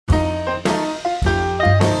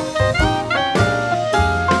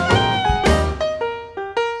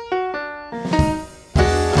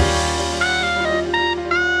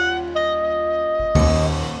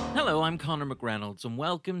worlds, and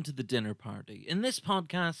welcome to the dinner party. In this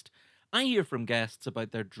podcast, I hear from guests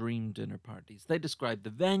about their dream dinner parties. They describe the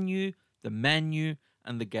venue, the menu,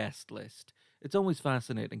 and the guest list. It's always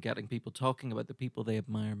fascinating getting people talking about the people they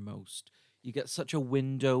admire most. You get such a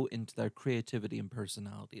window into their creativity and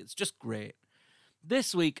personality. It's just great.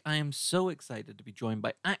 This week, I am so excited to be joined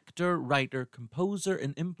by actor, writer, composer,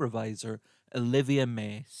 and improviser Olivia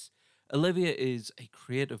Mace. Olivia is a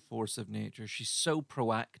creative force of nature. She's so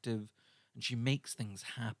proactive and she makes things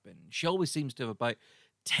happen. She always seems to have about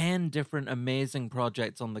 10 different amazing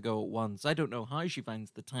projects on the go at once. I don't know how she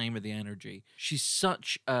finds the time or the energy. She's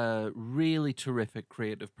such a really terrific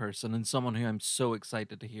creative person and someone who I'm so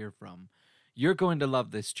excited to hear from. You're going to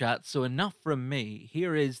love this chat, so enough from me.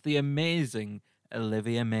 Here is the amazing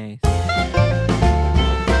Olivia Mace.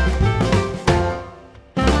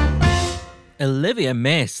 Olivia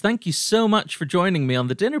Mace, thank you so much for joining me on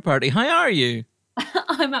the dinner party. How are you?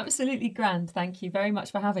 I'm absolutely grand. Thank you very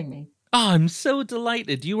much for having me. Oh, I'm so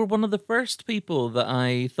delighted. You were one of the first people that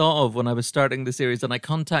I thought of when I was starting the series, and I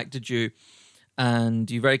contacted you,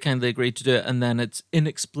 and you very kindly agreed to do it, and then it's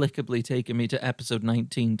inexplicably taken me to episode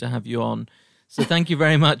 19 to have you on. So thank you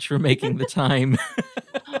very much for making the time.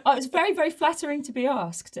 Oh, it's very, very flattering to be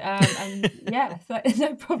asked. And yeah,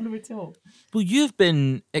 no problem at all. Well, you've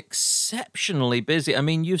been exceptionally busy. I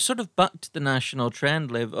mean, you've sort of bucked the national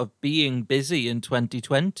trend, Liv, of being busy in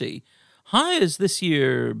 2020. How has this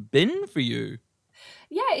year been for you?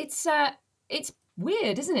 Yeah, it's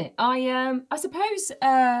weird, isn't it? I suppose.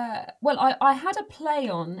 I had a play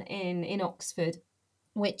on in Oxford,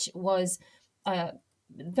 which was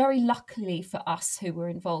very luckily for us who were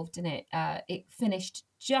involved in it. It finished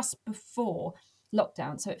just before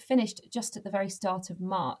lockdown, so it finished just at the very start of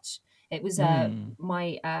March. It was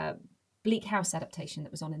my Bleak House adaptation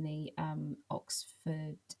that was on in the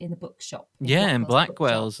Oxford, in the bookshop. In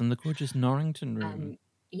Blackwell's in the gorgeous Norrington room.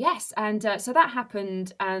 Yes, and so that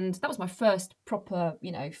happened, and that was my first proper,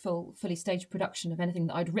 fully staged production of anything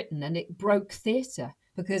that I'd written, and it broke theatre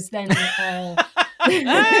because then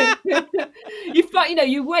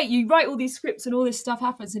you wait, you write all these scripts and all this stuff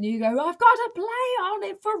happens and you go, I've got a play on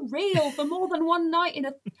it for real for more than one night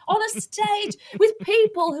on a stage with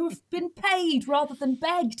people who have been paid rather than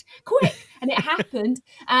begged, quick. And it happened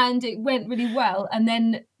and it went really well, and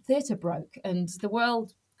then theatre broke and the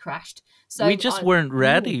world crashed. So we just weren't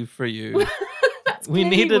ready for you. We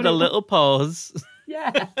needed a little pause.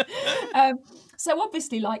 Yeah. So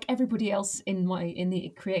obviously, like everybody else in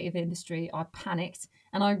the creative industry, I panicked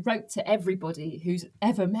and I wrote to everybody who's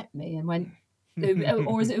ever met me and went,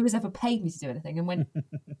 or who has ever paid me to do anything, and went,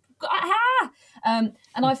 and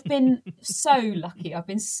I've been so lucky. I've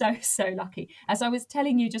been so lucky. As I was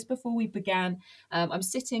telling you just before we began, I'm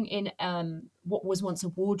sitting in what was once a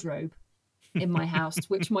wardrobe in my house,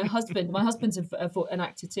 which my husband's an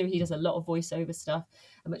actor too. He does a lot of voiceover stuff,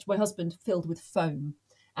 which my husband filled with foam.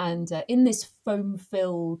 And in this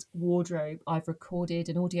foam-filled wardrobe, I've recorded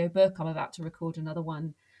an audiobook. I'm about to record another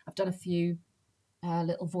one. I've done a few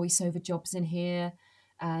little voiceover jobs in here,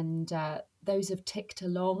 and those have ticked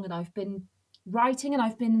along. And I've been writing, and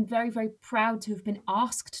I've been very, very proud to have been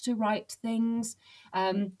asked to write things.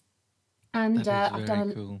 I've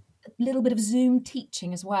done a little bit of Zoom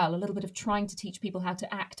teaching as well, a little bit of trying to teach people how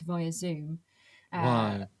to act via Zoom.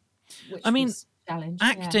 Wow.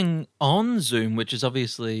 Acting on Zoom, which is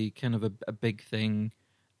obviously kind of a big thing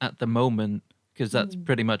at the moment, because that's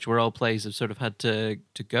pretty much where all plays have sort of had to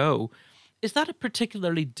go. Is that a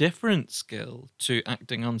particularly different skill to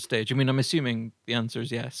acting on stage? I mean, I'm assuming the answer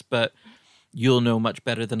is yes, but you'll know much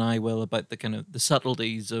better than I will about the kind of the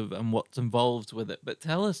subtleties of and what's involved with it. But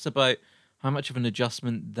tell us about how much of an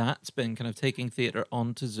adjustment that's been, kind of taking theatre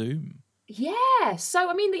onto Zoom. Yeah, so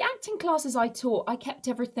I mean, the acting classes I taught, I kept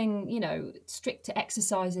everything, strict to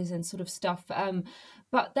exercises and sort of stuff.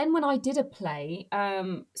 But then when I did a play,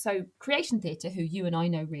 so Creation Theatre, who you and I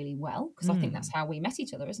know really well, because I think that's how we met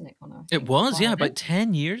each other, isn't it, Connor? It was, about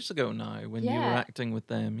 10 years ago now when you were acting with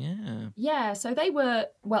them, Yeah, so they were,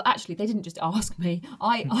 well, actually, they didn't just ask me.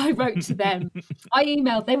 I wrote to them. I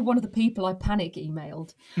emailed, they were one of the people I panic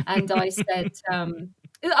emailed. And I said,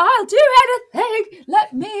 I'll do anything.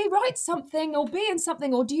 Let me write something or be in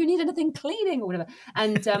something, or do you need anything cleaning or whatever?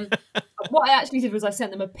 And what I actually did was I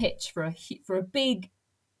sent them a pitch for a big,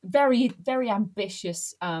 very, very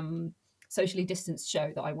ambitious socially distanced show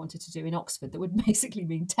that I wanted to do in Oxford that would basically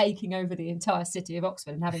mean taking over the entire city of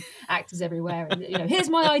Oxford and having actors everywhere. And, here's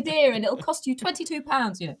my idea and it'll cost you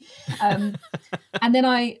 £22, And then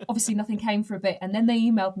obviously nothing came for a bit. And then they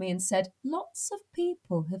emailed me and said, lots of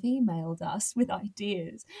people have emailed us with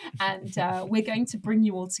ideas and we're going to bring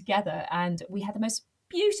you all together. And we had the most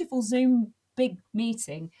beautiful Zoom big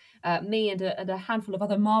meeting, me and a handful of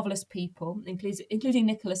other marvelous people, including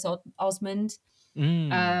Nicholas Osmond,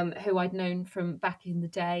 who I'd known from back in the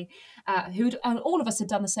day, and all of us had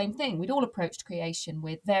done the same thing. We'd all approached creation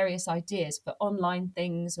with various ideas for online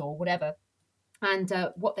things or whatever. And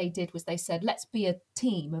what they did was they said, let's be a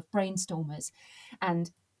team of brainstormers.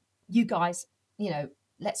 And you guys,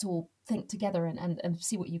 let's all think together and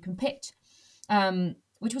see what you can pitch,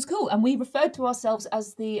 which was cool. And we referred to ourselves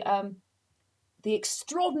as the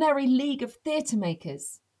Extraordinary League of Theatre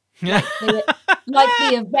Makers. Like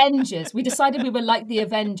the Avengers. We decided we were like the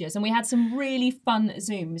Avengers, and we had some really fun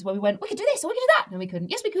Zooms where we went, we could do this or we could do that. And we couldn't.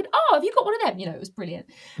 Yes, we could. Oh, have you got one of them? It was brilliant.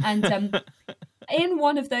 And in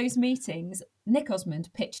one of those meetings, Nick Osmond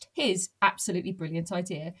pitched his absolutely brilliant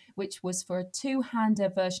idea, which was for a two-hander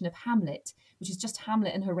version of Hamlet, which is just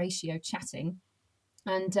Hamlet and Horatio chatting.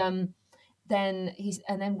 And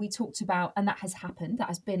then we talked about, and that has happened. That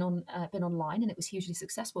has been online, and it was hugely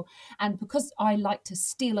successful. And because I like to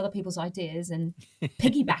steal other people's ideas and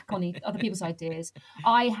piggyback on other people's ideas,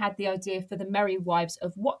 I had the idea for the Merry Wives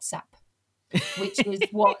of WhatsApp, which is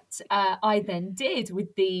what I then did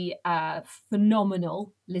with the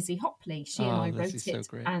phenomenal Lizzie Hopley. She and I wrote it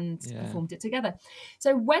and performed it together.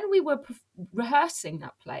 So when we were rehearsing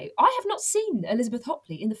that play, I have not seen Elizabeth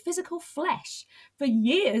Hopley in the physical flesh for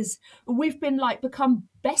years. We've been become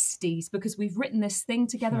besties because we've written this thing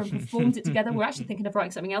together and performed it together. We're actually thinking of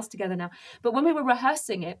writing something else together now. But when we were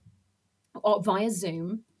rehearsing it via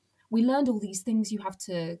Zoom, we learned all these things you have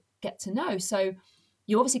to get to know. So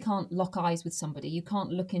you obviously can't lock eyes with somebody. You can't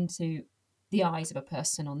look into the eyes of a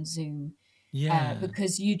person on Zoom.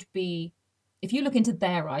 Because if you look into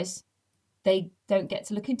their eyes, they don't get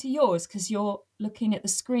to look into yours because you're looking at the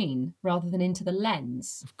screen rather than into the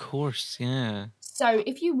lens. Of course, yeah. So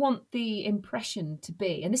if you want the impression to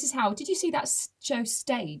be, and this is how, did you see that show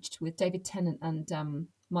Staged with David Tennant and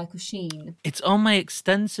Michael Sheen? It's on my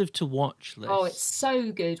extensive to watch list. Oh, it's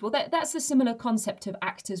so good. Well, that's a similar concept of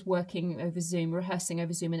actors working over Zoom, rehearsing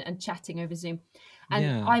over Zoom and chatting over Zoom.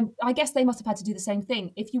 And I guess they must have had to do the same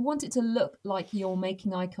thing. If you want it to look like you're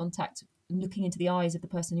making eye contact and looking into the eyes of the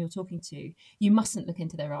person you're talking to, you mustn't look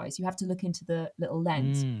into their eyes. You have to look into the little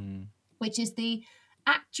lens, which is the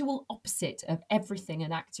actual opposite of everything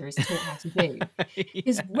an actor is taught how to do.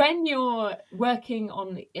 Because when you're working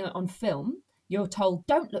on film, you're told,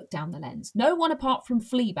 don't look down the lens. No one apart from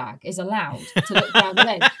Fleabag is allowed to look down the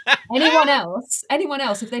lens. Anyone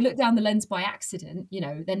else, if they look down the lens by accident,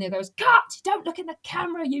 then it goes, cut, don't look in the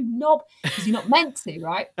camera, you knob, because you're not meant to,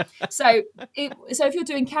 right? So if you're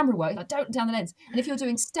doing camera work, don't look down the lens. And if you're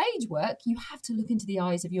doing stage work, you have to look into the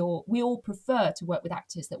eyes of we all prefer to work with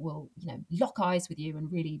actors that will, lock eyes with you and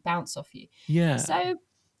really bounce off you. Yeah.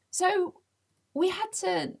 So we had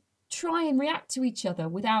to try and react to each other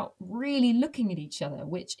without really looking at each other,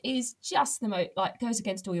 which is just the most goes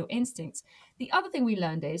against all your instincts. The other thing we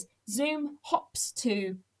learned is Zoom hops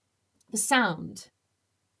to the sound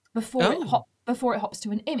before it hops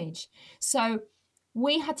to an image. So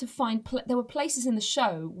we had to find there were places in the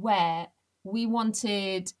show where we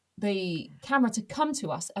wanted the camera to come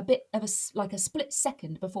to us a bit of a split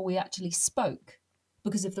second before we actually spoke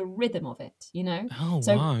because of the rhythm of it,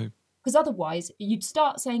 Wow. Because otherwise, you'd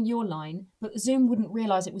start saying your line, but Zoom wouldn't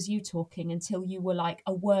realise it was you talking until you were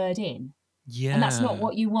a word in. Yeah. And that's not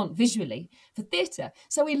what you want visually for theatre.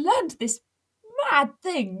 So we learned this mad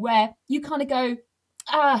thing where you kind of go,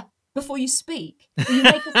 before you speak. You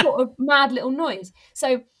make a sort of mad little noise.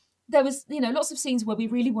 So there was, lots of scenes where we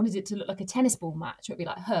really wanted it to look like a tennis ball match. It would be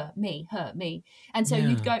like, her, me. And so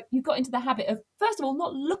you got into the habit of, first of all,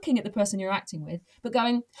 not looking at the person you're acting with, but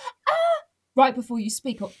going, right before you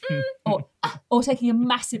speak, or taking a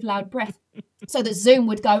massive loud breath, so that Zoom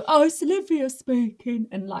would go, oh, it's Olivia speaking,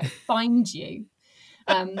 and find you.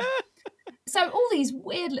 So all these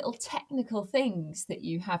weird little technical things that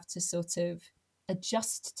you have to sort of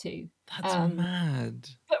adjust to. That's mad.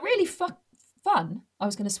 But really fun. I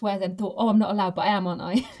was going to swear then, thought, I'm not allowed, but I am, aren't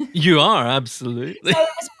I? You are, absolutely. So it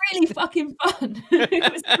was really fucking fun.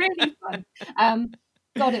 It was really fun.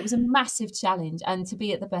 God, it was a massive challenge, and to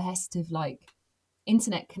be at the behest of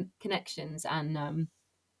internet connections and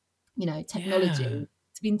technology,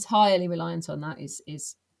 to be entirely reliant on that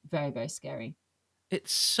is very, very scary.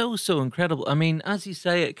 It's so incredible. I mean, as you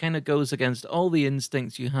say, it kind of goes against all the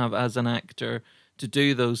instincts you have as an actor to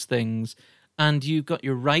do those things, and you've got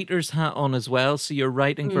your writer's hat on as well, so you're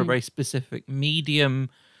writing for a very specific medium.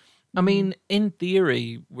 I mean, in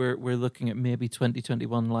theory, we're looking at maybe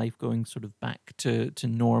 2021 life going sort of back to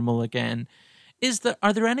normal again.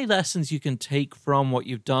 Are there any lessons you can take from what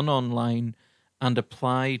you've done online and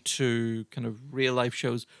apply to kind of real life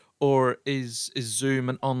shows? Or is Zoom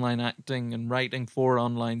and online acting and writing for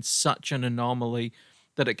online such an anomaly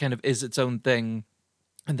that it kind of is its own thing,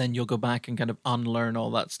 and then you'll go back and kind of unlearn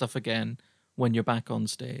all that stuff again when you're back on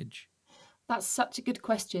stage? That's such a good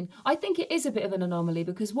question. I think it is a bit of an anomaly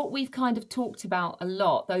because what we've kind of talked about a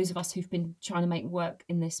lot, those of us who've been trying to make work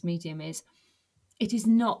in this medium, is it is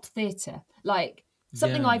not theatre. Like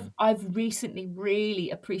something Yeah. I've recently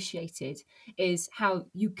really appreciated is how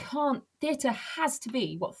you can't, theatre has to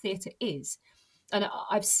be what theatre is. And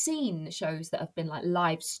I've seen shows that have been like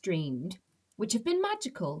live streamed, which have been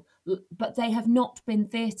magical, but they have not been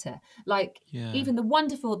theatre. Like Yeah. even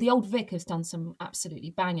the old Vic has done some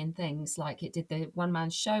absolutely banging things. Like it did the one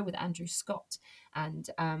man show with Andrew Scott and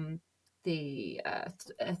the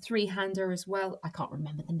three-hander as well. I can't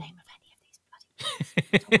remember the name of any of these bloody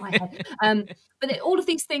off the top of my head. But all of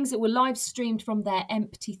these things that were live streamed from their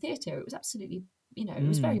empty theatre, it was absolutely, it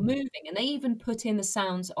was very moving. And they even put in the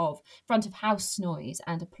sounds of front of house noise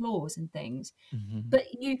and applause and things. Mm-hmm. But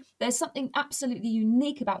there's something absolutely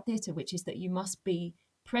unique about theatre, which is that you must be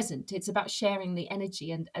present. It's about sharing the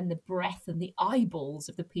energy and the breath and the eyeballs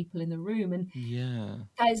of the people in the room. And Yeah.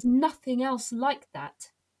 there's nothing else like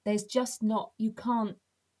that. There's just not, you can't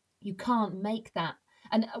make that.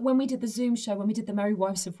 And when we did the Zoom show, when we did the Merry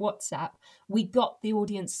Wives of WhatsApp, we got the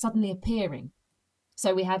audience suddenly appearing.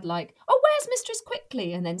 So we had like, oh, where's Mistress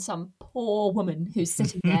Quickly? And then some poor woman who's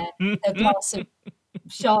sitting there with a glass of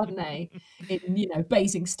Chardonnay in,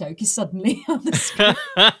 Basingstoke is suddenly on the screen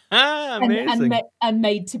and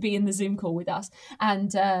made to be in the Zoom call with us.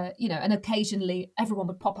 And, and occasionally everyone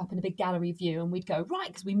would pop up in a big gallery view and we'd go, right,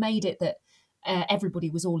 because we made it that everybody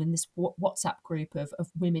was all in this WhatsApp group of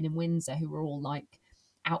women in Windsor who were all like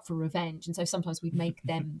out for revenge. And so sometimes we'd make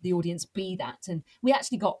them, the audience, be that. And we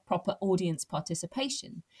actually got proper audience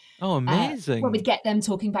participation. Oh, amazing. When we'd get them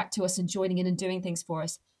talking back to us and joining in and doing things for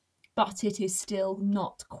us. But it is still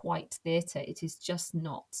not quite theatre. It is just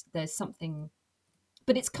not. There's something...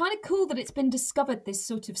 But it's kind of cool that it's been discovered, this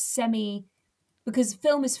sort of because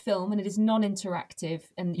film is film and it is non-interactive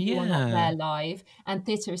and you are not there live, and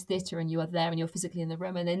theatre is theatre and you are there and you're physically in the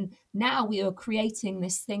room. And then now we are creating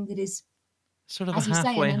this thing that is sort of as a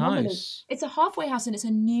halfway house. It's a halfway house and it's a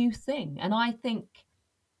new thing. And I think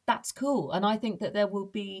that's cool. And I think that that will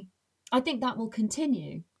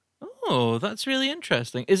continue. Oh, that's really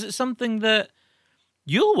interesting. Is it something that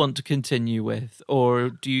you'll want to continue with? Or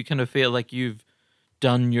do you kind of feel like you've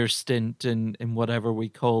done your stint in whatever we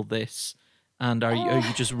call this? And are you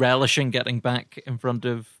just relishing getting back in front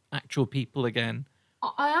of actual people again?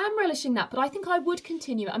 I am relishing that, but I think I would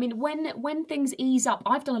continue. I mean, when things ease up,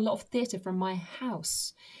 I've done a lot of theatre from my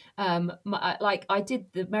house. Like I did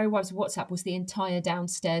the Merry Wives of WhatsApp was the entire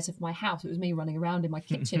downstairs of my house. It was me running around in my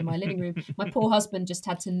kitchen, in my living room. My poor husband just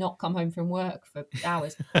had to not come home from work for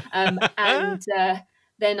hours.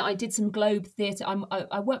 Then I did some Globe theatre.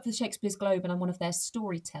 I work for the Shakespeare's Globe and I'm one of their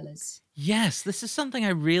storytellers. Yes, this is something I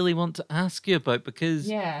really want to ask you about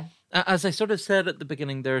because, as I sort of said at the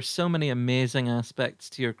beginning, there are so many amazing aspects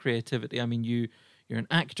to your creativity. I mean, you're an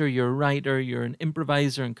actor, you're a writer, you're an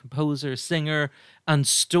improviser and composer, singer, and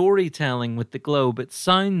storytelling with the Globe. It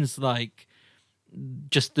sounds like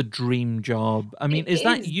just the dream job. I mean, is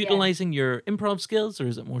that utilizing your improv skills, or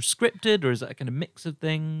is it more scripted, or is it a kind of mix of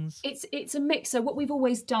things? It's a mix. So what we've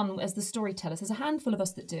always done as the storytellers, there's a handful of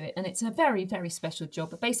us that do it, and it's a very, very special job.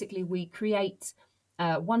 But basically, we create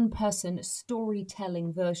one-person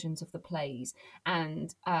storytelling versions of the plays,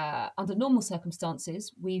 and under normal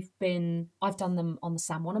circumstances, I've done them on the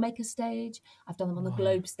Sam Wanamaker stage, I've done them on the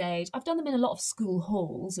Globe stage, I've done them in a lot of school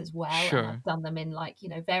halls as well, and I've done them in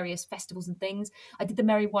various festivals and things. I did the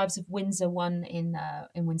Merry Wives of Windsor one in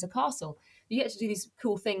Windsor Castle. You get to do these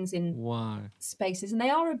cool things in spaces, and they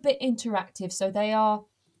are a bit interactive. So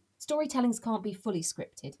storytellings can't be fully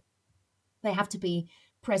scripted; they have to be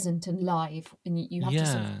present and live, and you have to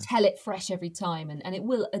sort of tell it fresh every time, and it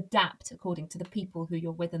will adapt according to the people who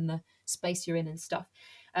you're with and the space you're in and stuff.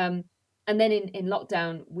 And then in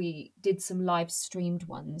lockdown we did some live streamed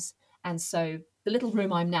ones, and so the little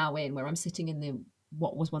room I'm now in, where I'm sitting in the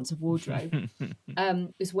what was once a wardrobe,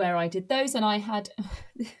 is where I did those. And I had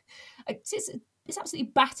it's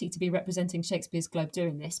absolutely batty to be representing Shakespeare's Globe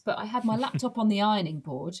doing this, but I had my laptop on the ironing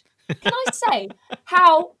board. Can I say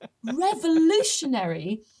how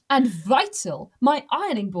revolutionary and vital my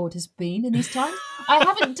ironing board has been in these times? I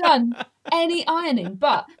haven't done any ironing,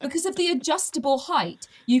 but because of the adjustable height,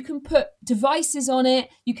 you can put devices on it,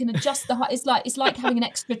 you can adjust the height. It's like having an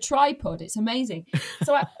extra tripod. It's amazing.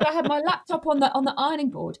 So I had my laptop on the ironing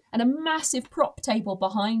board and a massive prop table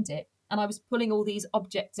behind it. and I was pulling all these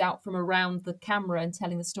objects out from around the camera and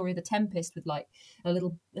telling the story of the Tempest with like a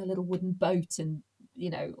little wooden boat and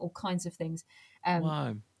all kinds of things,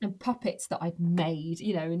 Wow. and puppets that I'd made,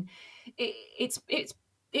 and it, it's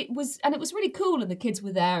it was really cool, and the kids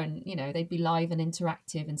were there, and they'd be live and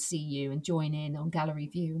interactive and see you and join in on gallery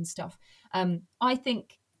view and stuff. I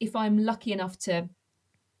think if I'm lucky enough to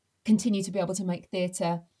continue to be able to make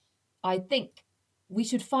theatre, I think we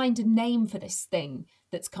should find a name for this thing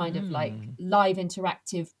that's kind of like live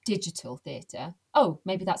interactive digital theatre. Oh,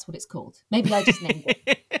 maybe that's what it's called. Maybe I just named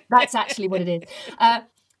it. That's actually what it is.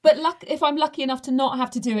 But if I'm lucky enough to not have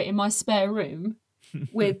to do it in my spare room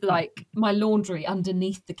with like my laundry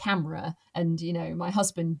underneath the camera and, my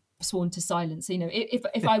husband sworn to silence,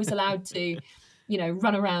 if I was allowed to,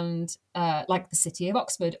 run around like the city of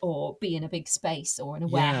Oxford, or be in a big space or in a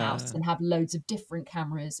warehouse and have loads of different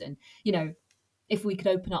cameras, and, if we could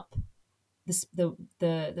open up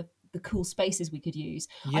the cool spaces we could use.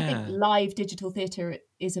 I think live digital theatre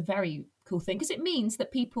is a very cool thing, because it means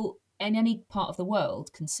that people in any part of the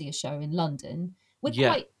world can see a show in London.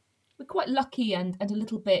 We're quite lucky and a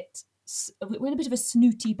little bit, we're in a bit of a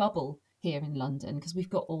snooty bubble here in London, because we've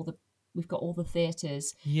got all the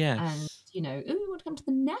theatres. And you want to come to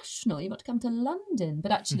the National, you want to come to London,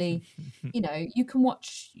 but actually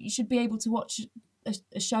you should be able to watch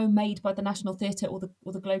a show made by the National Theatre or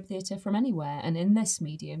the Globe Theatre from anywhere, and in this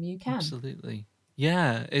medium you can. Absolutely.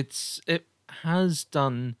 It has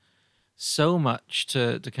done so much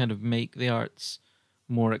to kind of make the arts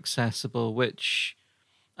more accessible, which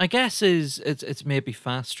I guess it's maybe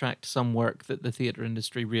fast-tracked some work that the theatre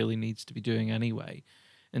industry really needs to be doing anyway,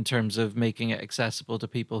 in terms of making it accessible to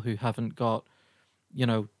people who haven't got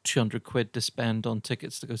 200 quid to spend on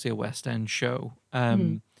tickets to go see a West End show.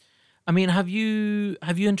 I mean, have you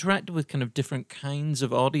interacted with kind of different kinds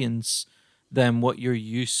of audience than what you're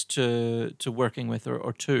used to working with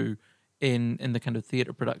or to in the kind of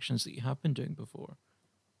theatre productions that you have been doing before?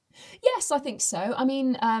 Yes, I think so. I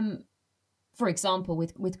mean, for example,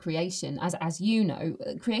 with Creation, as you know,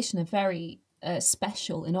 Creation are very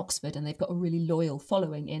special in Oxford, and they've got a really loyal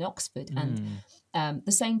following in Oxford, and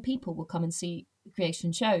the same people will come and see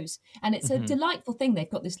Creation shows, and it's a delightful thing. They've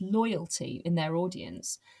got this loyalty in their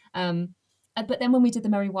audience. But then when we did the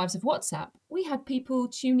Merry Wives of WhatsApp, we had people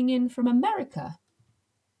tuning in from America.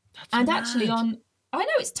 That's mad. Actually I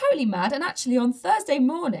know, it's totally mad. And actually on Thursday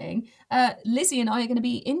morning, Lizzie and I are going to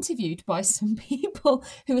be interviewed by some people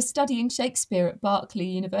who are studying Shakespeare at Berkeley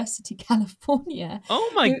University, California.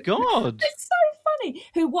 Oh my God. It's so funny.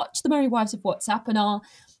 Who watch the Merry Wives of WhatsApp and are,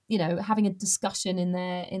 having a discussion in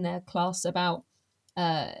their class about,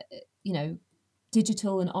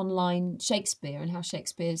 digital and online Shakespeare, and how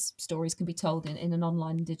Shakespeare's stories can be told in an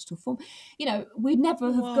online and digital form. We'd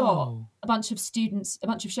never have got a bunch of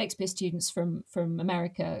Shakespeare students from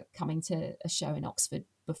America coming to a show in Oxford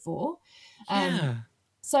before.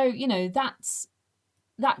 So, that's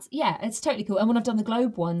it's totally cool. And when I've done the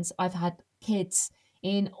Globe ones, I've had kids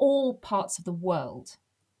in all parts of the world.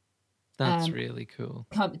 That's really cool.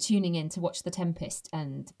 Tuning in to watch The Tempest,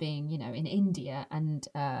 and being, in India and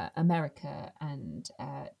America and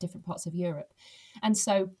different parts of Europe. And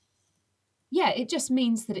so, it just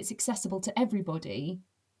means that it's accessible to everybody.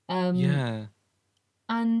 And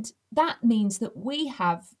that means that we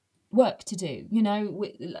have work to do.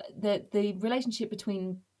 The relationship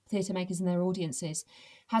between theatre makers and their audiences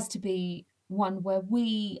has to be one where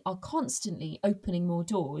we are constantly opening more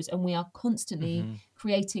doors, and we are constantly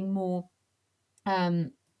creating more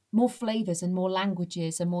flavors and more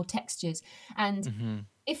languages and more textures. And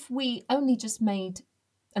if we only just made,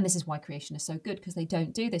 and this is why Creation is so good, because they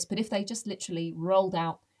don't do this, but if they just literally rolled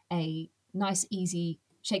out a nice, easy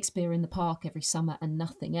Shakespeare in the Park every summer and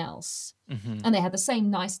nothing else, and they had the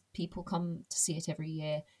same nice people come to see it every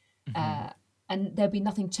year, and there'd be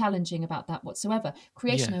nothing challenging about that whatsoever.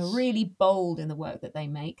 Creation are really bold in the work that they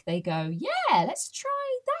make. They go, let's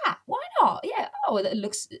try that. Why not? Yeah. Oh, it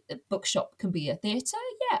looks, a bookshop can be a theatre.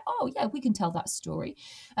 Yeah. Oh, yeah, we can tell that story.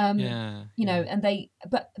 And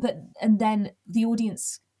then the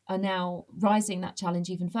audience are now rising that challenge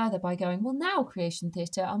even further by going, well, now Creation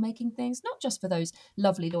Theatre are making things not just for those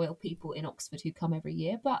lovely, loyal people in Oxford who come every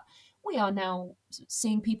year, but we are now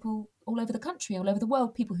seeing people all over the country, all over the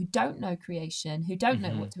world, people who don't know Creation, who don't know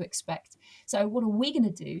what to expect. So what are we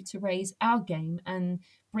going to do to raise our game and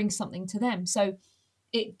bring something to them? So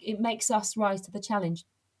it makes us rise to the challenge.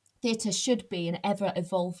 Theatre should be an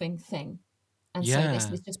ever-evolving thing. And so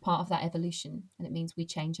this is just part of that evolution. And it means we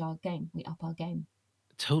change our game, we up our game.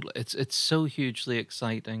 Totally. It's so hugely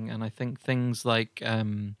exciting. And I think things like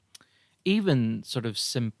even sort of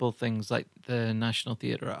simple things like the National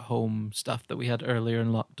Theatre at Home stuff that we had earlier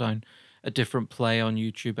in lockdown, a different play on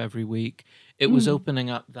YouTube every week. It was Mm, opening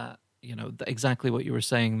up that, exactly what you were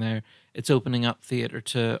saying there. It's opening up theatre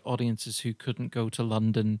to audiences who couldn't go to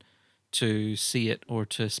London to see it or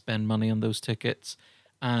to spend money on those tickets.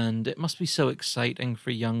 And it must be so exciting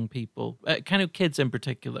for young people, kind of kids in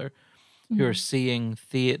particular, who are mm. seeing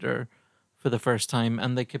theatre for the first time,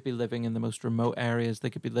 and they could be living in the most remote areas. They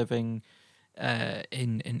could be living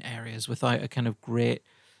in areas without a kind of great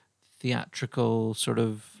theatrical sort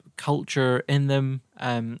of culture in them.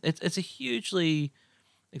 It's a hugely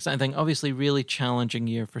exciting thing. Obviously, really challenging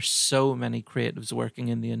year for so many creatives working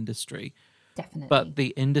in the industry, but Definitely. the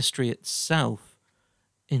industry itself,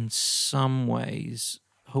 in some ways,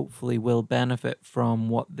 hopefully will benefit from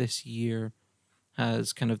what this year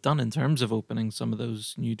has kind of done in terms of opening some of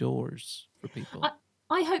those new doors for people. I,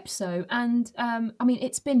 I hope so. And I mean,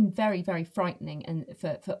 it's been very, very frightening. And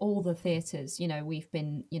for all the theatres, we've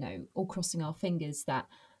been, all crossing our fingers that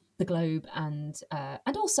the Globe and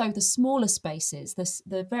also the smaller spaces,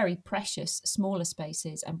 the very precious smaller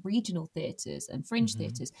spaces and regional theatres and fringe Hmm.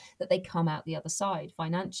 theatres, that they come out the other side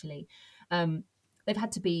financially. Um, they've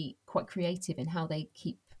had to be quite creative in how they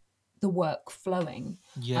keep the work flowing.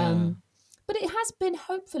 Yeah. Um, but it has been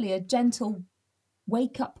hopefully a gentle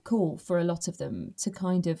wake up call for a lot of them to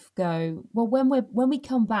kind of go, well, when we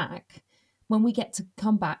come back, when we get to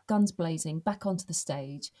come back guns blazing back onto the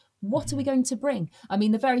stage, what are we Hmm. going to bring? I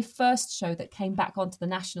mean, the very first show that came back onto the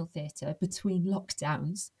National Theatre between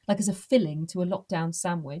lockdowns, like as a filling to a lockdown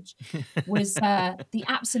sandwich, was the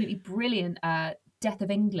absolutely brilliant Death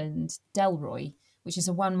of England Delroy, which is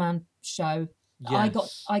a one man show.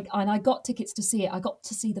 Yes. I got tickets to see it. I got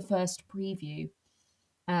to see the first preview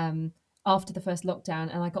um, after the first lockdown,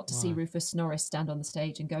 and I got to see Wow. Rufus Norris stand on the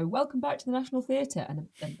stage and go, "Welcome back to the National Theatre," and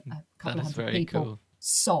a That couple of is hundred very people cool.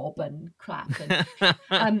 sob and clap, and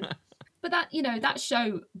um, but that that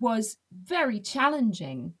show was very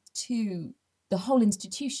challenging to the whole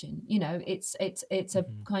institution. Hmm.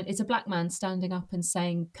 It's a black man standing up and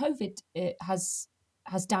saying COVID has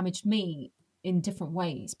damaged me in different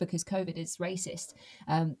ways because COVID is racist.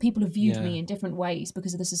 People have viewed Yeah. me in different ways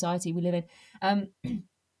because of the society we live in. Um,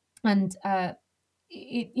 and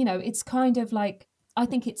it's kind of like I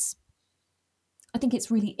think it's I think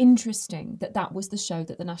it's really interesting that that was the show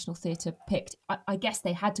that the National Theatre picked. I guess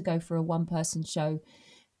they had to go for a one person show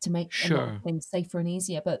to make a lot of Sure. things safer and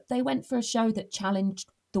easier, but they went for a show that challenged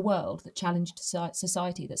the world, that challenged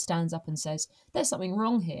society, that stands up and says there's something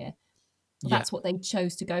wrong here. Yeah. That's what they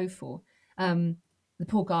chose to go for. Um, the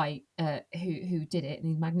poor guy who did it,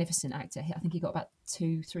 the magnificent actor, I think he got about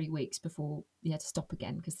 2-3 weeks before he had to stop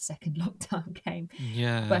again because the second lockdown came.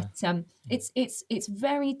 But Yeah. it's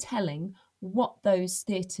very telling what those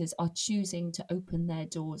theatres are choosing to open their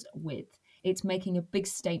doors with. It's making a big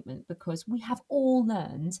statement because we have all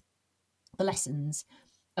learned the lessons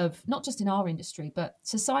of not just in our industry, but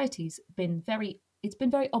society's been very. It's been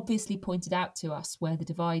very obviously pointed out to us where the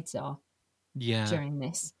divides are Yeah. during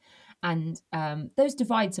this, and those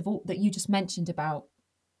divides of all that you just mentioned about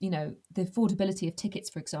the affordability of tickets,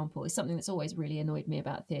 for example, is something that's always really annoyed me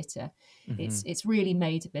about theatre. Hmm. It's really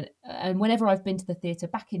made a bit, and whenever I've been to the theatre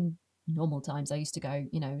back in normal times, I used to go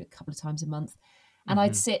a couple of times a month, and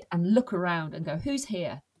I'd Hmm. sit and look around and go, who's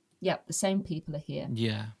here? Yep, the same people are here.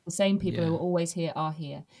 Yeah. The same people who Yeah. are always here are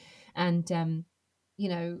here. And you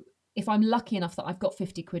know if I'm lucky enough that I've got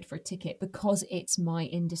 50 quid for a ticket because it's my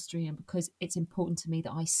industry and because it's important to me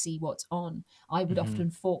that I see what's on, I would Hmm. often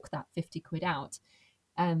fork that 50 quid out.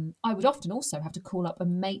 I would often also have to call up a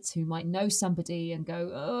mate who might know somebody and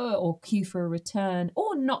go, oh, or queue for a return,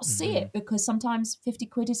 or not see Hmm. it because sometimes 50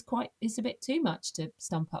 quid is a bit too much to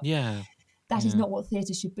stump up. Yeah. That is Yeah. not what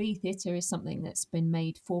theatre should be. Theatre is something that's been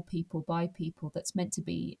made for people, by people, that's meant to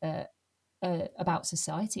be about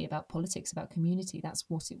society, about politics, about community. That's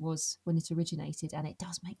what it was when it originated, and it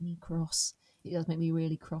does make me cross. It does make me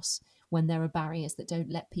really cross when there are barriers that don't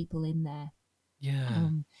let people in there. Yeah.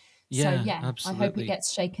 Um, so Yeah. yeah, I hope it Absolutely.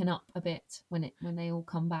 gets shaken up a bit when they all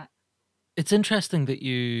come back. It's interesting that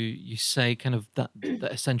you say kind of that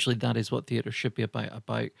essentially that is what theater should be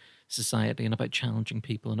about society and about challenging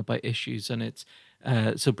people and about issues, and it's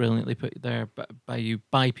so brilliantly put there by you,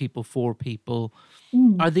 by people, for people.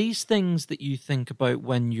 Mm. Are these things that you think about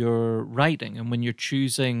when you're writing and when you're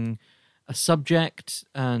choosing a subject,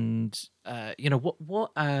 and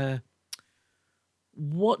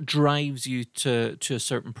what drives you to a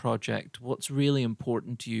certain project? What's really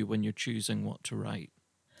important to you when you're choosing what to write?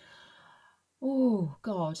 Oh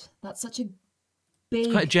God, that's such a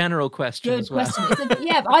It's quite a general question good as well. question.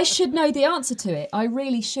 Yeah, but I should know the answer to it. I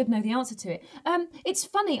really should know the answer to it. It's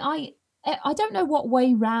funny. I don't know what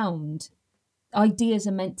way round ideas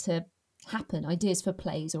are meant to happen. Ideas for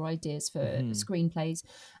plays or ideas for screenplays.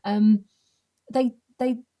 They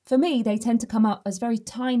for me they tend to come up as very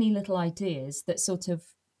tiny little ideas that sort of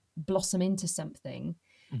blossom into something.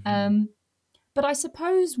 But I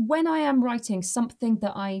suppose when I am writing, something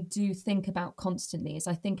that I do think about constantly is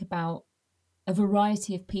I think about a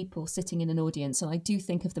variety of people sitting in an audience, and I do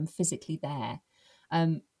think of them physically there.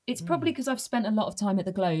 It's probably because I've spent a lot of time at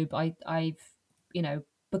the Globe. I've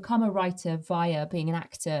become a writer via being an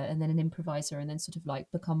actor and then an improviser, and then sort of like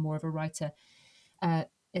become more of a writer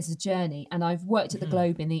as a journey. And I've worked at the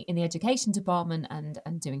Globe in the education department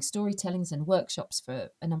and doing storytellings and workshops for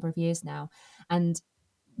a number of years now. And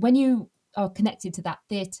when you are connected to that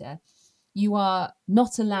theatre, you are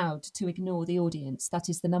not allowed to ignore the audience. That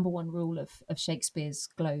is the number one rule of Shakespeare's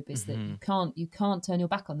Globe, is that you can't turn your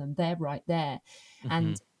back on them. They're right there.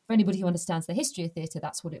 And for anybody who understands the history of theatre,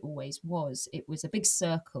 that's what it always was. It was a big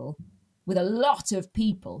circle with a lot of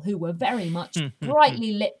people who were very much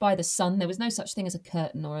brightly lit by the sun. There was no such thing as a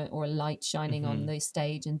curtain or a light shining on the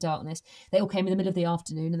stage in darkness. They all came in the middle of the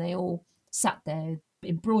afternoon and they all sat there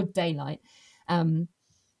in broad daylight.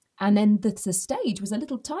 And then the stage was a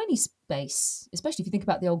little tiny space, especially if you think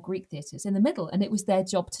about the old Greek theatres, in the middle. And it was their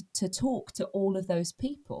job to talk to all of those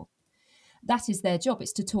people. That is their job.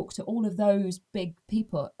 It's to talk to all of those big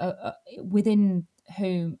people within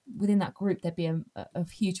that group. There'd be a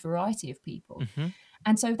huge variety of people.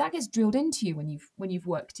 And so that gets drilled into you when you've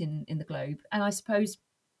worked in the Globe. And I suppose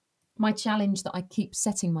my challenge that I keep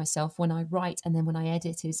setting myself when I write and then when I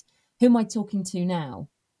edit is, who am I talking to now?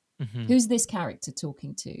 Who's this character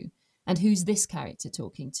talking to, and who's this character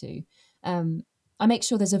talking to? I make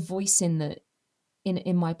sure there's a voice in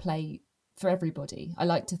my play for everybody. I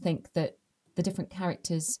like to think that the different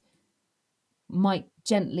characters might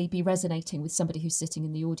gently be resonating with somebody who's sitting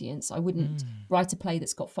in the audience. I wouldn't write a play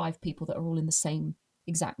that's got 5 people that are all in the same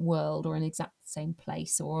exact world or an exact same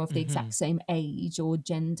place or of the exact same age or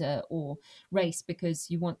gender or race,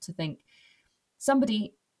 because you want to think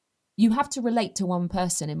you have to relate to one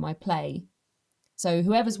person in my play. So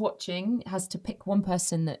whoever's watching has to pick one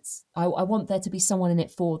person I want there to be someone in it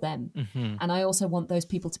for them. And I also want those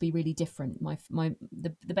people to be really different.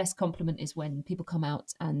 The best compliment is when people come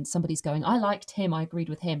out and somebody's going, I liked him, I agreed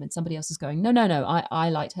with him. And somebody else is going, no, I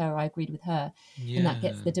liked her, I agreed with her. Yeah. And that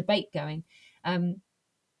gets the debate going.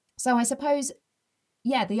 So I suppose,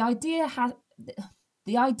 the idea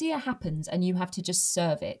happens and you have to just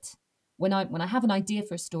serve it. When I have an idea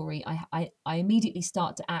for a story, I immediately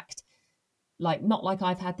start to act not like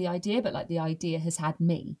I've had the idea, but like the idea has had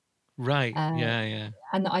me. Right. Yeah.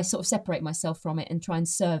 And I sort of separate myself from it and try and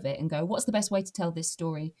serve it and go, what's the best way to tell this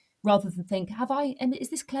story? Rather than think,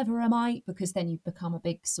 is this clever? Am I? Because then you become a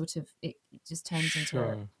big sort of, it just turns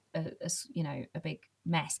into a big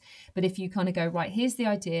mess. But if you kind of go, right, here's the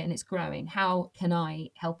idea and it's growing, how can I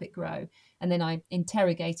help it grow? And then I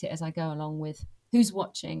interrogate it as I go along with who's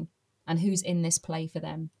watching and who's in this play for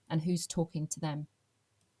them and who's talking to them.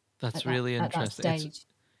 That's really interesting.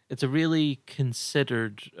 It's a really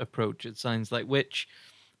considered approach, it sounds like, which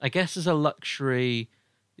I guess is a luxury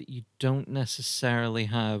that you don't necessarily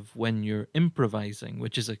have when you're improvising,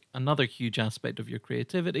 which is another huge aspect of your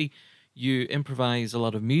creativity. You improvise a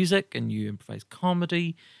lot of music and you improvise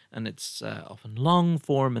comedy, and it's often long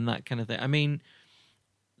form and that kind of thing. I mean,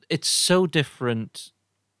 it's so different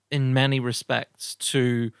in many respects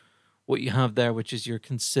to what you have there, which is your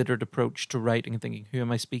considered approach to writing and thinking, who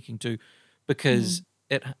am I speaking to? Because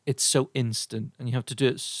it's so instant and you have to do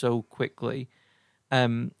it so quickly.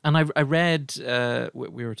 And I read,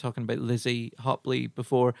 we were talking about Lizzie Hopley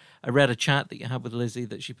before. I read a chat that you had with Lizzie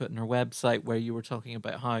that she put on her website where you were talking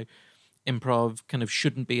about how improv kind of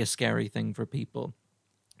shouldn't be a scary thing for people.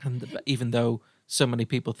 And even though so many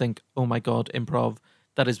people think, oh my God, improv,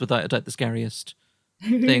 that is without a doubt the scariest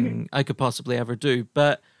thing I could possibly ever do.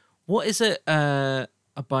 But what is it about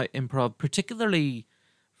improv, particularly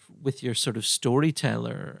with your sort of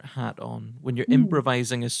storyteller hat on, when you're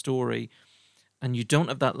improvising a story and you don't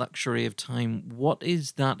have that luxury of time? What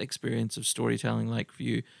is that experience of storytelling like for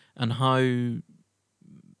you, and how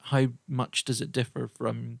much does it differ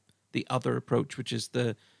from the other approach, which is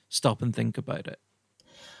the stop and think about it?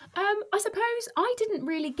 I suppose I didn't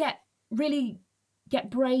really get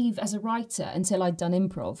brave as a writer until I'd done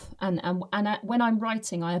improv, and when I'm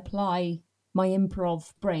writing, I apply my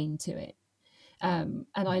improv brain to it, and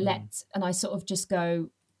I sort of just go,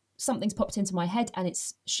 something's popped into my head and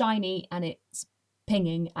it's shiny and it's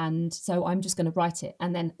pinging, and so I'm just going to write it,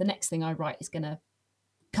 and then the next thing I write is going to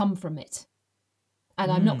come from it,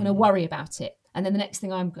 and I'm not going to worry about it. And then the next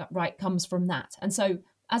thing I write comes from that. And so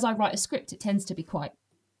as I write a script, it tends to be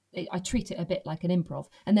I treat it a bit like an improv,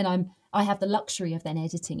 and then I have the luxury of then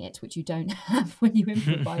editing it, which you don't have when you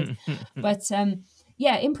improvise. But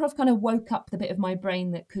improv kind of woke up the bit of my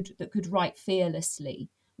brain that could write fearlessly,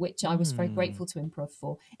 which I was very grateful to improv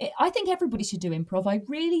for. I think everybody should do improv. I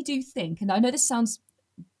really do think, and I know this sounds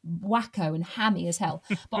wacko and hammy as hell,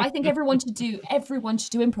 but I think everyone should do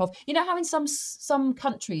improv. You know how in some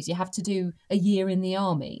countries you have to do a year in the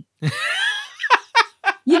army?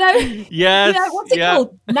 You know, yes, what's it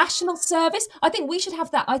called? National service. I think we should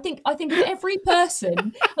have that. I think if every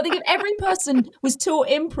person was taught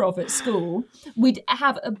improv at school, we'd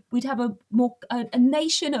have a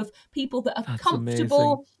nation of people that are That's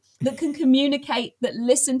comfortable, amazing. that can communicate, that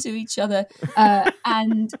listen to each other,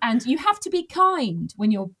 and you have to be kind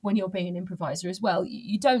when you're being an improviser as well.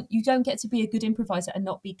 You don't get to be a good improviser and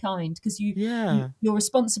not be kind, because you're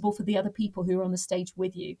responsible for the other people who are on the stage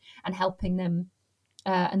with you and helping them.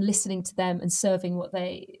 And listening to them and serving what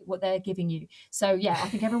they're giving you. So I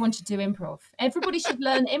think everyone should do improv. Everybody should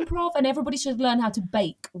learn improv, and everybody should learn how to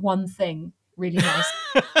bake one thing really nice.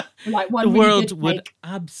 Like one the really world good would bake.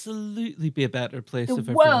 absolutely be a better place The if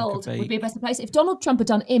everyone world could bake. would be a better place if Donald Trump had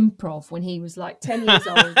done improv when he was like 10 years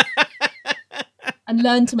old and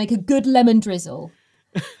learned to make a good lemon drizzle.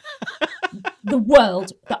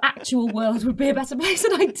 The actual world would be a better place,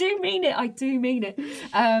 and I do mean it.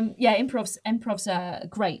 Improv's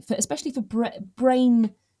great, especially for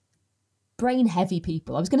brain heavy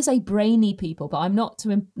people. I was going to say brainy people, but I'm not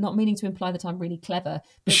meaning to imply that I'm really clever.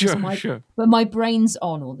 But Sure. But my brain's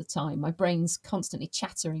on all the time. My brain's constantly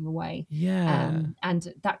chattering away. And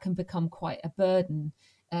that can become quite a burden.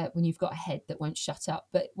 When you've got a head that won't shut up.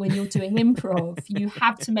 But when you're doing improv, you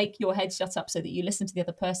have to make your head shut up so that you listen to the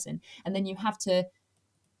other person, and then you have to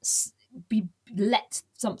let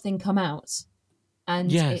something come out,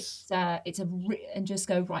 and and just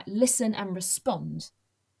go, right, listen and respond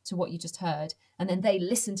to what you just heard, and then they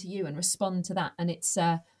listen to you and respond to that, and it's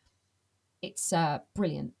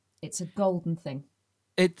brilliant. It's a golden thing.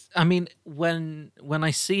 When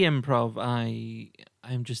I see improv,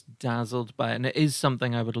 I'm just dazzled by it, and it is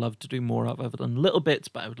something I would love to do more of. I've done little bits,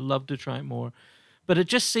 but I would love to try it more. But it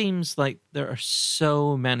just seems like there are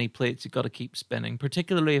so many plates you've got to keep spinning,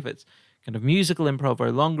 particularly if it's kind of musical improv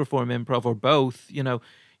or longer form improv or both.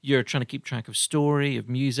 You're trying to keep track of story, of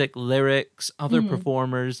music, lyrics, other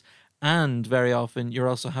performers, and very often you're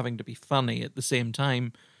also having to be funny at the same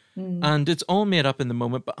time. And it's all made up in the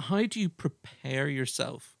moment, but how do you prepare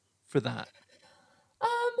yourself for that?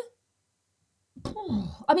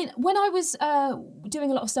 I mean, when I was doing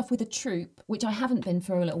a lot of stuff with a troupe, which I haven't been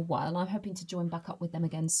for a little while, and I'm hoping to join back up with them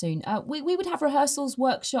again soon, we would have rehearsals,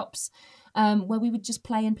 workshops, where we would just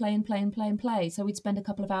play and play and play and play and play. So we'd spend a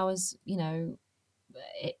couple of hours,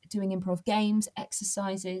 doing improv games,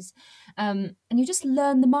 exercises, and you just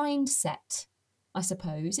learn the mindset, I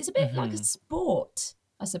suppose. It's a bit like a sport,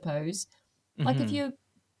 I suppose. Like if you...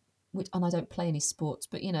 and I don't play any sports,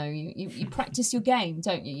 but you practice your game,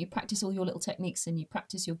 don't you? You practice all your little techniques, and you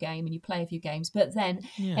practice your game, and you play a few games, but then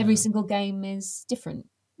every single game is different.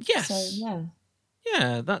 Yes. So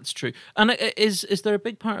yeah, that's true. And is there a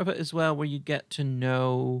big part of it as well where you get to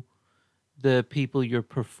know the people you're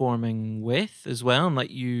performing with as well,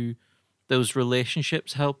 and those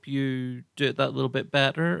relationships help you do it that little bit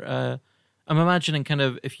better? I'm imagining kind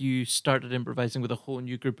of if you started improvising with a whole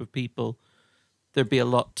new group of people, there'd be a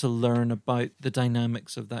lot to learn about the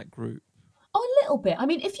dynamics of that group. Oh, a little bit. I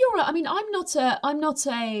mean, I'm not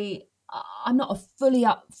a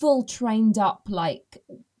full trained up, like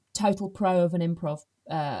total pro of an improv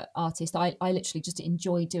artist. I literally just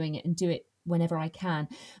enjoy doing it and do it whenever I can.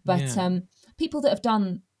 But people that have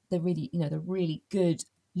done the really good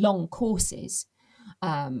long courses,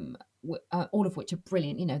 all of which are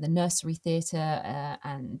brilliant, the nursery theatre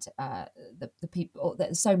and the people,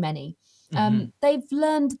 there's so many. They've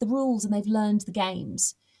learned the rules and they've learned the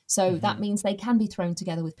games. So that means they can be thrown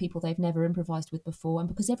together with people they've never improvised with before. And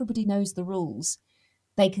because everybody knows the rules,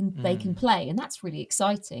 they can play. And that's really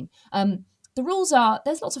exciting. The rules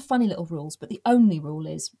there's lots of funny little rules, but the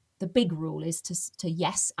big rule is to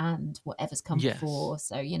yes and whatever's come before.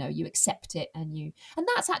 So, you accept it and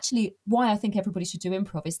that's actually why I think everybody should do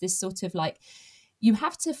improv, is this sort of like, you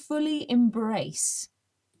have to fully embrace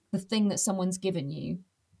the thing that someone's given you.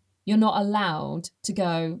 You're not allowed to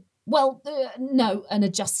go, well, no, and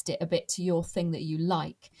adjust it a bit to your thing that you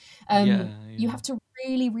like. You have to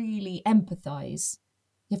really, really empathize.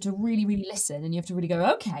 You have to really, really listen, and you have to really go,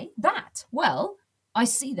 okay, well, I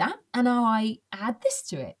see that, and now I add this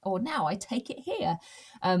to it, or now I take it here,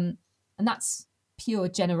 and that's pure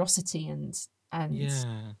generosity and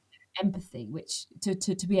Yeah. empathy. Which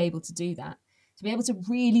to be able to do that, to be able to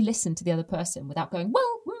really listen to the other person without going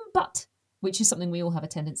well, but, which is something we all have a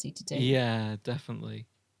tendency to do. Yeah, definitely.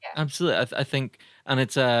 Yeah, Absolutely. I think, and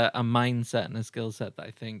it's a mindset and a skill set that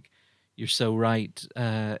I think you're so right.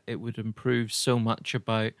 It would improve so much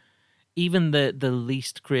about even the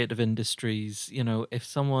least creative industries. You know, if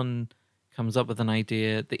someone comes up with an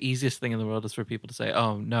idea, the easiest thing in the world is for people to say,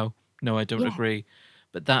 "Oh no, no, I don't yeah, agree."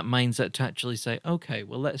 But that mindset to actually say, "Okay,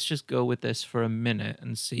 well, let's just go with this for a minute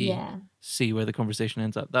and yeah, see where the conversation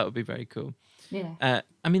ends up." That would be very cool. yeah.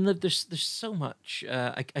 I mean, look, there's so much.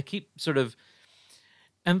 I keep sort of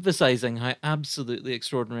emphasizing how absolutely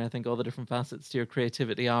extraordinary I think all the different facets to your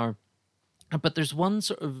creativity are. But there's one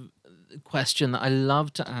sort of question that I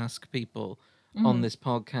love to ask people on Mm. this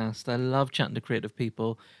podcast. I love chatting to creative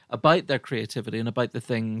people about their creativity and about the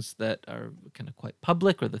things that are kind of quite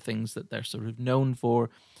public or the things that they're sort of known for.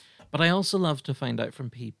 But I also love to find out from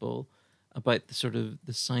people about the sort of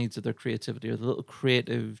the sides of their creativity or the little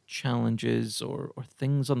creative challenges or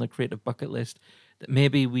things on the creative bucket list that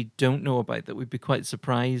maybe we don't know about that we'd be quite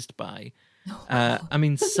surprised by. Oh God. I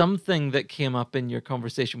mean, something that came up in your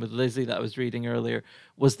conversation with Lizzie that I was reading earlier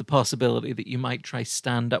was the possibility that you might try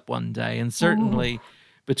stand up one day. And Oh, certainly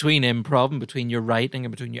between improv and between your writing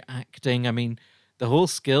and between your acting, I mean, the whole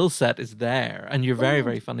skill set is there. And you're very, oh,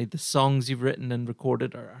 very funny. The songs you've written and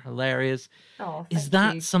recorded are hilarious. oh, Is thank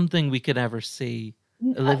that you. something we could ever see?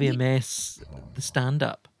 Olivia Mace, the stand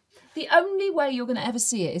up? The only way you're going to ever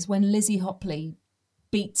see it is when Lizzie Hopley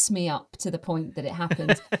beats me up to the point that it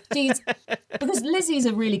happens. She's Because Lizzie's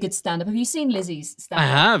a really good stand-up. Have you seen Lizzie's I stand-up?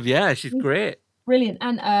 have, yeah. She's She's great. brilliant,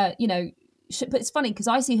 and but it's funny because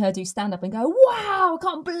I see her do stand-up and go, "Wow, I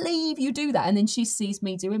can't believe you do that," and then she sees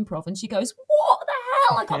me do improv and she goes, "What the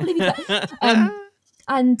hell? I can't believe you do that."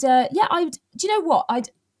 Yeah, do you know what?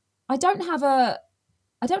 I don't have a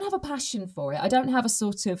I don't have a passion for it. I don't have a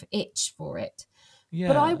sort of itch for it. But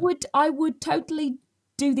Yeah. I would totally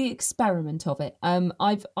do the experiment of it.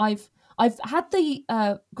 I've had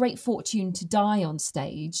the great fortune to die on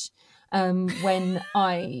stage when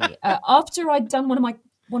I after I'd done one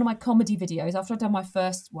of my comedy videos, after I'd done my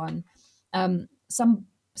first one.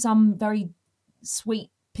 Some very sweet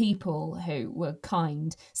people who were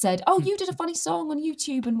kind said, "Oh, you did a funny song on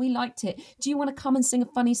YouTube and we liked it. Do you want to come and sing a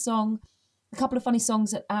couple of funny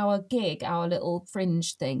songs at our gig, our little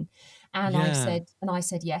fringe thing?" And Yeah. I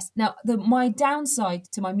said yes. Now, my downside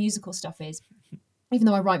to my musical stuff is, even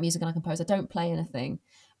though I write music and I compose, I don't play anything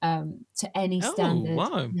to any Oh, standard.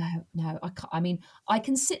 wow. No, I can't. I mean, I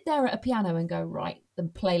can sit there at a piano and go right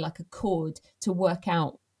and play like a chord to work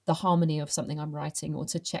out the harmony of something I'm writing or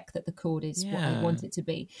to check that the chord is what I Yeah. want it to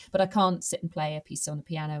be. But I can't sit and play a piece on the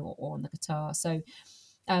piano or on the guitar. So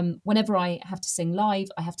whenever I have to sing live,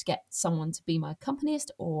 I have to get someone to be my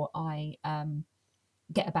accompanist, or I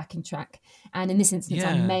get a backing track. And in this instance,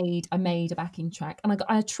 Yeah. I made a backing track, and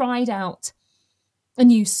I tried out a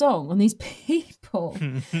new song on these people,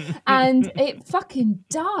 and it fucking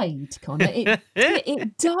died, Connor.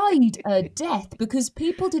 It died a death because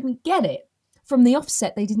people didn't get it from the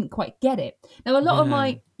offset. They didn't quite get it. Now, a lot of Yeah.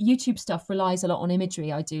 my YouTube stuff relies a lot on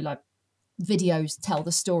imagery. I do like videos tell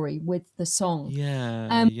the story with the song. Yeah,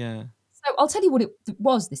 Um, yeah. so I'll tell you what it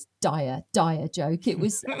was, this dire joke. It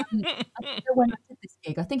was, I don't know when I did this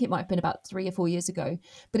gig. I think it might have been about 3 or 4 years ago,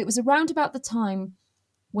 but it was around about the time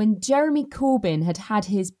when Jeremy Corbyn had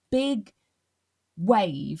his big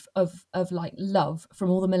wave of like love from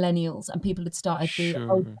all the millennials, and people had started the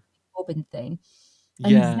old Sure. Corbyn thing,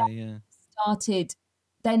 and Yeah, yeah. started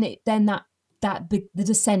then the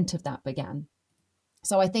descent of that began.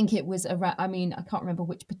 So I think it was around, I mean, I can't remember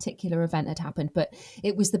which particular event had happened, but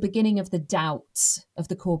it was the beginning of the doubts of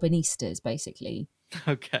the Corbynistas, basically.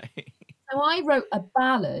 Okay. So I wrote a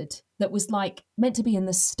ballad that was like meant to be in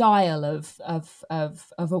the style of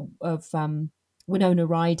Winona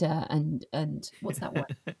Ryder and what's that one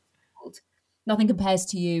called? Nothing Compares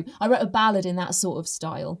to You. I wrote a ballad in that sort of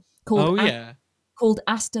style Oh, yeah. called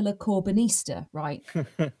Hasta la Corbynista, right?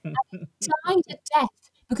 Died a death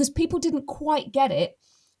because people didn't quite get it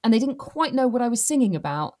and they didn't quite know what I was singing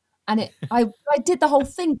about. And I did the whole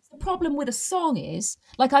thing. The problem with a song is,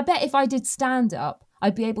 like, I bet if I did stand up,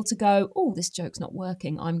 I'd be able to go, "Oh, this joke's not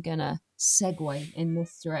working. I'm gonna segue in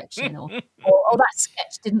this direction," or that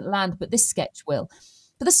sketch didn't land, but this sketch will.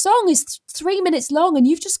 But the song is 3 minutes long, and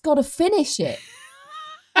you've just got to finish it.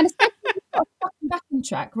 And essentially, you've got a fucking backing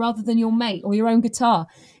backing track rather than your mate or your own guitar.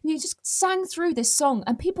 And you just sang through this song,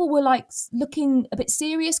 and people were like looking a bit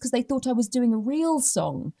serious because they thought I was doing a real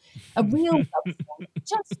song, a real love song. It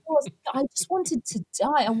just was. I just wanted to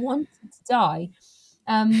die. I wanted to die.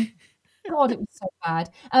 God, it was so bad.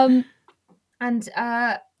 And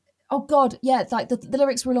oh God, yeah, like the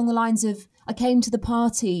lyrics were along the lines of, I came to the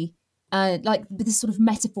party, like this sort of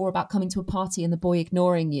metaphor about coming to a party and the boy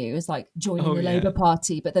ignoring you is like joining the Labour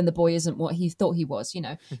Party, but then the boy isn't what he thought he was, you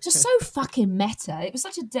know. Just so fucking meta. It was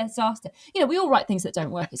such a disaster. You know, we all write things that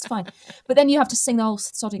don't work, it's fine. But then you have to sing the whole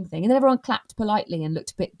sodding thing. And then everyone clapped politely and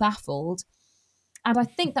looked a bit baffled. And I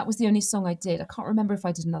think that was the only song I did. I can't remember if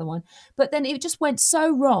I did another one. But then it just went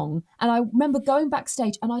so wrong. And I remember going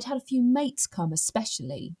backstage, and I'd had a few mates come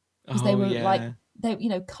especially, because they were like, they, you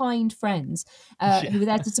know, kind friends who were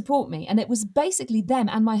there to support me. And it was basically them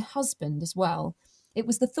and my husband as well. It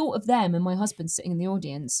was the thought of them and my husband sitting in the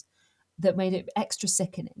audience that made it extra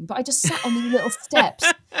sickening. But I just sat on these little steps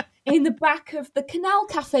in the back of the Canal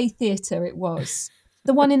Cafe Theatre, it was.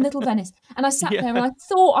 The one in Little Venice. And I sat there and I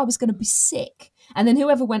thought I was going to be sick. And then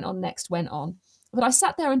whoever went on next went on. But I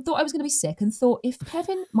sat there and thought I was going to be sick and thought if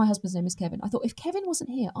Kevin, my husband's name is Kevin, I thought if Kevin wasn't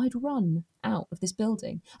here, I'd run out of this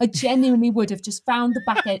building. I genuinely would have just found the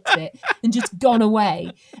back exit and just gone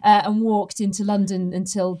away and walked into London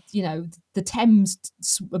until, you know, the Thames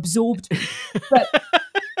absorbed me.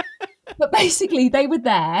 But basically they were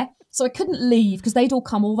there. So I couldn't leave because they'd all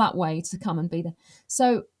come all that way to come and be there.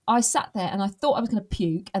 So I sat there and I thought I was going to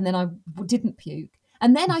puke, and then I didn't puke.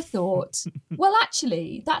 And then I thought, well,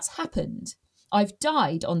 actually, that's happened. I've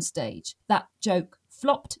died on stage. That joke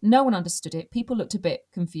flopped. No one understood it. People looked a bit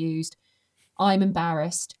confused. I'm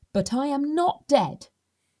embarrassed, but I am not dead.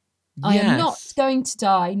 I am not going to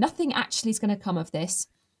die. Nothing actually is going to come of this.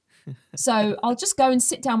 So I'll just go and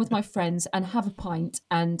sit down with my friends and have a pint,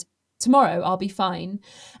 and tomorrow I'll be fine.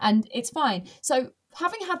 And it's fine. So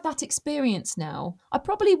having had that experience now, I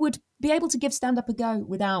probably would be able to give stand-up a go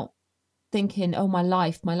without thinking, oh, my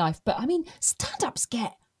life. But I mean, stand-ups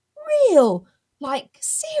get real, like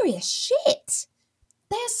serious shit.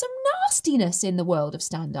 There's some nastiness in the world of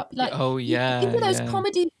stand-up. Like, even those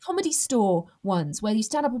comedy store ones where you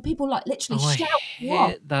stand up and people like literally shout. I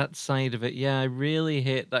hate that side of it. Yeah, I really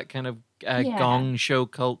hate that kind of gong show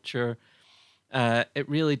culture. It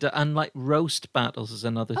really does. And like roast battles is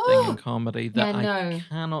another thing in comedy that I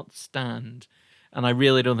cannot stand. And I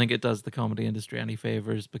really don't think it does the comedy industry any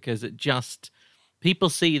favors, because it just, people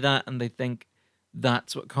see that and they think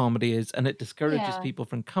that's what comedy is. And it discourages people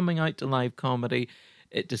from coming out to live comedy.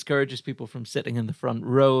 It discourages people from sitting in the front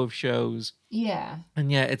row of shows. Yeah.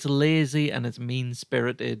 And it's lazy and it's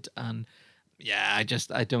mean-spirited. And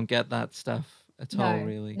I don't get that stuff. At all,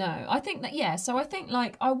 really. No, I think that, so I think,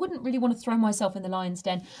 like, I wouldn't really want to throw myself in the lion's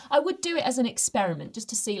den. I would do it as an experiment, just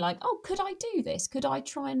to see, like, oh, could I do this? Could I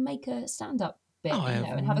try and make a stand-up bit,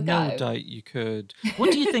 and have a go? No doubt you could.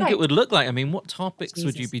 What do you think it would look like? I mean, what topics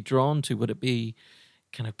would you be drawn to? Would it be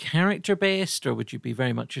kind of character-based, or would you be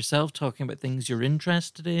very much yourself talking about things you're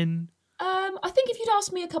interested in? I think if you'd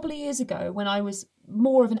asked me a couple of years ago when I was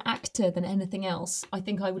more of an actor than anything else, I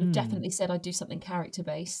think I would have definitely said I'd do something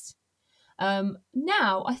character-based.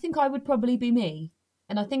 Now, I think I would probably be me.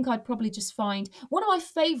 And I think I'd probably just find one of my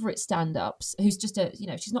favourite stand-ups, who's just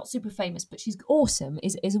she's not super famous, but she's awesome,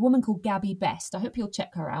 is a woman called Gabby Best. I hope you'll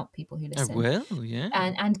check her out, people who listen. I will, yeah.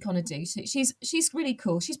 And Connor do. So she's really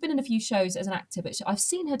cool. She's been in a few shows as an actor, but I've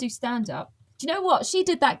seen her do stand-up. Do you know what? She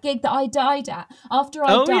did that gig that I died at. After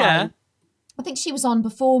I died, yeah. I think she was on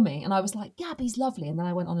before me, and I was like, Gabby's lovely, and then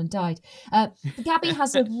I went on and died. Gabby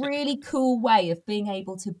has a really cool way of being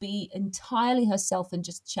able to be entirely herself and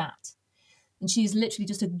just chat. And she's literally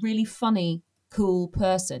just a really funny, cool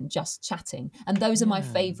person just chatting. And those are my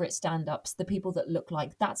favourite stand-ups, the people that look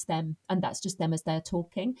like that's them, and that's just them as they're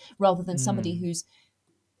talking, rather than somebody who's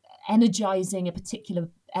energising a particular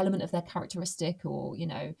element of their characteristic, or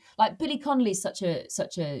like Billy Connolly's such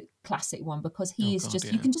a classic one, because he is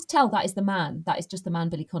you can just tell that is just the man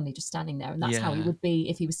Billy Connolly just standing there, and that's how he would be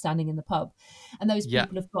if he was standing in the pub. And those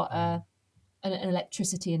people have got an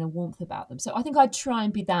electricity and a warmth about them. So I think I'd try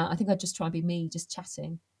and be that. I think I'd just try and be me, just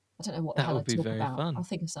chatting. I don't know what the hell I'd talk about. Fun. I'll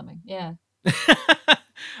think of something. Yeah.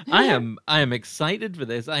 I am excited for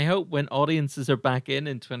this. I hope when audiences are back in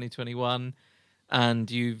 2021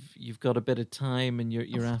 and you've got a bit of time and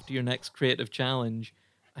you're after your next creative challenge,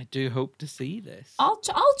 I do hope to see this. I'll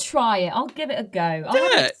try it. I'll give it a go. Do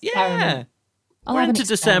it. Yeah. We're into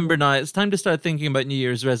December now. It's time to start thinking about New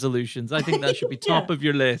Year's resolutions. I think that should be top of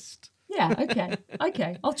your list. Yeah,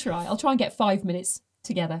 okay. I'll try and get 5 minutes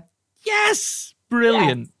together. Yes!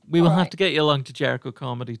 Brilliant. Yes. We will All have right. to get you along to Jericho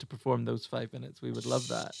Comedy to perform those 5 minutes. We would love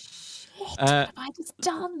that. What have I just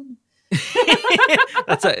done?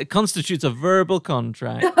 It constitutes a verbal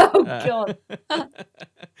contract. Oh God.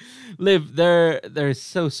 Liv, there's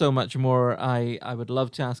so much more I would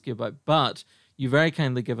love to ask you about, but you very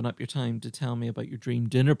kindly given up your time to tell me about your dream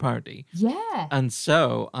dinner party. Yeah. And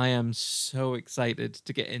so I am so excited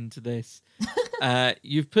to get into this.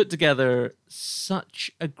 You've put together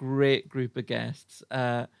such a great group of guests.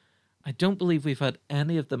 I don't believe we've had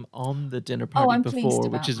any of them on the dinner party I'm pleased before,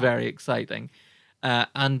 about which is that. very exciting.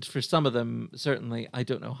 And for some of them, certainly, I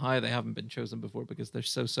don't know how they haven't been chosen before because they're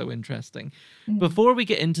so interesting. Before we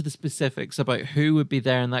get into the specifics about who would be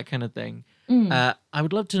there and that kind of thing, I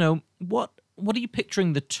would love to know what are you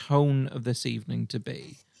picturing the tone of this evening to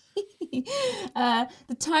be?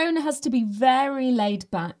 The tone has to be very laid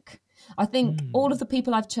back. I think all of the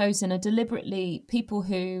people I've chosen are deliberately people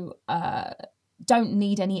who don't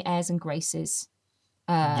need any airs and graces.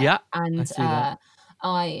 Yeah, and I see that.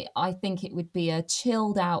 I think it would be a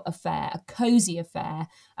chilled out affair, a cozy affair,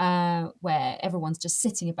 where everyone's just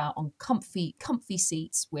sitting about on comfy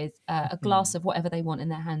seats with a glass of whatever they want in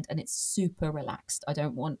their hand, and it's super relaxed. I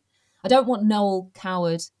don't want Noel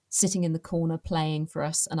Coward sitting in the corner playing for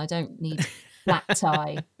us, and I don't need black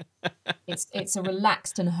tie. It's a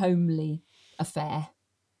relaxed and homely affair.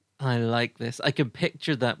 I like this. I can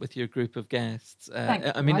picture that with your group of guests. Thank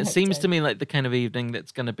I you. mean, I it hope seems so. to me like the kind of evening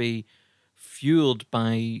that's going to be fueled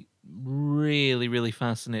by really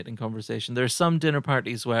fascinating conversation. There are some dinner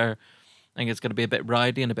parties where I think it's going to be a bit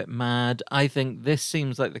rowdy and a bit mad. I think this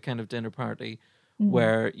seems like the kind of dinner party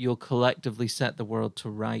where you'll collectively set the world to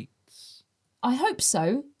rights. I hope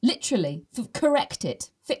so. Literally, correct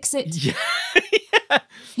it, fix it. Yeah.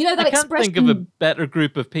 You know that I can't expression. think of a better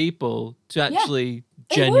group of people to actually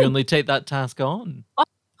genuinely take that task on. I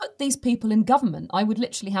put these people in government. I would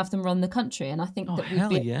literally have them run the country, and I think that we'd Hell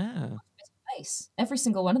be yeah. a better place. Every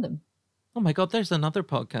single one of them. Oh my God, there's another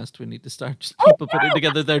podcast we need to start. Just people putting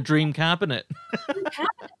together their dream cabinet.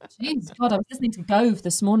 Jeez, God, I was listening to Gove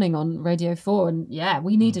this morning on Radio 4, and yeah,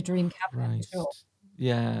 we need a dream cabinet for sure.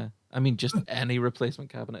 Yeah. I mean, just any replacement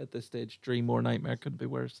cabinet at this stage. Dream or nightmare couldn't be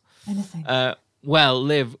worse. Anything. Well,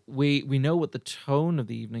 Liv, we know what the tone of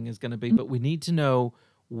the evening is going to be, but we need to know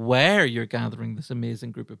where you're gathering this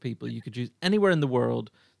amazing group of people. You could choose anywhere in the world.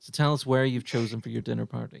 So tell us where you've chosen for your dinner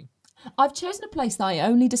party. I've chosen a place that I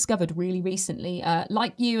only discovered really recently.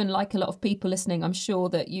 Like you and like a lot of people listening, I'm sure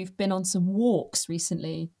that you've been on some walks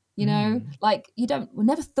recently. You know, like we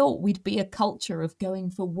never thought we'd be a culture of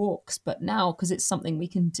going for walks, but now because it's something we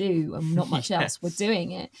can do and not much else, we're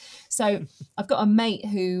doing it. So I've got a mate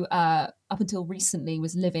who up until recently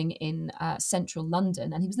was living in central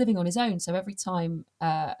London, and he was living on his own. So every time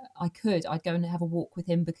I'd go and have a walk with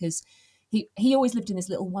him because he always lived in this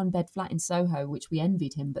little 1-bed flat in Soho, which we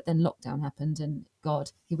envied him. But then lockdown happened, and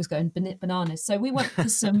God, he was going bananas. So we went for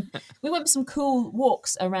some cool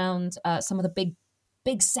walks around some of the big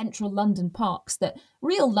central London parks that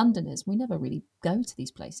real Londoners, we never really go to these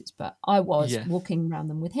places, but I was walking around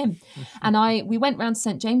them with him. And we went round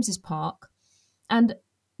St. James's Park, and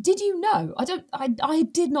did you know, I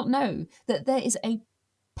did not know that there is a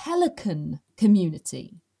pelican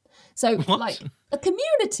community. So like a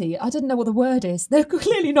community, I don't know what the word is. They're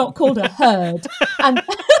clearly not called a herd. And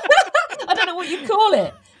I don't know what you call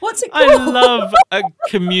it. What's it called? I love a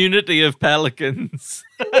community of pelicans.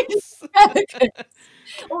 Pelicans.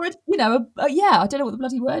 Or, I don't know what the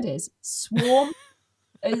bloody word is. Swarm?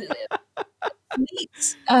 Fleet?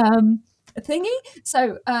 Thingy?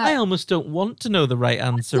 So I almost don't want to know the right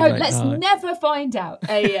answer let's now. never find out.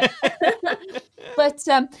 But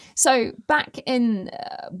so back in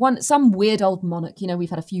some weird old monarch, we've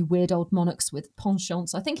had a few weird old monarchs with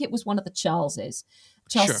penchants. I think it was one of the Charleses.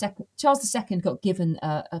 Charles II got given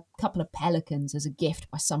a couple of pelicans as a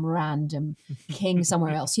gift by some random king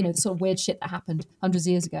somewhere else. The sort of weird shit that happened hundreds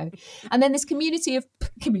of years ago. And then this community of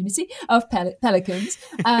pelicans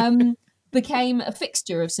became a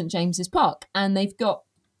fixture of St. James's Park. And they're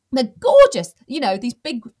gorgeous, these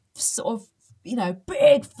big sort of,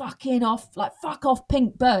 big fuck off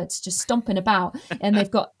pink birds just stomping about. And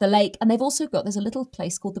they've got the lake, and they've also there's a little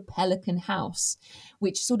place called the Pelican House,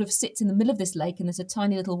 which sort of sits in the middle of this lake, and there's a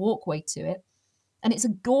tiny little walkway to it. And it's a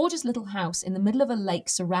gorgeous little house in the middle of a lake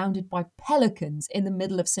surrounded by pelicans in the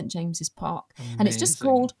middle of St. James's Park. Amazing. And it's just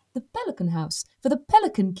called the Pelican House for the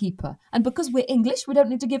pelican keeper. And because we're English, we don't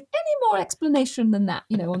need to give any more explanation than that,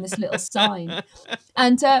 on this little sign.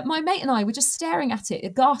 And my mate and I were just staring at it,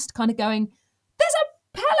 aghast, kind of going, there's a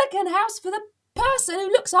pelican house for the person who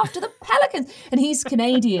looks after the pelicans. And he's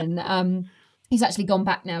Canadian. he's actually gone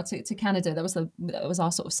back now to Canada. That was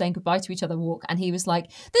our sort of saying goodbye to each other walk. And he was like,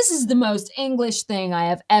 this is the most English thing I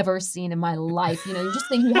have ever seen in my life. You know, you just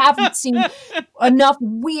think you haven't seen enough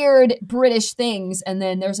weird British things. And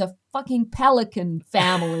then there's a fucking pelican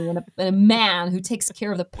family and a man who takes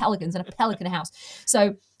care of the pelicans in a pelican house.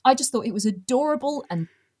 So I just thought it was adorable and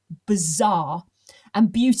bizarre and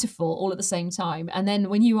beautiful all at the same time. And then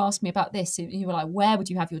when you asked me about this, you were like, where would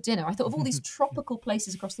you have your dinner? I thought of all these tropical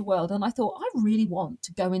places across the world. And I thought, I really want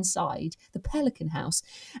to go inside the Pelican House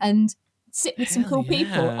and sit with some cool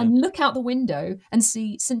people and look out the window and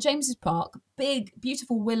see St. James's Park, big,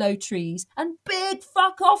 beautiful willow trees and big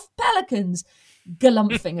fuck off pelicans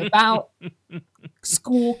galumphing about,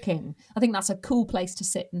 squawking. I think that's a cool place to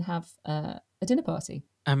sit and have a dinner party.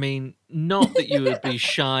 I mean, not that you would be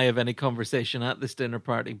shy of any conversation at this dinner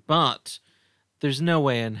party, but there's no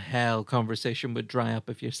way in hell conversation would dry up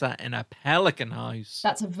if you're sat in a pelican house.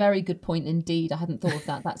 That's a very good point indeed. I hadn't thought of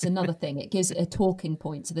that. That's another thing. It gives a talking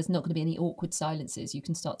point, so there's not going to be any awkward silences. You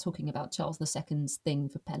can start talking about Charles II's thing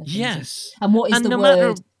for pelicans. Yes. And what is the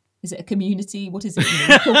word? Is it a community? What is it?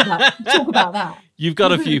 Talk about that. You've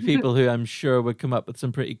got a few people who I'm sure would come up with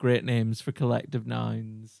some pretty great names for collective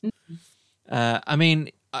nouns. I mean,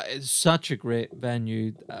 it's such a great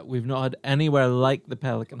venue. We've not had anywhere like the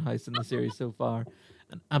Pelican House in the series so far.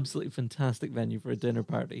 An absolutely fantastic venue for a dinner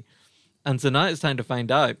party. And so now it's time to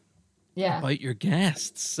find out about your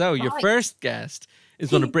guests. So your first guest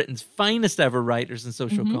is one of Britain's finest ever writers and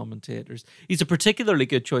social commentators. He's a particularly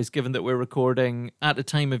good choice given that we're recording at a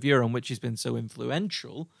time of year on which he's been so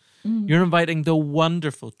influential. You're inviting the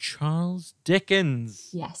wonderful Charles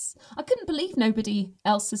Dickens. Yes. I couldn't believe nobody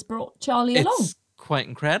else has brought Charlie along. It's quite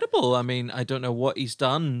incredible. I mean, I don't know what he's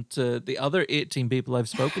done to the other 18 people I've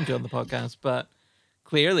spoken to on the podcast, but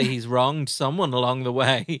clearly he's wronged someone along the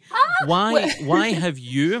way. Why have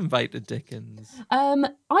you invited Dickens?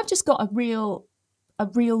 I've just got a real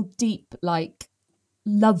deep,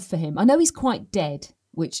 love for him. I know he's quite dead,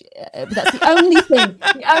 which but that's the only thing.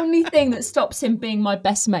 The only thing that stops him being my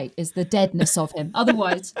best mate is the deadness of him.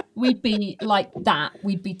 Otherwise, we'd be like that.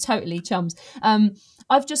 We'd be totally chums.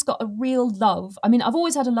 I've just got a real love. I mean, I've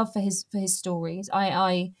always had a love for his stories.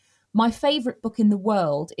 My favourite book in the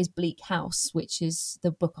world is Bleak House, which is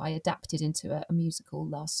the book I adapted into a musical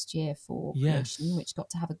last year for Creation, which got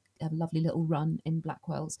to have a lovely little run in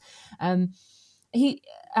Blackwell's.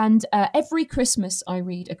 Every Christmas I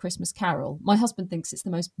read A Christmas Carol. My husband thinks it's the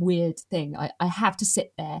most weird thing. I have to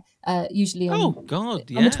sit there, usually on the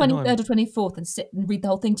 23rd or 24th, and sit and read the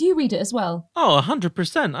whole thing. Do you read it as well? Oh,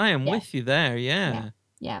 100%. I am with you there. Yeah.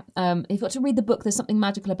 You've got to read the book. There's something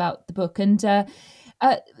magical about the book, and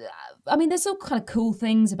I mean, there's all kind of cool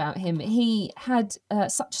things about him. He had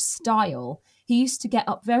such style. He used to get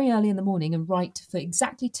up very early in the morning and write for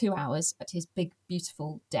exactly 2 hours at his big,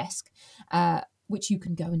 beautiful desk, which you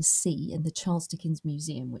can go and see in the Charles Dickens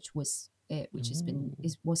Museum, which was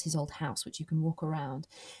his old house, which you can walk around.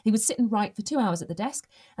 He would sit and write for 2 hours at the desk,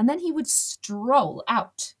 and then he would stroll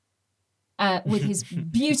out with his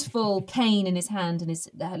beautiful cane in his hand and his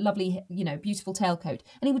lovely, beautiful tailcoat,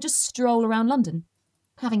 and he would just stroll around London,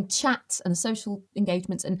 having chats and social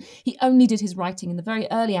engagements. And he only did his writing in the very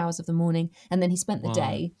early hours of the morning, and then he spent the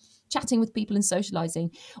day chatting with people and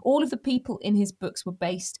socializing. All of the people in his books were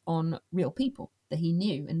based on real people that he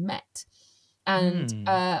knew and met. And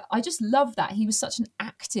I just love that. He was such an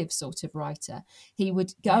active sort of writer. He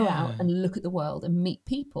would go out and look at the world and meet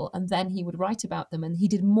people, and then he would write about them. And he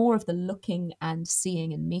did more of the looking and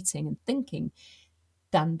seeing and meeting and thinking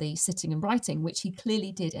than the sitting and writing, which he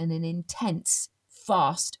clearly did in an intense,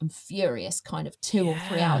 fast and furious kind of 2 or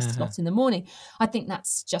 3 hours slot in the morning. I think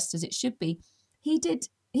that's just as it should be.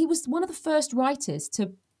 He was one of the first writers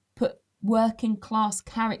to put working class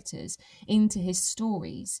characters into his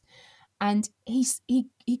stories. And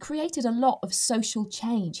he created a lot of social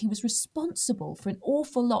change. He was responsible for an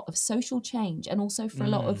awful lot of social change, and also for a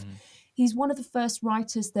lot of. He's one of the first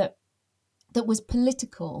writers that was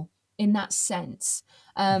political in that sense.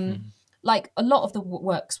 Like a lot of the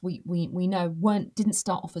works we know didn't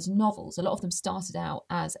start off as novels. A lot of them started out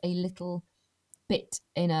as a little bit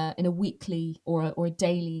in a weekly or a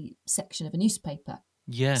daily section of a newspaper.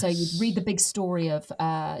 Yes. So you'd read the big story of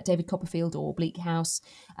David Copperfield or Bleak House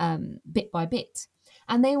bit by bit.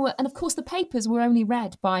 And of course the papers were only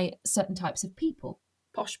read by certain types of people,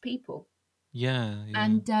 posh people. Yeah.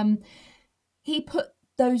 And he put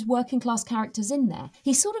those working class characters in there.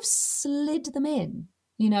 He sort of slid them in,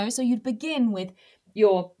 so you'd begin with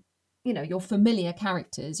your familiar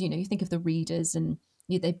characters. You think of the readers, and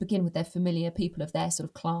they begin with their familiar people of their sort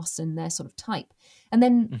of class and their sort of type. And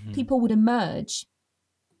then people would emerge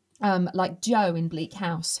like Joe in Bleak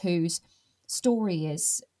House, whose story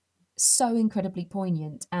is so incredibly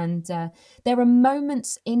poignant. And there are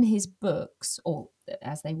moments in his books, or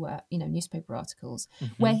as they were, newspaper articles,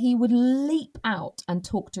 where he would leap out and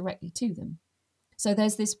talk directly to them. So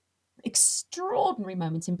there's this extraordinary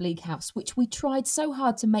moment in Bleak House, which we tried so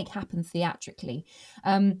hard to make happen theatrically,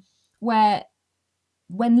 where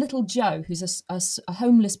when little Joe, who's a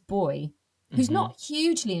homeless boy, who's not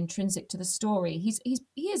hugely intrinsic to the story,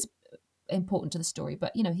 he is important to the story,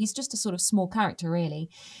 but he's just a sort of small character really.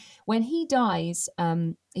 When he dies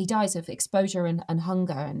of exposure and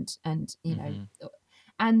hunger, and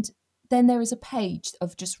and then there is a page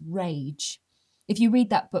of just rage. If you read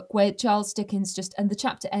that book, where Charles Dickens and the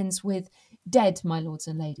chapter ends with "Dead, my lords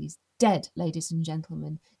and ladies, dead, ladies and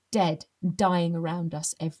gentlemen, dead, dying around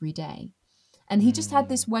us every day," and he just had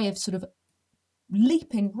this way of sort of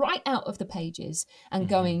leaping right out of the pages and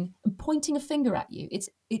going and pointing a finger at you.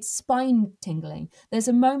 It's spine tingling. There's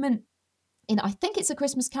a moment in, I think it's A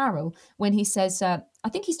Christmas Carol, when he says, I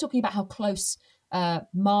think he's talking about how close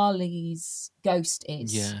Marley's ghost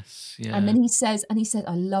is. Yes, yeah. And then he says,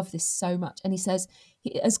 I love this so much. And he says,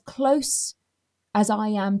 "As close as I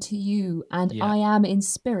am to you, and I am in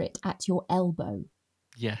spirit at your elbow."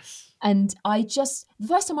 Yes. And the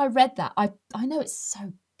first time I read that, I know it's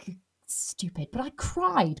so stupid, but I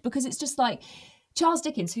cried, because it's just like Charles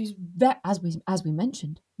Dickens, who's as we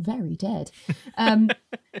mentioned, very dead,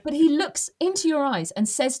 but he looks into your eyes and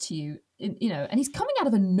says to you, and he's coming out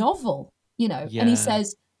of a novel, and he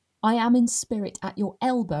says, "I am in spirit at your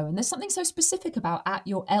elbow." And there's something so specific about "at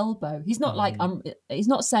your elbow." He's not like, he's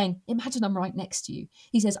not saying, "Imagine I'm right next to you."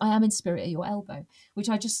 He says, "I am in spirit at your elbow," which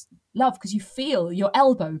I just love, because you feel your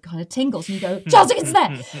elbow kind of tingles and you go, "Charles Dickens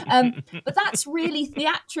there." But that's really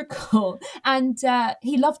theatrical. And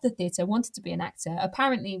he loved the theatre, wanted to be an actor.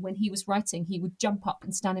 Apparently, when he was writing, he would jump up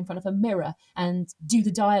and stand in front of a mirror and do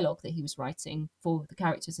the dialogue that he was writing for the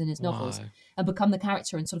characters in his novels, and become the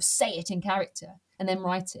character and sort of say it in character and then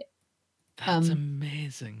write it. That's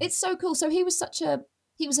amazing. It's so cool. So he was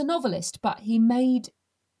a novelist, but he made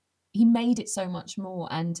it so much more.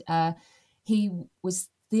 And he was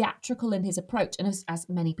theatrical in his approach. And as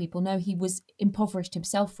many people know, he was impoverished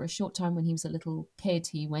himself for a short time when he was a little kid.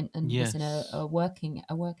 He went and was in a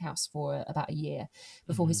workhouse for about a year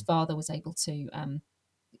before his father was able to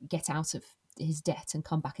get out of his debt and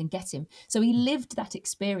come back and get him. So he lived that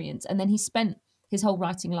experience, and then he spent his whole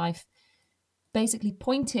writing life basically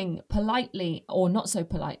pointing politely or not so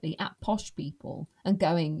politely at posh people and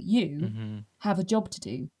going, "You have a job to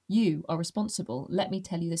do. You are responsible. Let me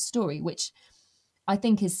tell you this story," which I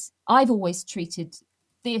think I've always treated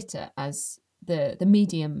theatre as the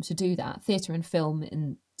medium to do that. Theatre and film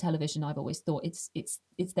and television, I've always thought it's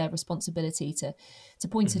their responsibility to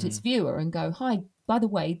point at its viewer and go, "Hi, by the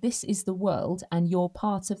way, this is the world and you're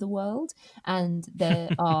part of the world." And there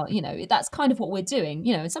are, that's kind of what we're doing,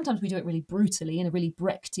 and sometimes we do it really brutally in a really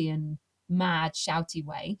Brechtian, mad, shouty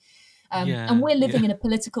way. And we're living in a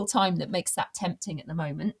political time that makes that tempting at the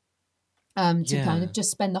moment. To kind of just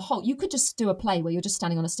spend you could just do a play where you're just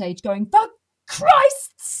standing on a stage going, "For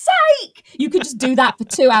Christ's sake!" You could just do that for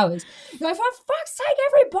 2 hours. You're like, "For fuck's sake,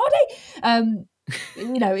 everybody!"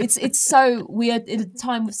 It's so weird in a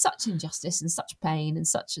time with such injustice and such pain and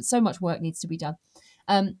so much work needs to be done.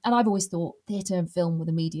 And I've always thought theatre and film were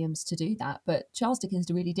the mediums to do that. But Charles Dickens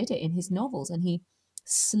really did it in his novels, and he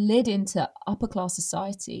slid into upper class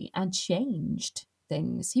society and changed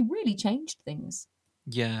things. He really changed things.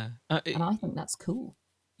 Yeah. And I think that's cool.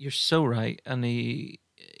 You're so right. And he's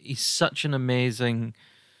such an amazing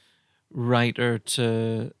writer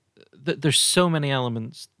there's so many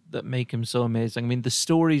elements that make him so amazing. I mean, the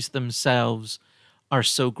stories themselves are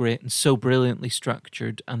so great and so brilliantly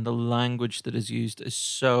structured, and the language that is used is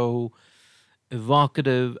so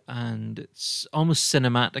evocative, and it's almost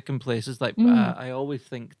cinematic in places. Like I always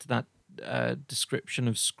think to that description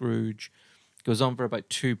of Scrooge goes on for about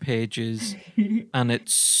 2 pages, and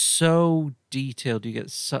it's so detailed. You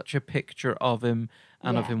get such a picture of him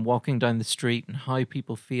and of him walking down the street and how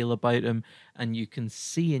people feel about him, and you can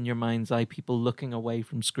see in your mind's eye people looking away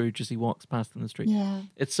from Scrooge as he walks past in the street. Yeah.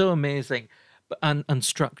 It's so amazing. But and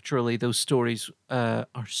structurally, those stories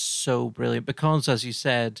are so brilliant because, as you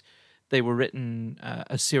said, they were written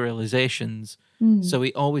as serializations. So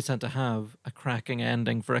he always had to have a cracking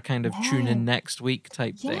ending for a kind of tune in next week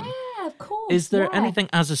type thing. Yeah, of course. Is there anything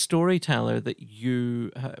as a storyteller that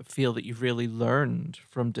you feel that you've really learned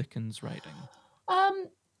from Dickens' writing?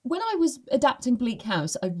 When I was adapting Bleak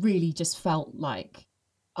House, I really just felt like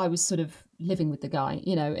I was sort of living with the guy.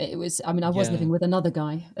 You know, it was. I mean, I was Yeah. living with another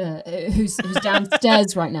guy who's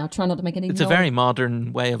downstairs right now, trying not to make any noise. It's a very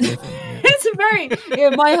modern way of living. Yeah. It's a very.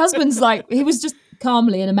 My husband's like, he was just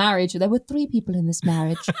calmly in a marriage. There were 3 people in this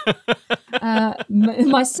marriage.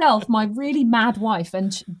 Myself, my really mad wife,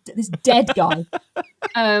 and this dead guy,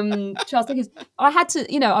 Charles Dickens. I had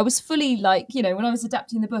to, I was fully like, when I was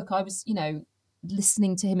adapting the book, I was,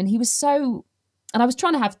 listening to him, and he was so. And I was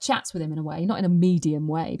trying to have chats with him in a way, not in a medium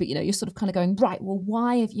way, but, you're sort of kind of going, right, well,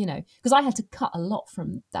 why have, because I had to cut a lot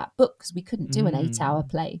from that book because we couldn't do an 8-hour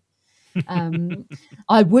play.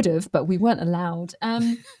 I would have, but we weren't allowed.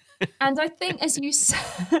 And I think, as you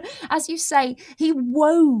say, he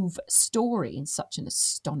wove story in such an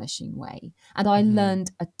astonishing way. And I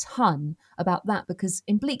learned a ton about that because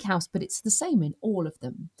in Bleak House, but it's the same in all of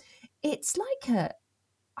them. It's like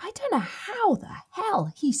I don't know how the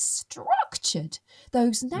hell he structured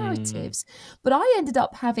those narratives, but I ended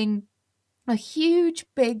up having a huge,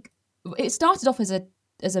 big. It started off as a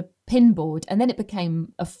pinboard, and then it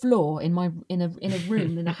became a floor in a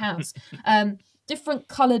room in a house. Different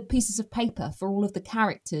coloured pieces of paper for all of the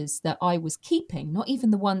characters that I was keeping, not even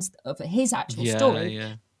the ones of his actual story,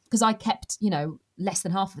 because I kept less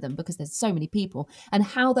than half of them because there's so many people, and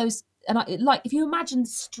how those if you imagine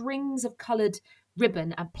strings of coloured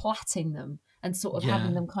ribbon and plaiting them and sort of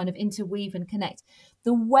having them kind of interweave and connect,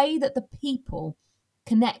 the way that the people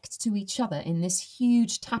connect to each other in this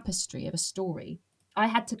huge tapestry of a story, I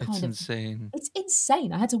had to kind of insane. It's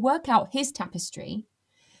insane. I had to work out his tapestry,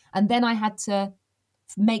 and then I had to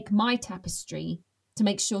make my tapestry to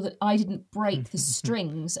make sure that I didn't break the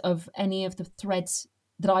strings of any of the threads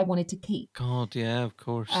that I wanted to keep. God, yeah, of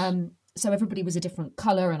course. So everybody was a different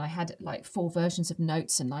colour, and I had like 4 versions of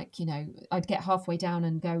notes, and I'd get halfway down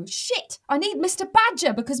and go, shit, I need Mr.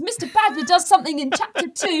 Badger because Mr. Badger does something in chapter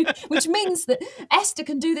 2, which means that Esther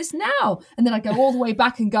can do this now. And then I go all the way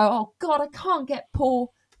back and go, oh God, I can't get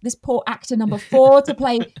this poor actor number 4 to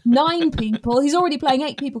play 9 people. He's already playing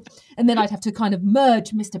 8 people. And then I'd have to kind of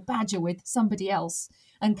merge Mr. Badger with somebody else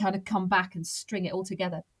and kind of come back and string it all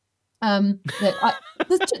together.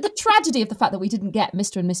 The tragedy of the fact that we didn't get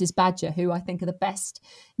Mr. and Mrs. Badger, who I think are the best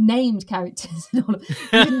named characters in all of,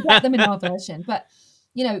 we didn't get them in our version. But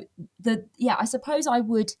I suppose I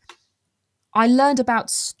learned about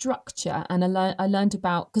structure, and I learned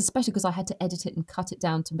about, especially because I had to edit it and cut it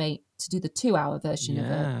down to do the 2-hour version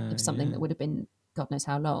of something that would have been God knows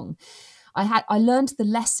how long. I learned the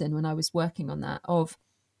lesson when I was working on that of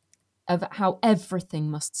how everything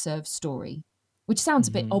must serve story. Which sounds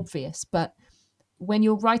a bit obvious, but when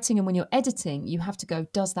you're writing and when you're editing, you have to go,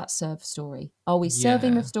 does that serve story? Are we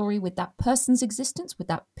serving the story with that person's existence, with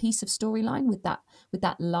that piece of storyline, with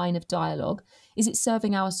that line of dialogue? Is it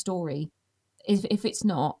serving our story? If it's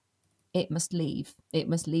not, it must leave. It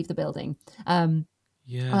must leave the building. And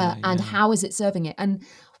how is it serving it? And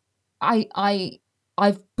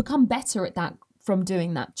I've become better at that from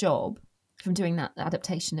doing that job, from doing that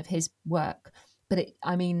adaptation of his work. But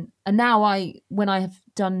and now when I have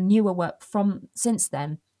done newer work since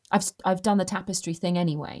then, I've done the tapestry thing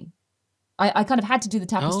anyway. I kind of had to do the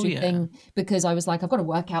tapestry thing because I was like, I've got to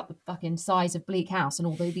work out the fucking size of Bleak House and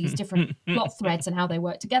all these different plot threads and how they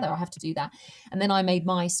work together. I have to do that. And then I made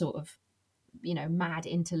my sort of, mad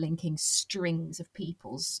interlinking strings of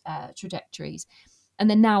people's trajectories. And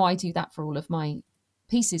then now I do that for all of my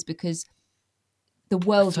pieces because the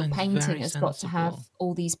world of painting has got to have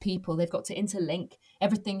all these people. They've got to interlink.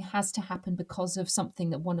 Everything has to happen because of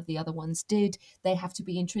something that one of the other ones did. They have to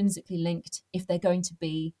be intrinsically linked if they're going to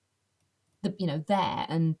be, there.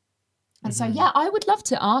 And so, I would love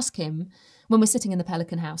to ask him when we're sitting in the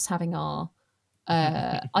Pelican House having our.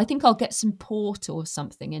 I think I'll get some port or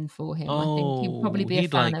something in for him. I think he'd probably be a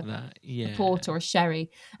fan of a port or a sherry.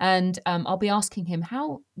 And I'll be asking him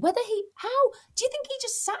how do you think he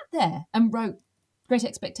just sat there and wrote Great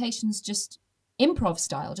Expectations just improv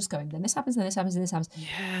style, just going, then this happens, then this happens, then this happens.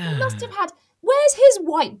 Yeah. He must have had, where's his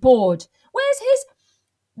whiteboard? Where's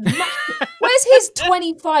his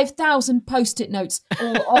 25,000 post-it notes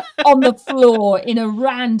all on the floor in a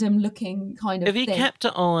random looking kind of thing? If he kept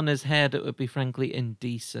it all in his head, it would be frankly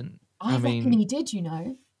indecent. I reckon he did,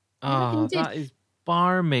 that is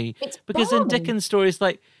barmy. It's because barmy. in Dickens stories,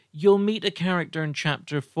 like, you'll meet a character in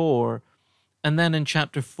chapter 4, and then in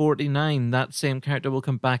chapter 49, that same character will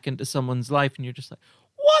come back into someone's life, and you're just like,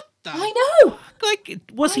 what the I know. fuck? Like,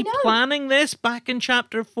 was he planning this back in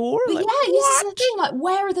chapter 4? But like, this is the thing, like,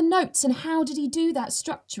 where are the notes and how did he do that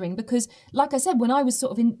structuring? Because, like I said, when I was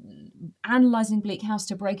sort of analysing Bleak House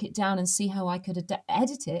to break it down and see how I could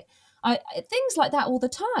edit it, Things like that all the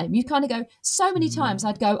time. You kind of go, so many times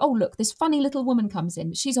I'd go, oh, look, this funny little woman comes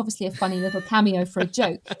in. She's obviously a funny little cameo for a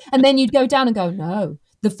joke. And then you'd go down and go, no,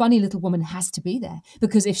 the funny little woman has to be there,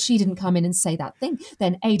 because if she didn't come in and say that thing,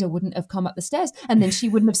 then Ada wouldn't have come up the stairs, and then she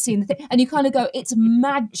wouldn't have seen the thing. And you kind of go, it's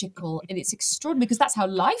magical and it's extraordinary, because that's how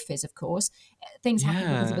life is, of course. Things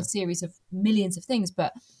happen because of a series of millions of things.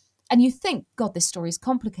 And you think, God, this story is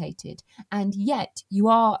complicated. And yet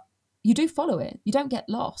you do follow it. You don't get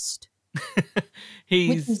lost.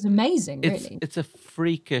 Which is amazing, really. It's a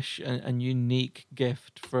freakish and unique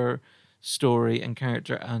gift for story and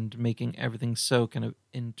character, and making everything so kind of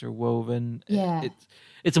interwoven. Yeah.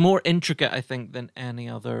 It's more intricate, I think, than any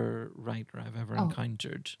other writer I've ever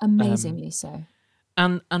encountered. Amazingly so.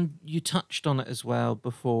 And you touched on it as well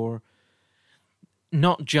before.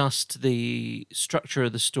 Not just the structure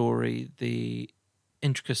of the story, the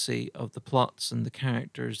intricacy of the plots and the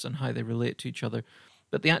characters and how they relate to each other,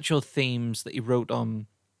 but the actual themes that he wrote on.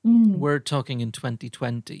 We're talking in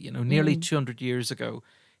 2020, nearly 200 years ago.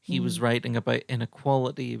 He was writing about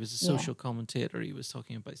inequality. He was a social commentator. He was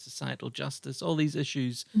talking about societal justice, all these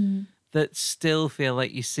issues that still feel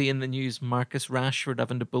like you see in the news. Marcus Rashford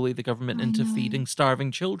having to bully the government into feeding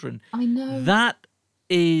starving children. I know. That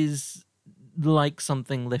is like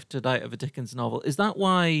something lifted out of a Dickens novel. Is that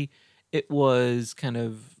why it was kind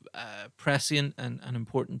of prescient and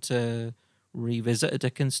important to revisit a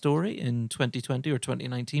Dickens story in 2020 or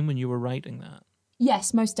 2019 when you were writing that?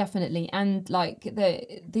 Yes, most definitely. And like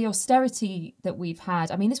the austerity that we've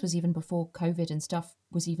had, I mean, this was even before COVID and stuff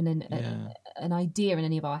was even an idea in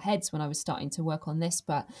any of our heads when I was starting to work on this.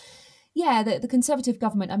 But yeah, the Conservative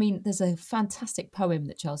government, I mean, there's a fantastic poem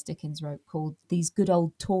that Charles Dickens wrote called These Good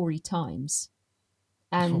Old Tory Times.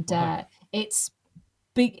 And it's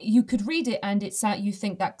big. You could read it and it's you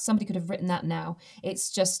think that somebody could have written that now.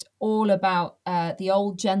 It's just all about the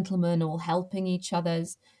old gentlemen all helping each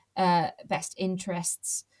other's best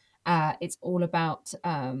interests. It's all about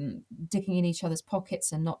digging in each other's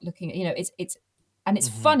pockets and not looking at, it's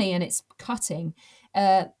funny and it's cutting,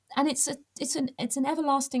 and it's an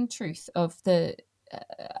everlasting truth of the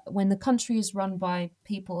when the country is run by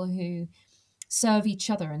people who serve each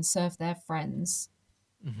other and serve their friends.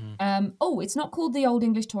 It's not called The Old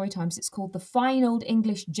English Tory Times. It's called The Fine Old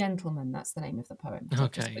English Gentleman. That's the name of the poem. So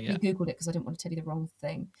okay, I just quickly Googled it because I didn't want to tell you the wrong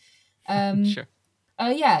thing. Sure.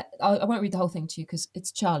 I won't read the whole thing to you because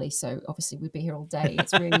it's Charlie, so obviously we'd be here all day.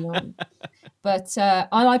 It's really long. But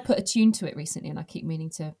I put a tune to it recently, and I keep meaning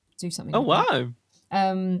to do something. Oh, wow.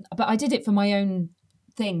 But I did it for my own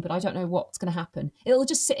thing, but I don't know what's going to happen. It'll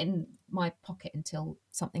just sit in my pocket until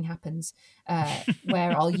something happens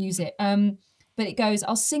where I'll use it. But it goes,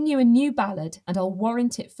 I'll sing you a new ballad, and I'll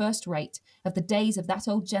warrant it first rate, of the days of that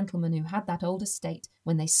old gentleman who had that old estate,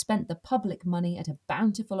 when they spent the public money at a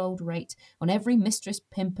bountiful old rate on every mistress,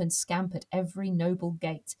 pimp, and scamp at every noble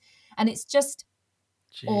gate. And it's just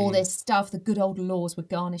all this stuff. The good old laws were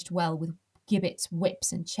garnished well with gibbets,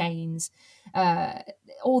 whips, and chains.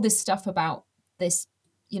 All this stuff about this,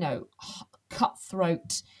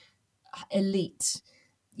 cutthroat elite,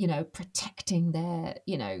 protecting their,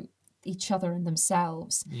 each other and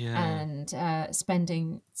themselves, and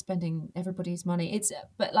spending everybody's money. It's a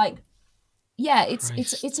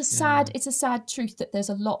sad truth that there's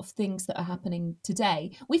a lot of things that are happening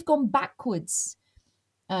today. We've gone backwards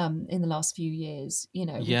in the last few years.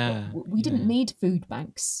 We didn't need food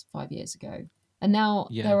banks 5 years ago, and now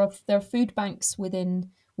there are food banks within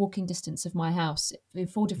walking distance of my house in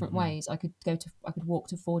 4 different ways. I could walk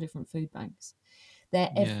to 4 different food banks. They're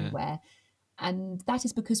everywhere. And that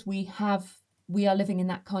is because we are living in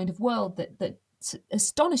that kind of world that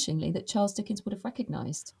astonishingly that Charles Dickens would have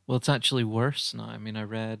recognised. Well, it's actually worse now. I mean, I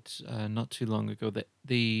read not too long ago that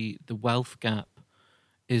the wealth gap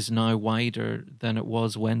is now wider than it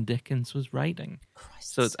was when Dickens was writing.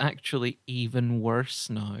 Christ. So it's actually even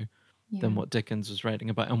worse now than what Dickens was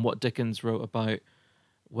writing about, and what Dickens wrote about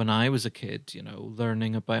when I was a kid,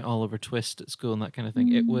 learning about Oliver Twist at school and that kind of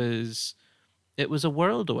thing. It was a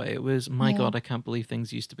world away. It was, my God, I can't believe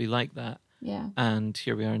things used to be like that. Yeah. And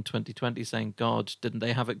here we are in 2020 saying, God, didn't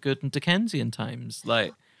they have it good in Dickensian times?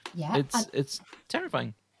 It's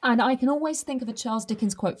terrifying. And I can always think of a Charles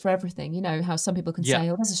Dickens quote for everything. How some people can say,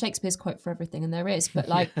 there's a Shakespeare's quote for everything, and there is. But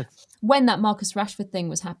when that Marcus Rashford thing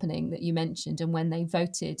was happening that you mentioned, and when they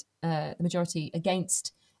voted the majority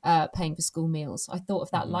against paying for school meals, I thought of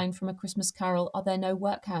that line from A Christmas Carol, are there no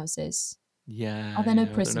workhouses? Yeah. Are there no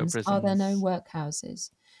prisons? Are there no workhouses?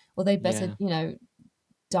 Well, they better,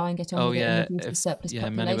 die and get on with it and reduce the surplus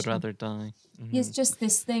population. Many would rather die. It's just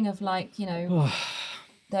this thing of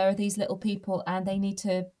there are these little people and they need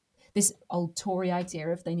to this old Tory idea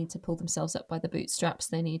of they need to pull themselves up by the bootstraps,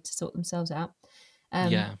 they need to sort themselves out.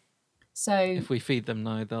 Yeah. So If we feed them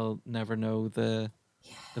now, they'll never know the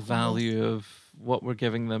well, value of what we're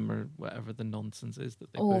giving them, or whatever the nonsense is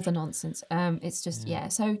that they all push. the nonsense. It's just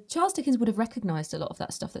So Charles Dickens would have recognised a lot of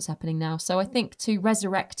that stuff that's happening now. So I think to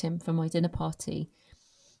resurrect him for my dinner party,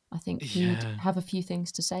 I think he'd have a few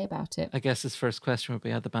things to say about it. I guess his first question would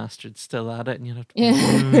be, are the bastards still at it? And you'd have to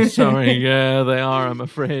be, sorry, yeah, they are, I'm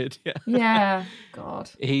afraid. Yeah, God.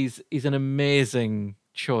 He's an amazing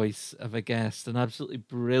choice of a guest, an absolutely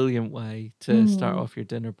brilliant way to start off your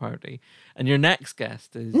dinner party. And your next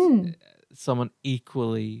guest is someone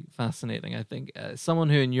equally fascinating, I think. Someone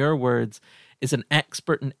who, in your words, is an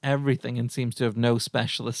expert in everything and seems to have no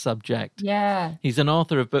specialist subject. Yeah. He's an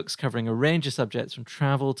author of books covering a range of subjects from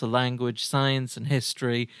travel to language, science and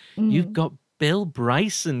history. You've got Bill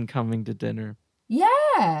Bryson coming to dinner.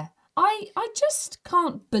 Yeah. I just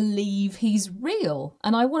can't believe he's real.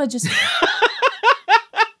 And I want to just...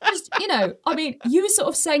 I mean, you were sort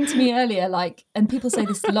of saying to me earlier, like, and people say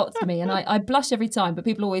this a lot to me, and I blush every time, but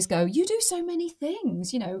people always go, you do so many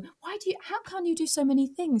things, how can you do so many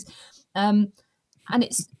things? And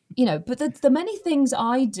it's, but the many things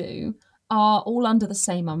I do are all under the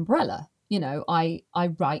same umbrella. I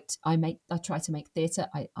write, I try to make theatre,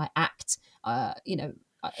 I act,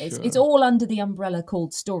 it's all under the umbrella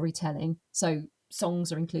called storytelling. So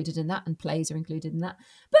songs are included in that and plays are included in that.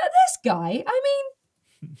 But this guy, I mean,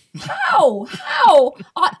 how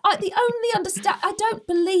the only understand, I don't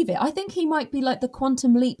believe it. I think he might be like the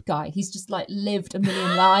Quantum Leap guy. He's just like lived a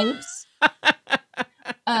million lives,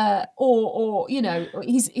 or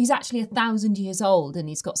he's actually 1,000 years old and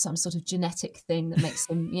he's got some sort of genetic thing that makes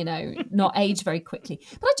him not age very quickly.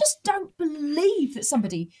 But I just don't believe that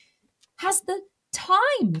somebody has the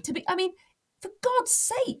time to be, I mean, for God's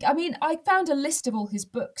sake. I mean, I found a list of all his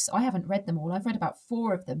books. I haven't read them all. I've read about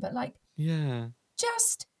 4 of them, but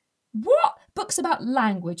just what? Books about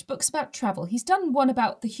language, books about travel. He's done one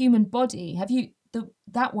about the human body.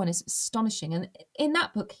 That one is astonishing. And in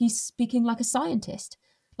that book, he's speaking like a scientist,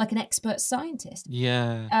 like an expert scientist.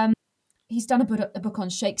 Yeah. He's done a book on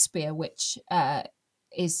Shakespeare, which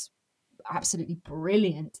is absolutely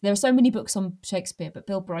brilliant. There are so many books on Shakespeare, but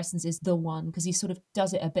Bill Bryson's is the one because he sort of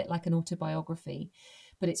does it a bit like an autobiography,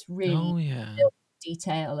 but it's really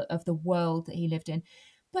detail of the world that he lived in.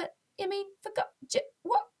 But I mean,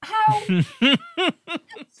 what? How?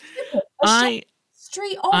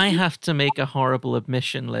 I have to make a horrible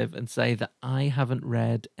admission, Liv, and say that I haven't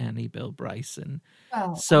read any Bill Bryson.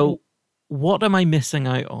 What am I missing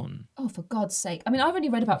out on? Oh, for God's sake. I mean, I've only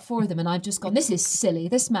read about 4 of them and I've just gone, this is silly.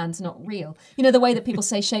 This man's not real. The way that people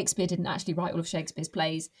say Shakespeare didn't actually write all of Shakespeare's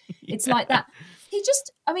plays. It's like that. He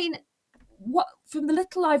just, I mean, from the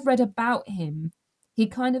little I've read about him, he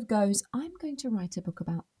kind of goes, I'm going to write a book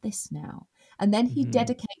about this now. And then he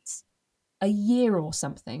dedicates a year or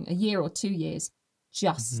 2 years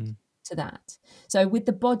just to that. So with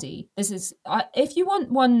the body, this is, if you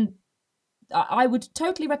want one, I would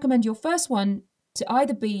totally recommend your first one to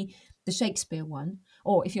either be the Shakespeare one,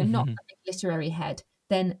 or if you're not a big literary head,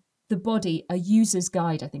 then the body, a user's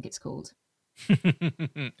guide, I think it's called.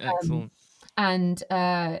 Excellent. And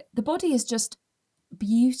the body is just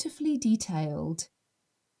beautifully detailed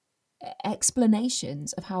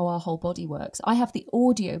explanations of how our whole body works. I have the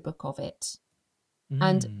audiobook of it.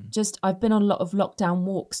 And I've been on a lot of lockdown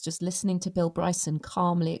walks just listening to Bill Bryson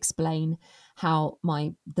calmly explain how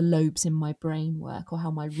the lobes in my brain work, or how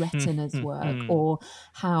my retinas work, or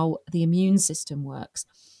how the immune system works.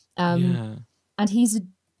 And he's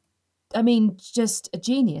just a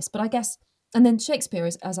genius. But I guess, and then Shakespeare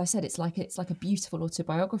is, as I said, it's like a beautiful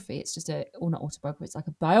autobiography. It's just not autobiography, it's like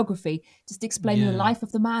a biography, just explaining the life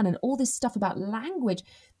of the man and all this stuff about language.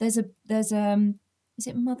 There's is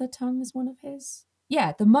it Mother Tongue is one of his?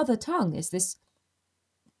 Yeah, The Mother Tongue is this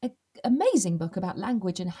amazing book about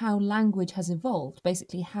language and how language has evolved,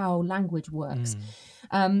 basically how language works.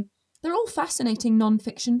 They're all fascinating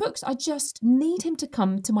non-fiction books. I just need him to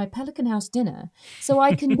come to my Pelican House dinner so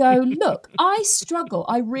I can go, look, I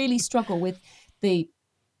really struggle with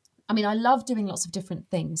I love doing lots of different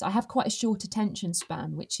things. I have quite a short attention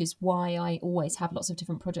span, which is why I always have lots of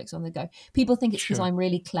different projects on the go. People think it's because I'm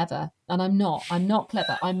really clever, and I'm not. I'm not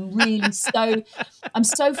clever. I'm really I'm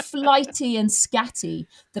so flighty and scatty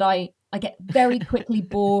that I get very quickly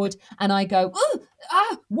bored, and I go,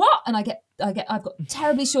 what? And I've got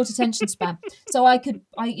terribly short attention span. So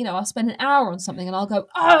I'll spend an hour on something and I'll go,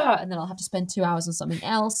 and then I'll have to spend 2 hours on something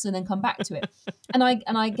else and then come back to it. And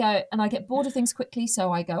I get bored of things quickly.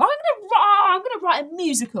 So I go, I'm going to write a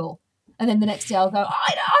musical. And then the next day I'll go, I'm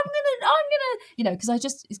going gonna,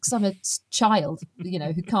 because I'm a child,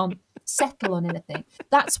 who can't settle on anything.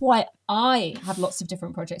 That's why I have lots of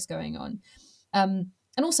different projects going on. And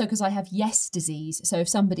also because I have yes disease. So if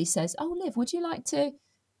somebody says, "Oh, Liv, would you like to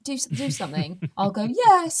do something?" I'll go,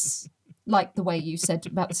 yes. Like the way you said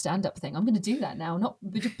about the stand-up thing. I'm going to do that now, not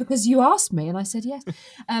because you asked me and I said yes.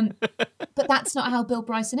 But that's not how Bill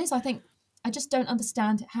Bryson is. I just don't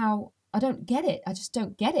understand how. I don't get it. I just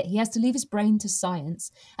don't get it. He has to leave his brain to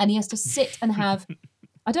science, and he has to sit and have.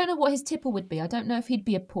 I don't know what his tipple would be. I don't know if he'd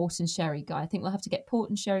be a port and sherry guy. I think we'll have to get port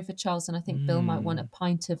and sherry for Charles, and I think Bill might want a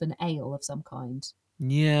pint of an ale of some kind.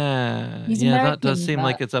 Yeah, He's yeah, American, that does seem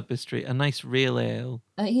like it's up his street. A nice real ale.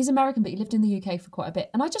 He's American, but he lived in the UK for quite a bit.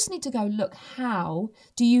 And I just need to go, look, how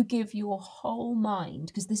do you give your whole mind,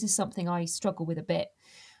 because this is something I struggle with a bit,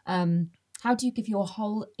 how do you give your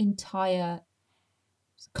whole entire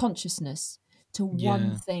consciousness to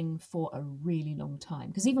one thing for a really long time?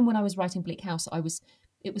 Because even when I was writing Bleak House,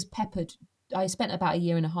 it was peppered. I spent about 1.5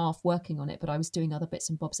 years working on it, but I was doing other bits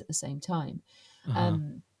and bobs at the same time.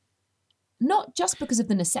 Not just because of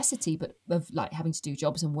the necessity, but of like having to do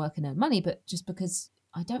jobs and work and earn money, but just because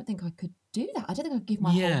I don't think I could do that. I don't think I'd give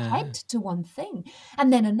my whole head to one thing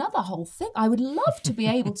and then another whole thing. I would love to be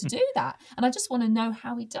able to do that. And I just want to know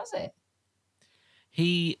how he does it.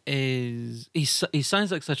 He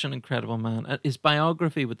sounds like such an incredible man. His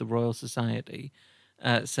biography with the Royal Society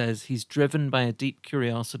says he's driven by a deep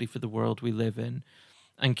curiosity for the world we live in.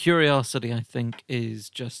 And curiosity, I think, is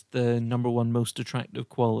just the number one most attractive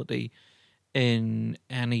quality in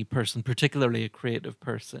any person, particularly a creative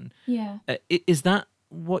person. Yeah. Is that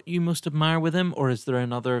what you most admire with him, or is there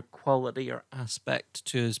another quality or aspect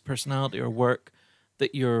to his personality or work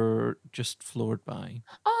that you're just floored by?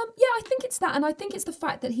 Yeah, I think it's that, and I think it's the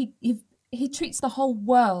fact that he treats the whole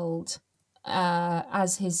world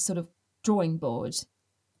as his sort of drawing board.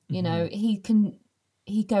 He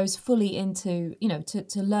goes fully into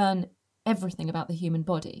to learn everything about the human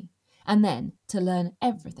body. And then to learn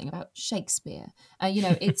everything about Shakespeare,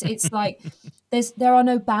 it's like there are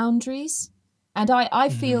no boundaries, and I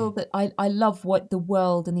feel that I love what the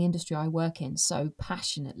world and the industry I work in so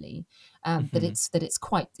passionately that it's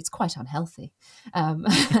quite unhealthy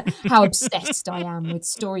how obsessed I am with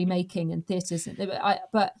story making and theatres,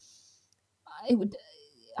 but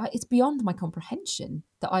it's beyond my comprehension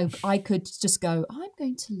that I could just go, I'm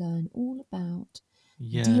going to learn all about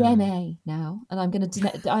DNA now, and I'm going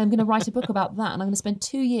to write a book about that, and I'm going to spend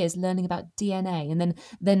 2 years learning about DNA, and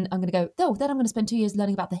then I'm going to go, then I'm going to spend 2 years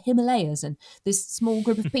learning about the Himalayas and this small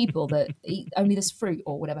group of people that eat only this fruit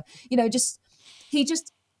or whatever.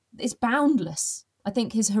 It's boundless. I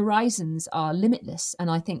think his horizons are limitless, and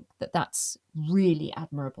I think that's really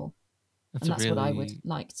admirable. That's what I would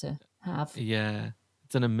like to have. Yeah,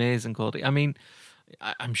 it's an amazing quality. I mean,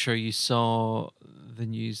 I'm sure you saw the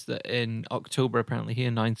news that in October, apparently, he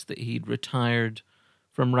announced that he'd retired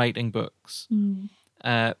from writing books.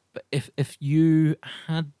 But if you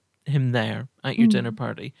had him there at your dinner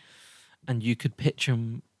party and you could pitch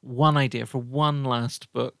him one idea for one last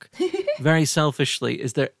book, very selfishly,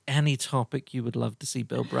 is there any topic you would love to see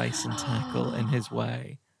Bill Bryson tackle in his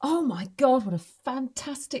way? Oh my God, what a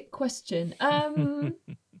fantastic question.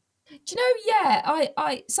 Do you know,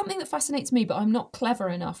 I something that fascinates me, but I'm not clever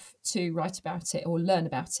enough to write about it or learn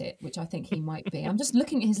about it, which I think he might be. I'm just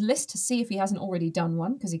looking at his list to see if he hasn't already done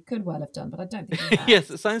one, because he could well have done, but I don't think he has. Yes,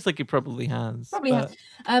 it sounds like he probably has. Has.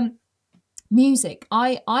 Music.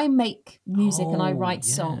 I make music and I write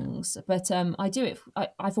songs, but I do it.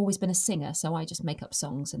 I've always been a singer, so I just make up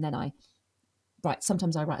songs and then I write.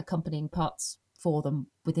 Sometimes I write accompanying parts for them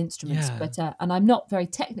with instruments, but and I'm not very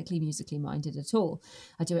technically musically minded at all.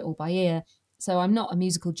 I do it all by ear, so I'm not a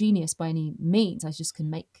musical genius by any means. I just can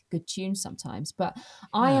make good tunes sometimes, but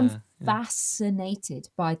I am fascinated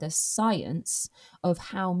by the science of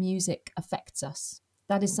how music affects us.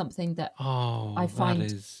 That is something that I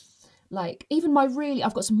find like even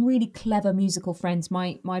I've got some really clever musical friends.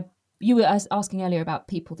 You were asking earlier about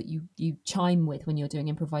people that you chime with when you're doing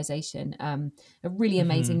improvisation. A really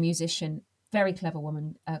amazing musician, very clever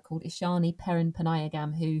woman called Ishani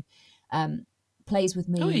Perrin-Panayagam, who plays with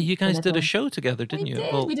me. Oh, you guys did a show together, didn't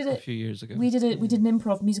you? We did a few years ago. We did an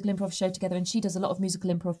musical improv show together, and she does a lot of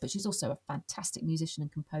musical improv, but she's also a fantastic musician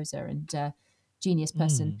and composer and genius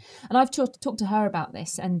person. And I've talked to her about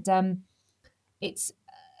this, and it's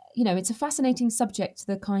it's a fascinating subject.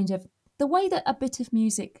 The way that a bit of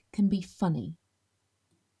music can be funny.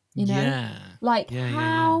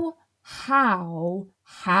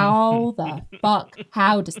 how the fuck,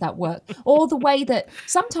 how does that work? Or the way that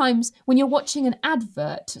sometimes when you're watching an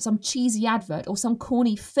advert, some cheesy advert or some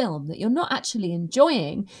corny film that you're not actually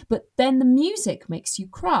enjoying, but then the music makes you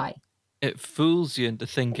cry. It fools you into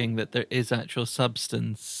thinking that there is actual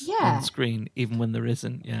substance on Yeah. screen, even when there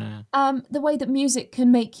isn't. Yeah. The way that music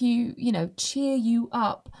can make you, cheer you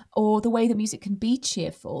up, or the way that music can be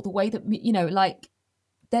cheerful, the way that, like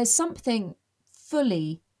there's something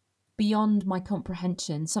fully beyond my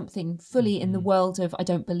comprehension, something fully in the world of, I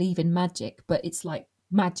don't believe in magic, but it's like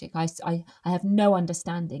magic. I have no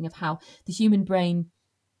understanding of how the human brain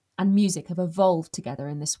and music have evolved together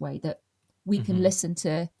in this way that we can listen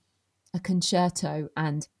to a concerto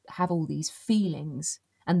and have all these feelings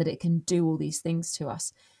and that it can do all these things to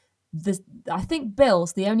us. I think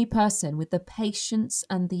Bill's the only person with the patience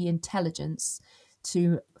and the intelligence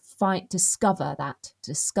to discover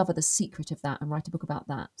the secret of that and write a book about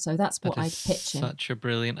that. So that's what I'd pitch him. Such a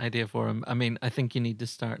brilliant idea for him. I mean, I think you need to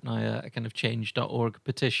start now a kind of change.org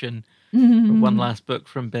petition for one last book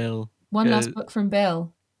from Bill. One last book from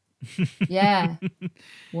Bill. Yeah.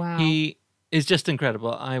 Wow. He is just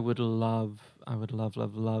incredible. I would love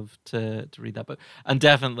to read that book. And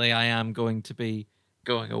definitely I am going to be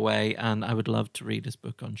going away, and I would love to read his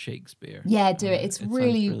book on Shakespeare. Yeah, do it. It's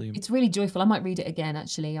really joyful. I might read it again,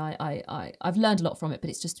 actually. I've learned a lot from it, but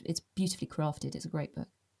it's beautifully crafted. It's a great book.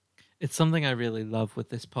 It's something I really love with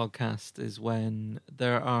this podcast is when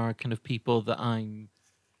there are kind of people that I'm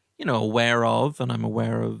aware of, and I'm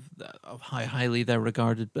aware of how highly they're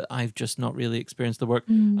regarded, but I've just not really experienced the work.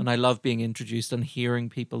 And I love being introduced and hearing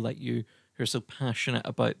people like you who are so passionate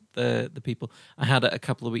about the people. I had it a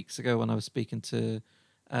couple of weeks ago when I was speaking to,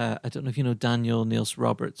 I don't know if you know Daniel Niels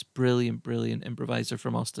Roberts, brilliant improviser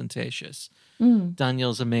from Ostentatious.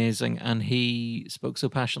 Daniel's amazing, and he spoke so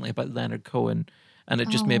passionately about Leonard Cohen, and it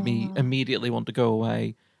just made me immediately want to go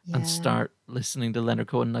away and start listening to Leonard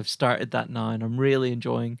Cohen. And I've started that now, and I'm really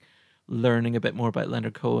enjoying learning a bit more about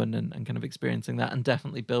Leonard Cohen and kind of experiencing that. And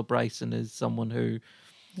definitely Bill Bryson is someone who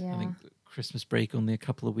I think Christmas break only a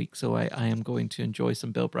couple of weeks away. I am going to enjoy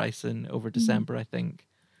some Bill Bryson over December, I think.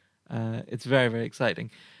 It's very, very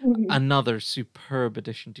exciting. Another superb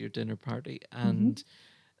addition to your dinner party. And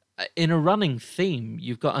in a running theme,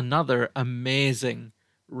 you've got another amazing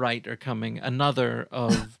writer coming, another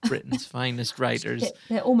of Britain's finest writers.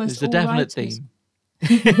 They're almost There's a definite writers. theme.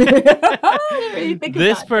 Really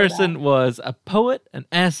this person was a poet, an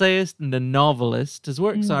essayist, and a novelist. His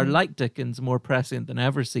works are, like Dickens, more prescient than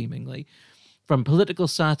ever, seemingly. From political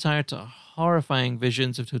satire to horrifying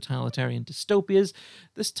visions of totalitarian dystopias,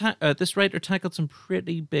 this writer tackled some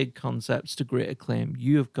pretty big concepts to great acclaim.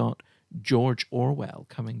 You have got George Orwell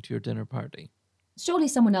coming to your dinner party. Surely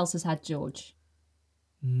someone else has had George.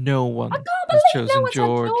 No one. I can't believe no one's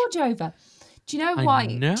George. had George over. Do you know why?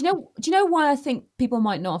 Do you know why I think people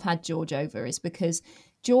might not have had George over? Is because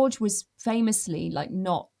George was famously like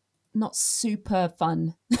not super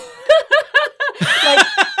fun. Like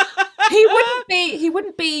he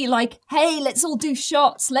wouldn't be like, hey, let's all do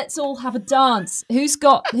shots, let's all have a dance. Who's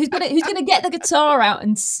gonna get the guitar out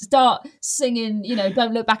and start singing?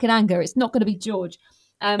 Don't look back in anger. It's not going to be George.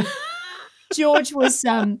 George was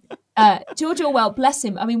George Orwell, bless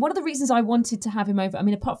him. I mean, one of the reasons I wanted to have him over, I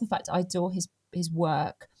mean, apart from the fact I adore his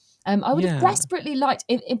work, I would have desperately liked,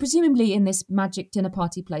 presumably in this magic dinner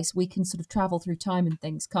party place, we can sort of travel through time and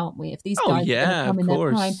things, can't we? If these guys are going to come in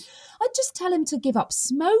their prime, I'd just tell him to give up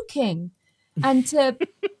smoking and to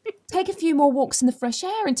take a few more walks in the fresh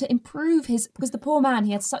air and to improve because the poor man,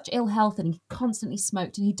 he had such ill health and he constantly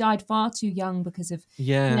smoked and he died far too young because of,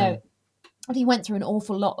 and he went through an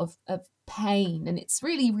awful lot of pain, and it's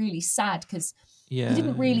really, really sad because he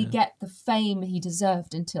didn't really get the fame he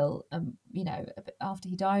deserved until, a bit after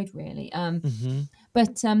he died, really.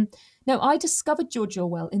 But no, I discovered George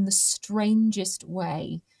Orwell in the strangest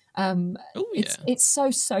way. It's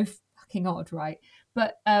so fucking odd, right?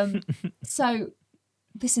 But so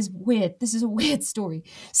this is weird. This is a weird story.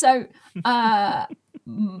 So I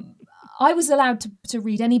was allowed to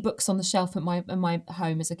read any books on the shelf at my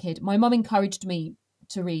home as a kid. My mum encouraged me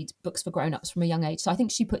to read books for grown-ups from a young age. So I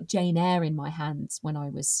think she put Jane Eyre in my hands when I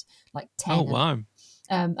was like 10. Oh, wow.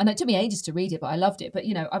 And it took me ages to read it, but I loved it. But,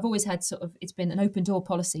 I've always had it's been an open door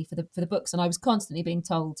policy for the books. And I was constantly being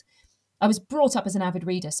told, I was brought up as an avid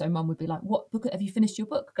reader. So mum would be like, what book, have you finished your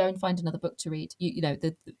book? Go and find another book to read.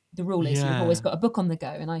 The rule is you've always got a book on the go.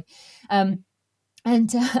 And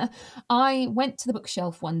I went to the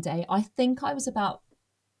bookshelf one day. I think I was about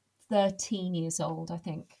 13 years old, I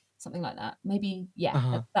think. Something like that. Maybe,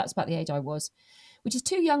 that's about the age I was, which is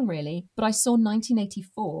too young, really. But I saw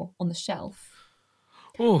 1984 on the shelf.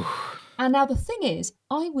 Oh. And now the thing is,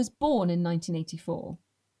 I was born in 1984.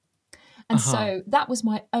 And Uh-huh. so that was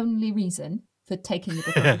my only reason for taking the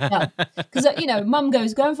book off the shelf. Because, Mum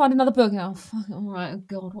goes, go and find another book. And fuck, all right, oh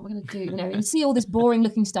God, what am I going to do? You see all this boring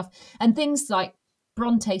looking stuff. And things like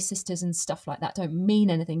Bronte sisters and stuff like that don't mean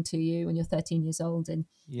anything to you when you're 13 years old. And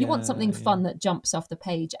you want something fun that jumps off the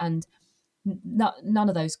page. And none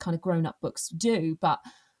of those kind of grown-up books do. But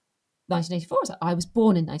 1984, I was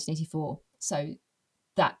born in 1984. So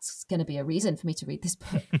that's going to be a reason for me to read this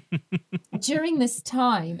book. During this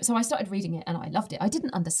time, so I started reading it and I loved it. I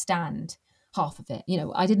didn't understand half of it.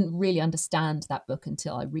 I didn't really understand that book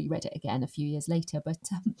until I reread it again a few years later. But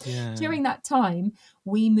during that time,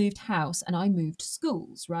 we moved house and I moved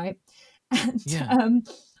schools, right? And I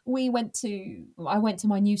went to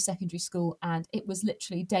my new secondary school, and it was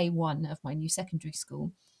literally day one of my new secondary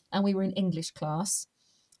school. And we were in English class.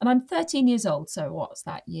 And I'm 13 years old, so what's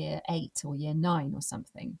that, year 8 or year 9 or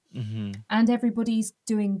something? Mm-hmm. And everybody's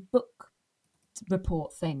doing book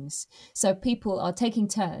report things. So people are taking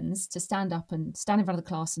turns to stand up and stand in front of the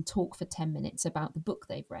class and talk for 10 minutes about the book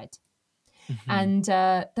they've read. Mm-hmm. And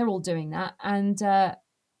they're all doing that. And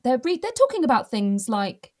they're talking about things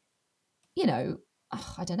like, I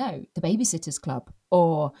don't know, the Babysitter's Club,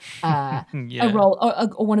 or a role,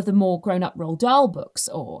 or one of the more grown-up Roald Dahl books,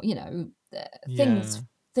 or,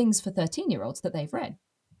 things for 13-year-olds that they've read.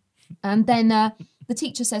 And then the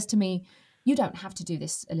teacher says to me, you don't have to do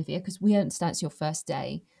this, Olivia, because we understand it's your first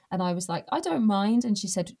day. And I was like, I don't mind. And she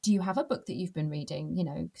said, do you have a book that you've been reading,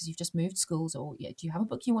 because you've just moved schools, or do you have a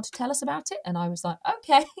book you want to tell us about it? And I was like,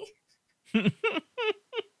 okay. And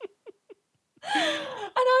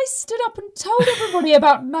I stood up and told everybody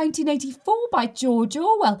about 1984 by George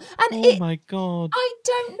Orwell. And my God. I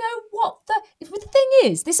don't know what the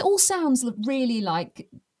thing is. This all sounds really like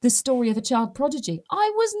the story of a child prodigy.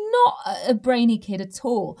 I was not a brainy kid at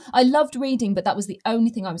all. I loved reading, but that was the only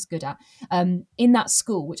thing I was good at. In that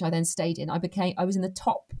school, which I then stayed in, I was in the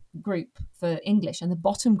top group for English and the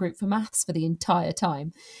bottom group for maths for the entire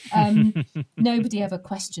time. Nobody ever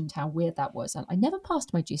questioned how weird that was. And I never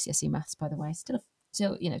passed my GCSE maths, by the way.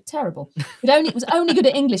 Still, terrible. It was only good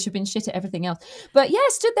at English, have been shit at everything else. But yeah,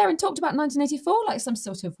 stood there and talked about 1984 like some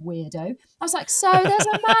sort of weirdo. I was like, so there's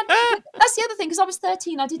a man. That's the other thing, because I was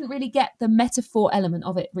 13, I didn't really get the metaphor element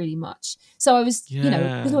of it really much. So I was,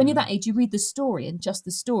 because when you're that age, you read the story and just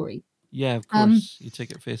the story. Yeah, of course. You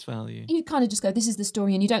take it at face value. You kind of just go, this is the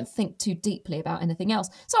story, and you don't think too deeply about anything else.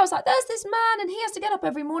 So I was like, there's this man, and he has to get up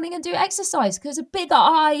every morning and do exercise because a big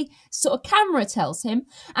eye sort of camera tells him.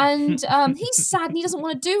 And he's sad and he doesn't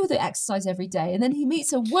want to do the exercise every day. And then he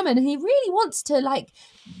meets a woman and he really wants to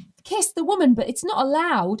kiss the woman, but it's not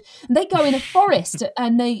allowed. And they go in a forest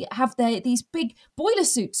and they have these big boiler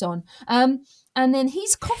suits on. And then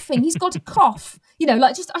he's coughing. He's got a cough.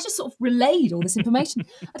 I just sort of relayed all this information.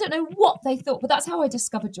 I don't know what they thought, but that's how I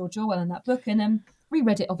discovered George Orwell in that book, and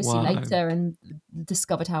reread it obviously later and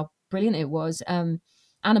discovered how brilliant it was.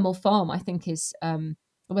 Animal Farm, I think, is a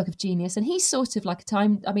work of genius, and he's sort of like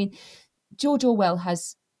George Orwell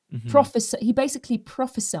has he basically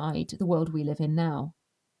prophesied the world we live in now.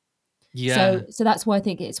 Yeah. So that's why I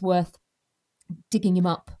think it's worth digging him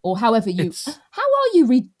up, or however you. How are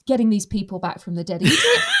you getting these people back from the dead?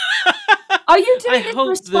 Are you doing it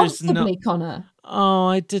responsibly, Connor? Oh,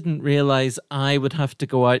 I didn't realise I would have to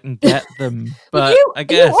go out and get them. But I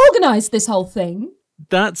guess you organised this whole thing.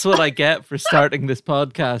 That's what I get for starting this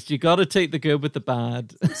podcast. You got to take the good with the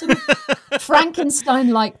bad. Sort of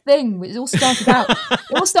Frankenstein-like thing. It all started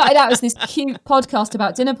out as this cute podcast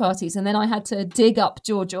about dinner parties, and then I had to dig up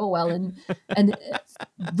George Orwell and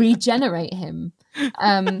regenerate him.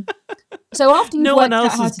 So after no one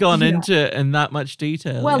else has gone into it in that much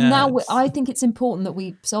detail. Well, now I think it's important that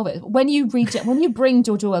we solve it. When you bring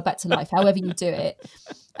George Orwell back to life, however you do it,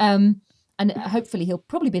 and hopefully he'll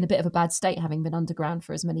probably be in a bit of a bad state, having been underground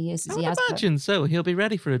for as many years as he has. I imagine so. He'll be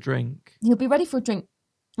ready for a drink.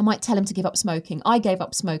 I might tell him to give up smoking. I gave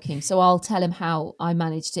up smoking, so I'll tell him how I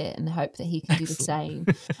managed it and hope that he can do the same.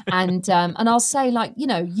 And I'll say,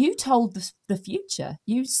 you told the future.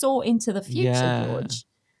 You saw into the future, George.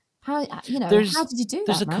 How did you do that?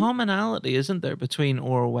 There's a commonality, isn't there, between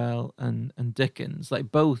Orwell and Dickens?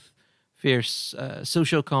 Like, both fierce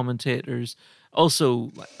social commentators,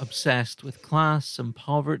 also obsessed with class and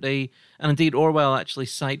poverty. And indeed, Orwell actually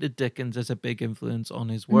cited Dickens as a big influence on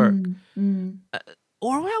his work.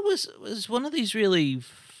 Orwell was one of these really,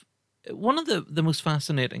 one of the most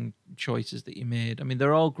fascinating choices that he made. I mean,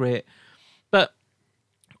 they're all great, but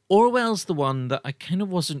Orwell's the one that I kind of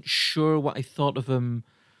wasn't sure what I thought of him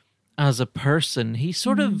as a person. He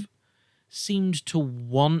sort of seemed to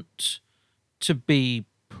want to be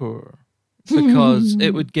poor because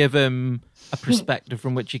it would give him a perspective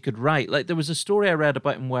from which he could write. Like, there was a story I read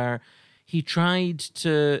about him where he tried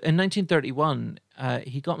to, in 1931,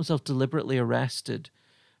 he got himself deliberately arrested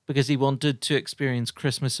because he wanted to experience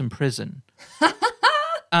Christmas in prison.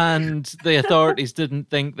 And the authorities didn't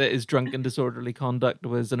think that his drunken disorderly conduct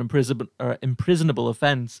was an imprisonable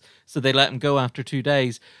offence, so they let him go after 2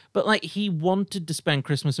 days. But like, he wanted to spend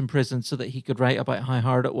Christmas in prison so that he could write about how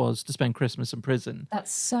hard it was to spend Christmas in prison.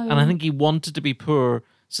 That's so... And I think he wanted to be poor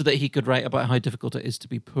so that he could write about how difficult it is to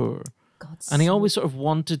be poor. And he always sort of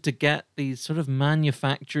wanted to get these sort of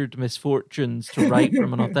manufactured misfortunes to write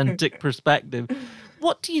from an authentic perspective.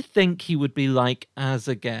 What do you think he would be like as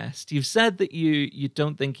a guest? You've said that you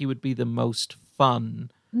don't think he would be the most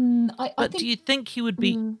fun. I think, do you think he would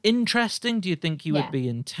be interesting? Do you think he would be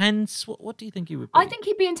intense? What do you think he would be? I think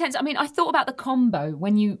he'd be intense. I mean, I thought about the combo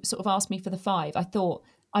when you sort of asked me for the 5. I thought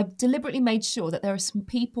I've deliberately made sure that there are some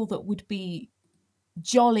people that would be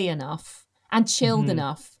jolly enough and chilled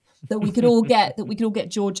enough that we could all get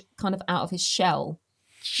George kind of out of his shell.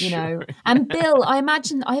 You know, and Bill, I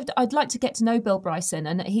imagine I'd like to get to know Bill Bryson,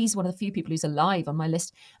 and he's one of the few people who's alive on my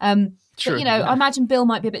list. But, you know, I imagine Bill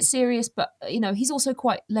might be a bit serious, but, you know, he's also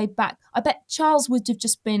quite laid back. I bet Charles would have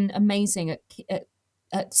just been amazing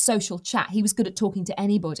at social chat. He was good at talking to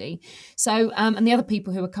anybody. So, and the other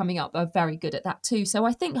people who are coming up are very good at that too. So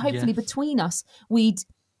I think hopefully between us, we'd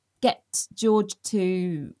get George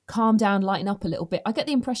to calm down, lighten up a little bit. I get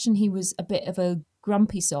the impression he was a bit of a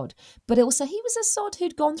grumpy sod, but also he was a sod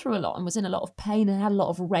who'd gone through a lot and was in a lot of pain and had a lot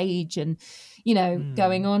of rage and, you know,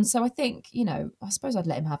 going on. So I think, you know, I suppose I'd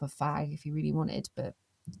let him have a fag if he really wanted, but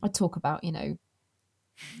I'd talk about, you know,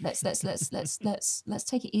 let's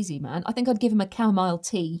take it easy, man. I think I'd give him a chamomile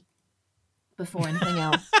tea before anything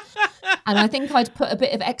else. And I think I'd put a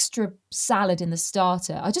bit of extra salad in the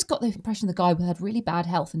starter. I just got the impression the guy had really bad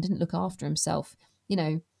health and didn't look after himself. You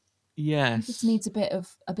know, yes, he just needs a bit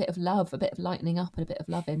of love, a bit of lightening up, and a bit of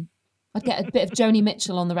loving. I'd get a bit of Joni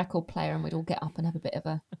Mitchell on the record player, and we'd all get up and have a bit of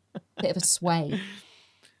a sway.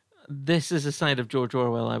 This is a side of George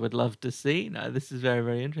Orwell I would love to see. Now, this is very,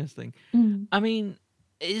 very interesting. I mean,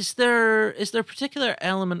 is there a particular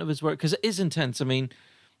element of his work, because it is intense? I mean,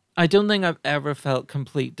 I don't think I've ever felt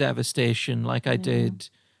complete devastation like I did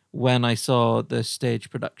when I saw the stage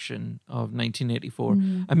production of 1984.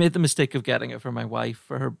 I made the mistake of getting it for my wife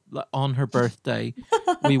for her on her birthday.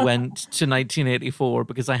 We went to 1984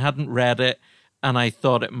 because I hadn't read it and I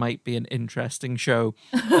thought it might be an interesting show.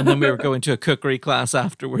 And then we were going to a cookery class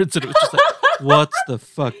afterwards, and it was just like, what's the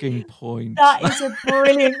fucking point? That is a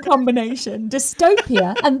brilliant combination.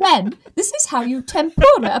 Dystopia, and then this is how you tempura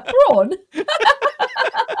a prawn.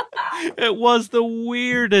 It was the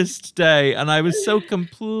weirdest day, and I was so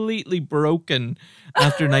completely broken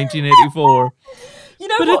after 1984. You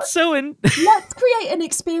know, but what? It's so Let's create an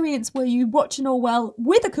experience where you watch an Orwell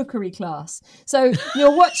with a cookery class. So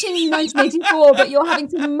you're watching 1984, but you're having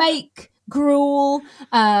to make gruel,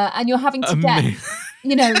 and you're having to get,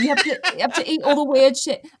 you know, you have to eat all the weird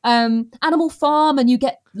shit. Animal Farm, and you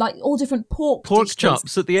get like all different pork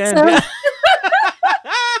chops at the end. So, yeah.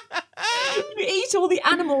 You eat all the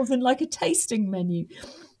animals in like a tasting menu.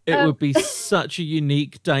 It would be such a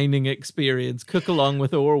unique dining experience. Cook along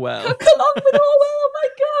with Orwell. Cook along with Orwell. Oh my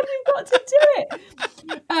God, we've got to do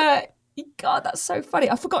it. God, that's so funny.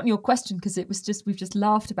 I've forgotten your question because we've just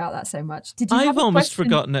laughed about that so much. Did you? I've almost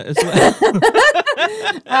forgotten it as well.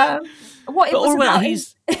 What it was Orwell, about?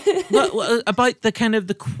 He's about the kind of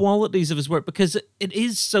the qualities of his work, because it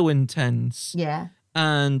is so intense. Yeah.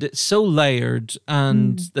 And it's so layered,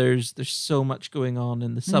 and there's so much going on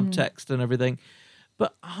in the subtext and everything.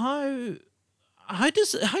 But how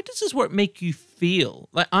does this work make you feel?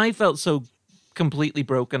 Like, I felt so completely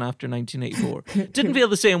broken after 1984. Didn't feel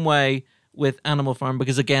the same way with Animal Farm,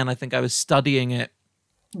 because again, I think I was studying it,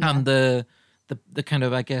 and the kind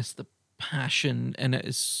of, I guess, the passion in it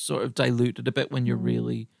is sort of diluted a bit when you're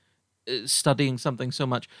really studying something so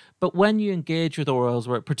much. But when you engage with Orwell's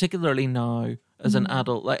work, particularly now as an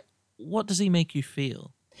adult, like, what does he make you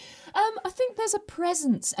feel? I think there's a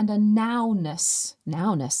presence and a nowness.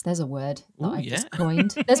 Nowness, there's a word that I've just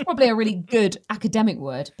coined. There's probably a really good academic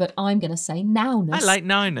word, but I'm going to say nowness. I like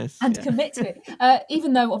nowness. And commit to it.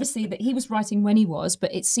 Even though, obviously, that he was writing when he was,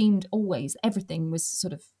 but it seemed always, everything was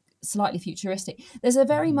sort of slightly futuristic. There's a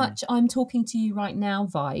very much I'm talking to you right now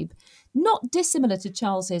vibe. Not dissimilar to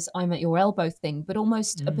Charles's I'm at your elbow thing, but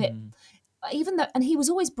almost a bit, even though, and he was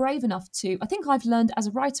always brave enough to, I think I've learned as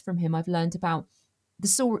a writer from him, I've learned about the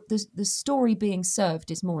story being served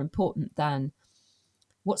is more important than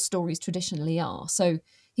what stories traditionally are. So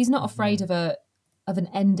he's not afraid of an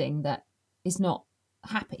ending that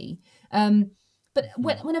happy. But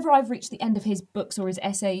whenever I've reached the end of his books or his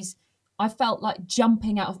essays, I felt like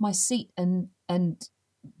jumping out of my seat and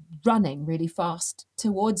running really fast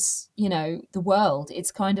towards, the world.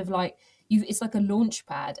 It's kind of like it's like a launch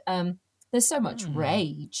pad. There's so much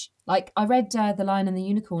rage. Like I read The Lion and the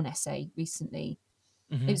Unicorn essay recently.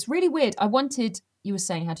 It's really weird. You were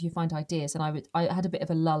saying, how do you find ideas? And I had a bit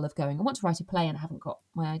of a lull of going, I want to write a play and I haven't got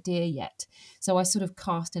my idea yet. So I sort of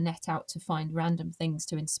cast a net out to find random things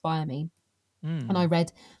to inspire me. And I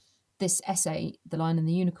read this essay, The Lion and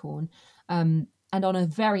the Unicorn, and on a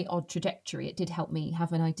very odd trajectory, it did help me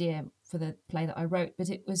have an idea for the play that I wrote. But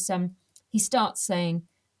it was, he starts saying,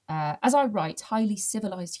 as I write, highly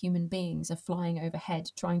civilized human beings are flying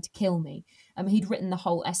overhead trying to kill me. He'd written the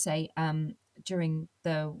whole essay during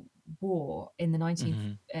the war in the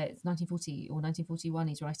 1940 or 1941.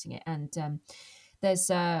 He's writing it, and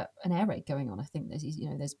there's an air raid going on. I think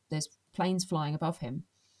there's planes flying above him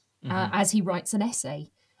as he writes an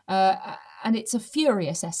essay, and it's a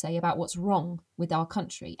furious essay about what's wrong with our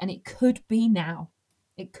country, and it could be now.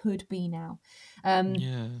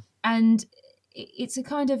 And it's a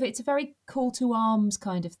very call to arms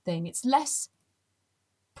kind of thing. It's less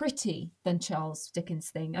pretty than Charles Dickens'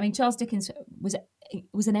 thing. I mean, Charles Dickens was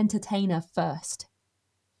an entertainer first,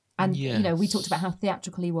 and we talked about how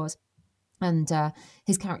theatrical he was, and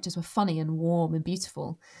his characters were funny and warm and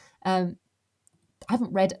beautiful. I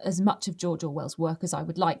haven't read as much of George Orwell's work as I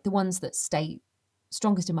would like. The ones that stay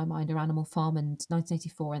strongest in my mind are Animal Farm and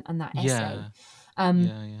 1984 and that essay.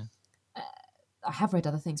 I have read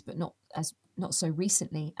other things, but not so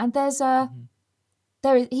recently. And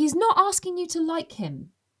he's not asking you to like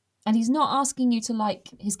him. And he's not asking you to like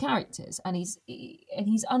his characters, and he's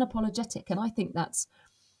unapologetic, and I think that's,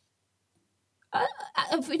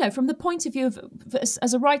 from the point of view of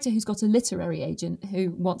as a writer who's got a literary agent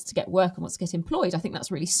who wants to get work and wants to get employed, I think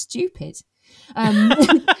that's really stupid.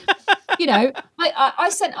 I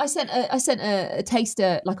sent a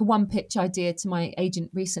taster, like a one pitch idea, to my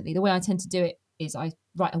agent recently. The way I tend to do it is I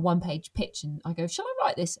write a one-page pitch and I go, shall I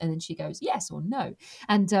write this? And then she goes, yes or no.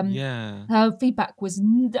 And her feedback was,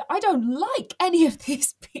 I don't like any of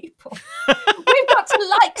these people. We've got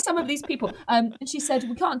to like some of these people. And she said,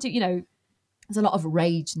 we can't do, there's a lot of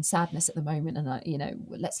rage and sadness at the moment. And,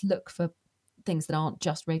 let's look for things that aren't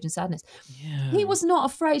just rage and sadness. Yeah. He was not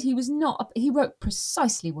afraid. He wrote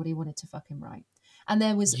precisely what he wanted to fucking write. And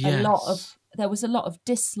there was a lot of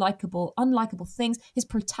unlikable things. His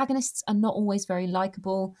protagonists are not always very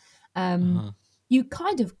likable. You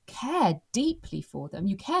kind of care deeply for them.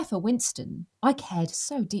 You care for Winston. I cared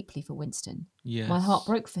so deeply for Winston. Yes. My heart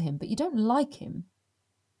broke for him, but you don't like him.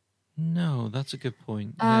 No, that's a good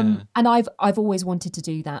point. And I've always wanted to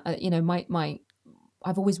do that.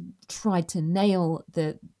 I've always tried to nail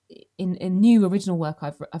in new original work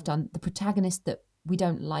I've done, the protagonist that we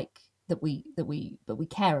don't like, that we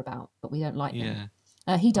care about, but we don't like them.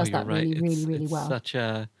 He does that really, really, really well. Such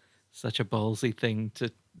a ballsy thing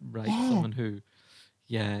to write someone who,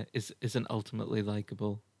 isn't ultimately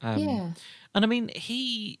likable. And I mean,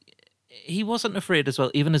 he wasn't afraid as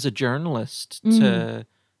well, even as a journalist, to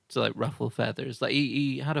like ruffle feathers. Like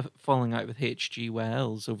he had a falling out with H.G.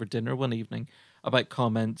 Wells over dinner one evening about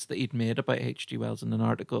comments that he'd made about H.G. Wells in an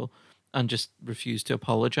article, and just refused to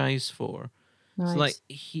apologize for. Nice. So like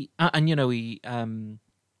he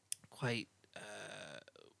quite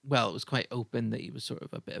it was quite open that he was sort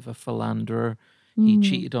of a bit of a philanderer. He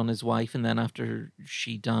cheated on his wife, and then after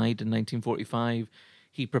she died in 1945,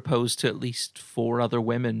 he proposed to at least 4 other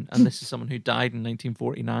women, and this is someone who died in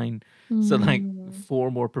 1949. So like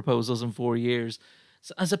 4 more proposals in 4 years.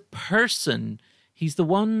 So as a person, he's the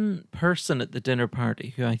one person at the dinner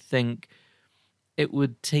party who I think it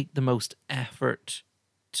would take the most effort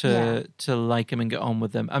to like him and get on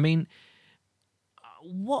with him. I mean,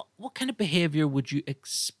 what kind of behavior would you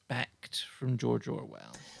expect from George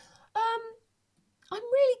Orwell? I'm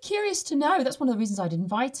really curious to know. That's one of the reasons I'd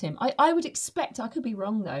invite him. I would expect, I could be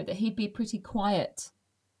wrong though, that he'd be pretty quiet,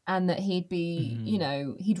 and that he'd be,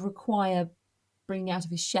 he'd require bringing out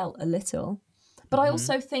of his shell a little. But I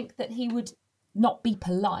also think that he would not be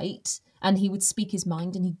polite, and he would speak his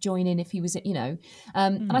mind, and he'd join in if he was,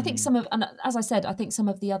 and I think as I said, I think some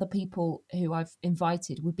of the other people who I've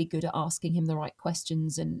invited would be good at asking him the right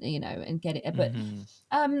questions, and, and get it. But,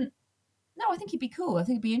 no, I think he'd be cool. I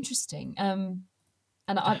think it'd be interesting.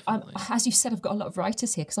 And I, as you said, I've got a lot of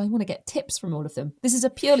writers here because I want to get tips from all of them. This is a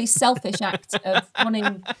purely selfish act of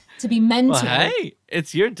wanting to be mentored. Well, hey,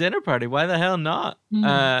 it's your dinner party. Why the hell not?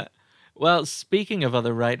 Well, speaking of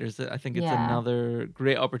other writers, I think it's Yeah. another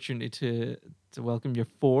great opportunity to welcome your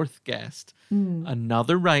fourth guest. Mm.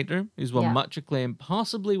 Another writer who's won Yeah. much acclaim,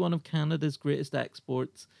 possibly one of Canada's greatest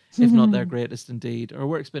exports, if not their greatest indeed. Her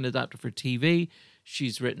work's been adapted for TV.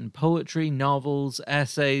 She's written poetry, novels,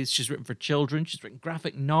 essays. She's written for children. She's written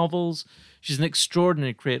graphic novels. She's an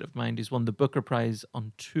extraordinary creative mind who's won the Booker Prize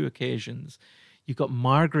on 2 occasions. You've got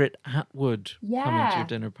Margaret Atwood coming to your Yeah.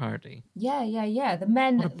 dinner party. Yeah. The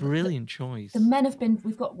men. What a brilliant choice. The men have been.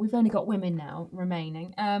 We've only got women now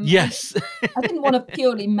remaining. Yes. I didn't want a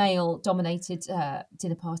purely male-dominated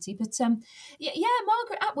dinner party, but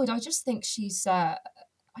Margaret Atwood. I just think she's a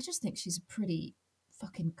pretty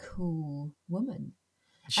fucking cool woman.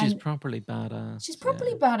 She's And properly badass. she's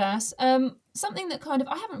properly badass. Something that kind of,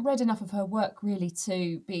 I haven't read enough of her work really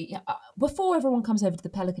to be. Before everyone comes over to the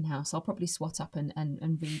Pelican House, I'll probably swat up and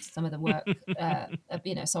read some of the work,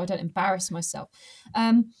 so I don't embarrass myself.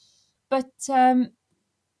 Yeah,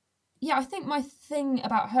 I think my thing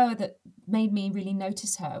about her that made me really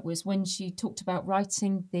notice her was when she talked about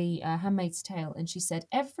writing the Handmaid's Tale, and she said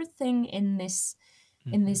everything in this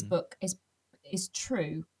book is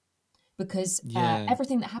true, because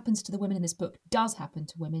everything that happens to the women in this book does happen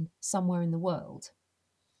to women somewhere in the world.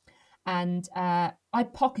 And I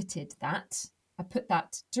pocketed that. I put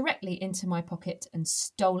that directly into my pocket and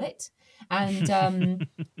stole it. And and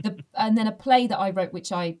then a play that I wrote,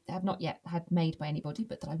 which I have not yet had made by anybody,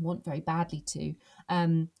 but that I want very badly to,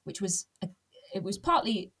 which was it was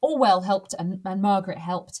partly Orwell helped and Margaret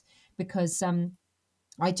helped, because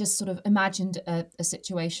I just sort of imagined a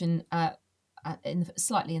situation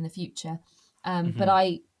slightly in the future, but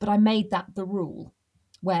I made that the rule,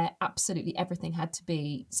 where absolutely everything had to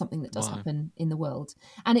be something that does happen in the world.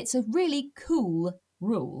 And it's a really cool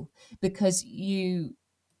rule, because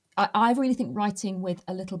I really think writing with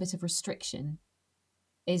a little bit of restriction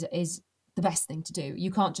is the best thing to do.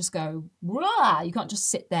 You can't just go, Wah! You can't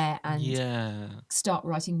just sit there and start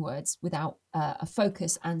writing words without a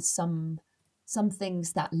focus and some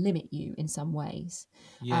things that limit you in some ways.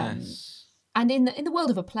 Yes. And in the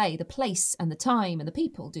world of a play, the place and the time and the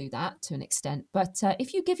people do that to an extent. But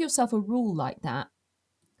if you give yourself a rule like that,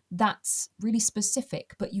 that's really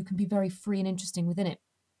specific, but you can be very free and interesting within it.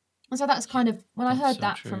 And so that's kind of, when I heard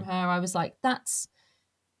that from her, I was like, that's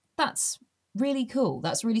really cool.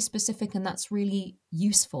 That's really specific, and that's really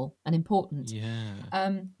useful and important. Yeah.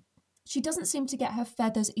 She doesn't seem to get her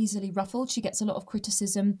feathers easily ruffled. She gets a lot of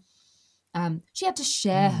criticism. She had to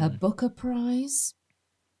share her Booker Prize.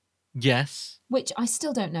 Yes. Which I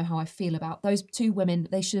still don't know how I feel about. Those 2 women,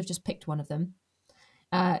 they should have just picked one of them.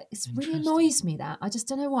 It really annoys me that. I just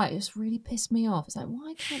don't know why. It just really pissed me off. It's like,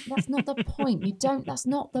 why can't, that's not the point. That's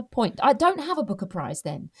not the point. I don't have a Booker Prize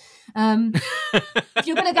then. If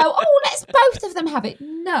you're going to go, oh, let's both of them have it.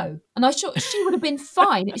 No. And she would have been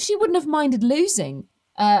fine. She wouldn't have minded losing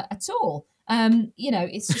at all.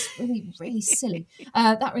 It's just really, really silly.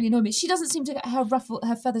 That really annoyed me. She doesn't seem to get her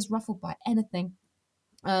feathers ruffled by anything.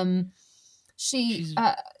 It's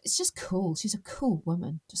just cool. She's a cool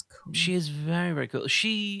woman. Just cool. She is very, very cool.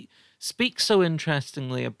 She speaks so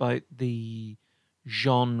interestingly about the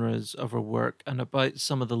genres of her work and about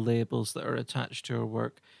some of the labels that are attached to her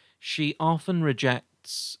work. She often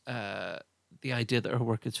rejects the idea that her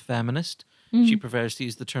work is feminist. She prefers to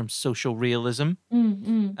use the term social realism.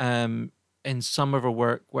 In some of her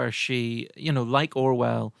work, where she, like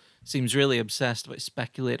Orwell, seems really obsessed about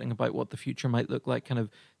speculating about what the future might look like, kind of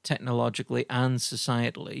technologically and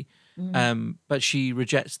societally. But she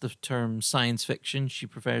rejects the term science fiction. She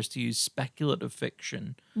prefers to use speculative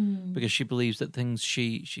fiction, because she believes that things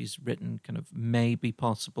she's written kind of may be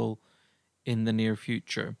possible in the near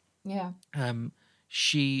future. Yeah.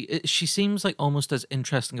 She seems like almost as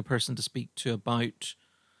interesting a person to speak to about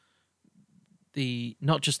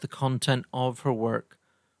not just the content of her work,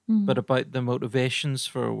 but about the motivations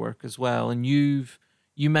for her work as well. And you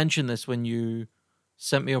mentioned this when you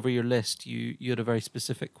sent me over your list. You had a very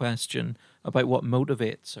specific question about what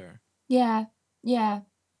motivates her. Yeah. I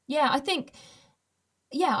think,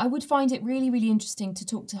 I would find it really, really interesting to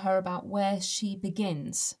talk to her about where she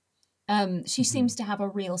begins. She seems to have a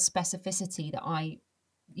real specificity that I,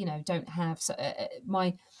 don't have. So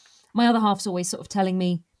my other half's always sort of telling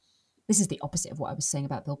me, this is the opposite of what I was saying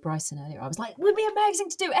about Bill Bryson earlier. I was like, it would be amazing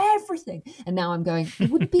to do everything. And now I'm going,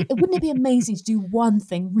 wouldn't it be amazing to do one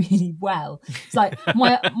thing really well? It's like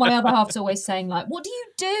my other half's always saying, like, what do you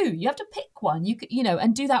do? You have to pick one. You could,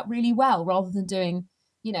 and do that really well, rather than doing,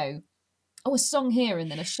 a song here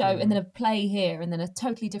and then a show and then a play here and then a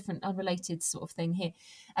totally different, unrelated sort of thing here.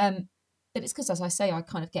 But it's because, as I say, I'm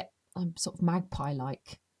sort of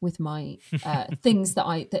magpie-like. with my things that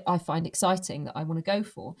I find exciting, that I want to go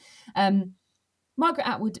for. Margaret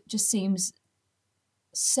Atwood just seems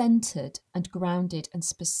centered and grounded and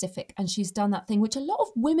specific, and she's done that thing which a lot of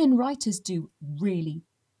women writers do really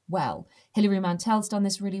well. Hilary Mantel's done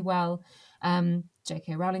this really well.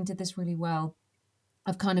 J.K. Rowling did this really well,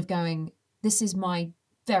 of kind of going, this is my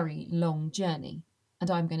very long journey,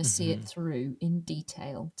 and I'm going to see it through in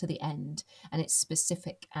detail to the end, and it's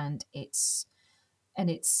specific, and it's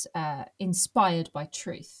inspired by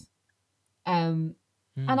truth. And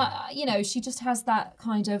she just has that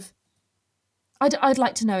kind of. I'd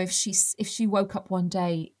like to know if she woke up one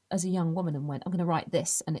day as a young woman and went, I'm going to write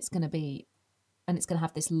this, and it's going to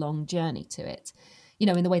have this long journey to it,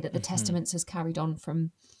 in the way that the Testaments has carried on from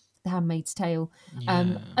The Handmaid's Tale,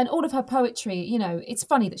 and all of her poetry. It's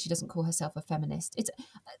funny that she doesn't call herself a feminist.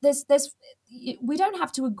 We don't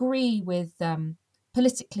have to agree with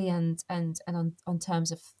politically and on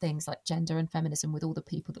terms of things like gender and feminism with all the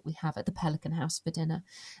people that we have at the Pelican House for dinner.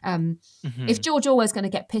 If George Orwell's going to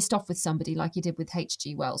get pissed off with somebody like he did with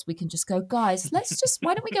H.G. Wells, we can just go, guys,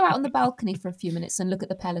 why don't we go out on the balcony for a few minutes and look at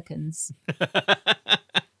the pelicans?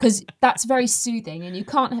 Because that's very soothing, and you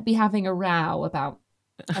can't be having a row about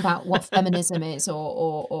what feminism is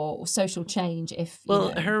or social change.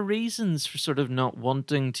 Her reasons for sort of not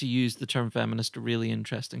wanting to use the term feminist are really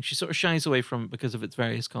interesting. She sort of shies away from it because of its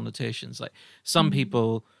various connotations. Like some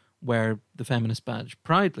people wear the feminist badge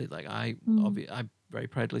proudly. Like I very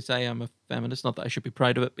proudly say I'm a feminist. Not that I should be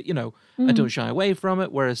proud of it, but I don't shy away from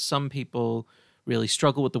it. Whereas some people really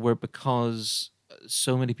struggle with the word because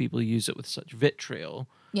so many people use it with such vitriol.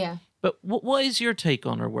 Yeah. But what is your take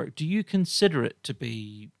on her work? Do you consider it to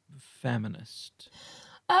be feminist?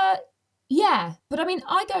 Yeah, but I mean,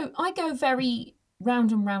 I go very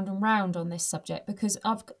round and round and round on this subject because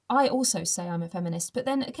I also say I'm a feminist, but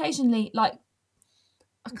then occasionally, like,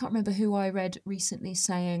 I can't remember who I read recently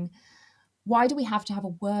saying, why do we have to have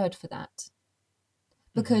a word for that?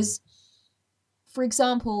 Because, for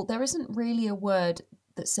example, there isn't really a word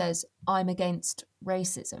that says I'm against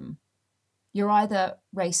racism. You're either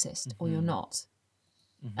racist or you're not.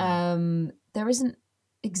 There isn't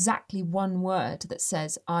exactly one word that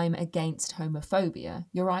says I'm against homophobia.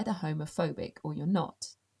 You're either homophobic or you're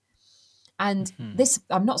not. And this,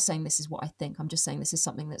 I'm not saying this is what I think. I'm just saying this is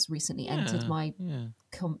something that's recently entered my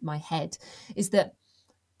head, is that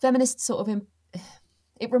feminists sort of,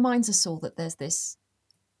 it reminds us all that there's this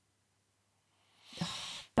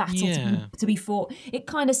battle to be fought. It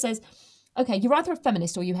kind of says, okay, you're either a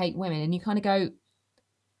feminist or you hate women, and you kind of go,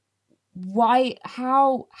 why,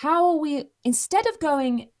 how are we, instead of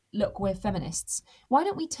going, look, we're feminists, why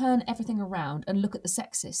don't we turn everything around and look at the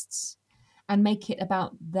sexists and make it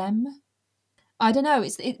about them? I don't know,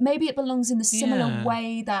 maybe it belongs in the similar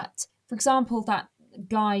way that, for example, that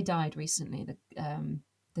guy died recently,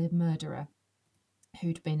 the murderer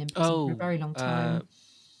who'd been in prison for a very long time.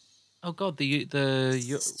 Oh God, was it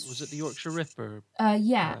the Yorkshire Ripper?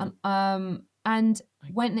 And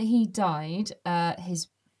when he died,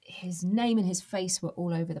 his name and his face were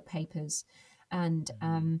all over the papers, and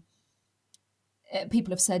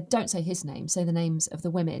people have said, don't say his name, say the names of the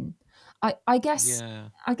women. I guess a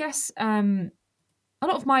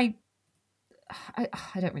lot of my,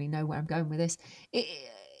 I don't really know where I'm going with this.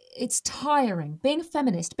 It's tiring. Being a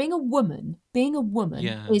feminist, being a woman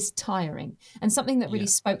is tiring. And something that really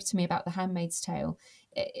spoke to me about The Handmaid's Tale,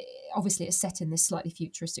 obviously it's set in this slightly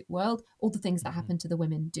futuristic world. All the things that happen to the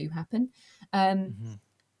women do happen.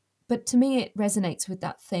 But to me, it resonates with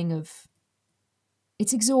that thing of,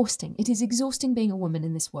 it's exhausting. It is exhausting being a woman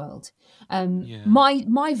in this world.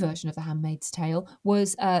 My version of The Handmaid's Tale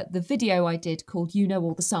was the video I did called You Know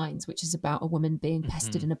All the Signs, which is about a woman being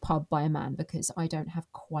pestered in a pub by a man, because I don't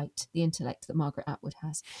have quite the intellect that Margaret Atwood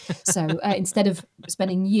has. So instead of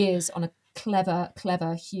spending years on a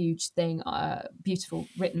clever, huge thing, beautiful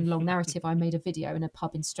written long narrative, I made a video in a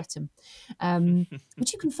pub in Streatham,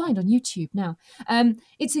 which you can find on YouTube now.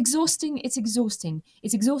 It's exhausting. It's exhausting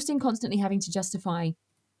constantly having to justify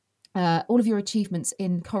all of your achievements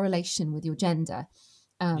in correlation with your gender.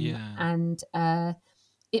 And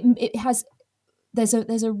it has, there's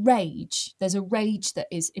a rage that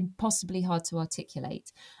is impossibly hard to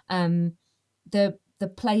articulate. The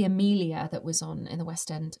play Amelia that was on in the West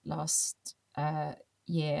End last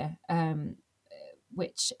year,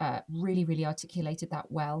 which really, really articulated that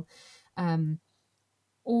well.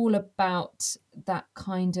 All about that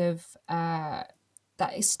kind of that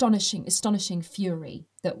astonishing fury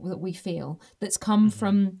that we feel, that's come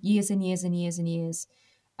from years and years and years and years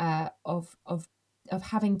of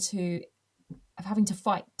having to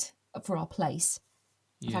fight for our place.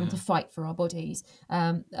 of having to fight for our bodies.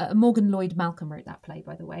 Morgan Lloyd Malcolm wrote that play,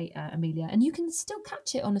 by the way, Amelia, and you can still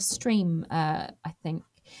catch it on a stream, I think,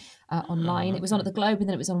 online. Okay. It was on at the Globe and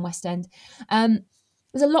then it was on West End.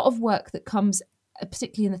 There's a lot of work that comes,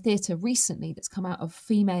 particularly in the theatre recently, that's come out of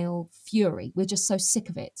female fury. We're just so sick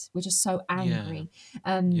of it. We're just so angry.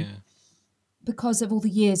 Because of all the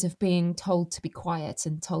years of being told to be quiet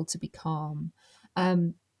and told to be calm.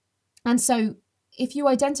 And so if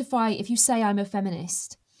you say I'm a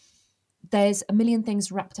feminist, there's a million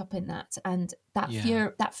things wrapped up in that, and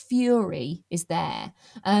that fury is there,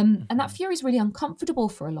 and that fury is really uncomfortable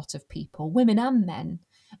for a lot of people, women and men.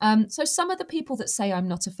 So some of the people that say I'm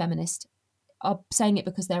not a feminist are saying it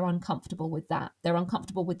because they're uncomfortable with that. They're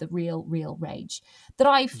uncomfortable with the real rage that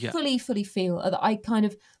I fully feel. That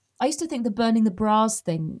I used to think the burning the bras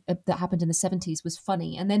thing that happened in the 70s was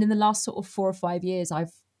funny, and then in the last sort of 4 or 5 years,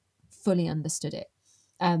 I've fully understood it.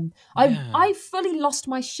 I fully lost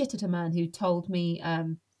my shit at a man who told me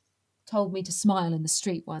to smile in the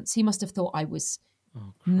street once. He must have thought I was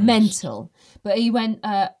mental, but he went.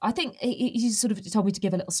 I think he sort of told me to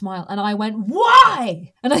give a little smile, and I went,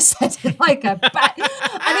 "Why?" And I said it like and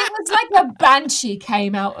it was like a banshee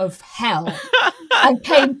came out of hell and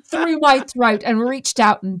came through my throat and reached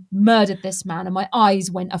out and murdered this man, and my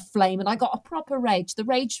eyes went aflame, and I got a proper rage. The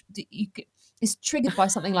rage that is triggered by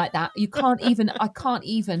something like that. I can't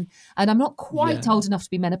even, and I'm not quite old enough to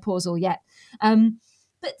be menopausal yet.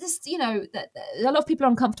 But this, that a lot of people are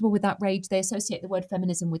uncomfortable with that rage. They associate the word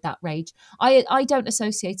feminism with that rage. I don't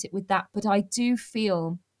associate it with that, but I do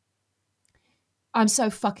feel I'm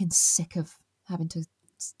so fucking sick of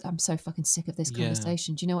this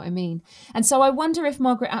conversation. Do you know what I mean? And so I wonder if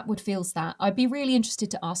Margaret Atwood feels that. I'd be really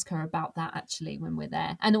interested to ask her about that actually when we're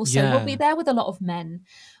there. And also we'll be there with a lot of men.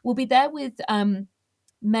 We'll be there with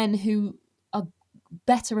men who are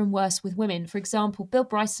better and worse with women. For example, Bill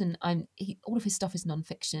Bryson, all of his stuff is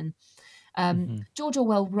nonfiction. George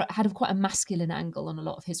Orwell had quite a masculine angle on a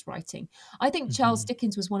lot of his writing. I think Charles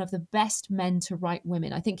Dickens was one of the best men to write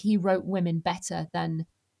women. I think he wrote women better than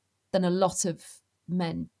a lot of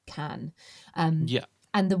men can. And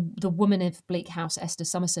the woman of Bleak House, Esther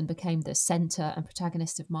Summerson, became the centre and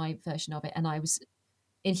protagonist of my version of it, and I was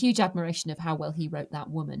in huge admiration of how well he wrote that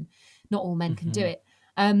woman. Not all men can do it.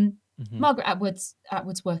 Margaret Atwood's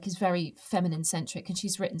work is very feminine centric, and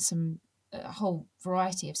she's written a whole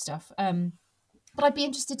variety of stuff. But I'd be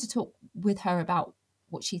interested to talk with her about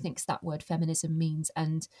what she thinks that word feminism means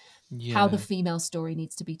and how the female story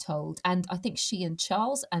needs to be told. And I think she and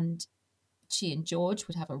George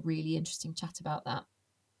would have a really interesting chat about that.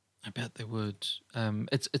 I bet they would.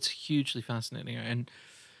 It's hugely fascinating, and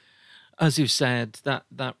as you said,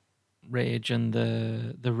 that rage and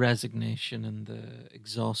the resignation and the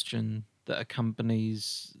exhaustion that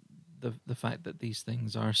accompanies the fact that these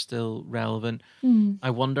things are still relevant. I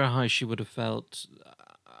wonder how she would have felt.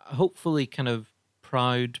 Hopefully, kind of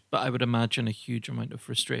proud, but I would imagine a huge amount of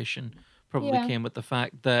frustration probably came with the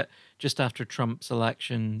fact that just after Trump's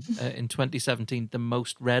election in 2017, the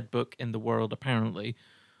most read book in the world, apparently,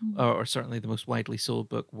 or certainly the most widely sold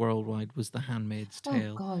book worldwide, was The Handmaid's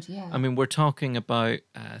Tale. Oh, God, yeah. I mean, we're talking about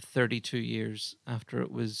 32 years after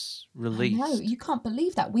it was released. I know, you can't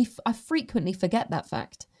believe that. I frequently forget that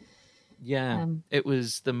fact. Yeah, it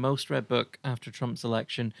was the most read book after Trump's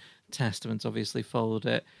election. Testaments obviously followed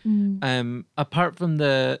it. Apart from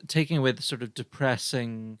the taking away the sort of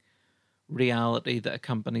depressing reality that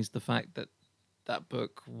accompanies the fact that that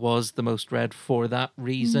book was the most read for that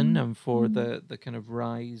reason and for the kind of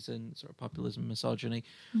rise in sort of populism, misogyny.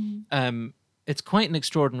 It's quite an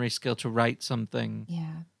extraordinary skill to write something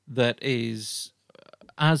that is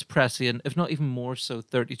as prescient, if not even more so,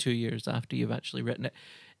 32 years after you've actually written it.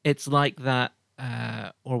 It's like that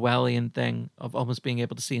Orwellian thing of almost being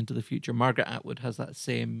able to see into the future. Margaret Atwood has that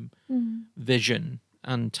same vision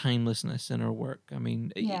and timelessness in her work. I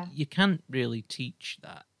mean, you can't really teach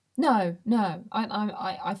that. No.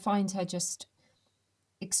 I find her just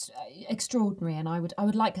extraordinary, and I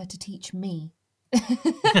would like her to teach me.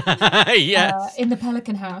 Yes. In the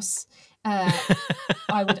Pelican House,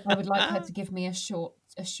 I would like her to give me a short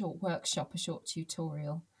workshop, a short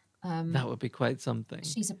tutorial. That would be quite something.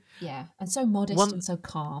 She's and so modest and so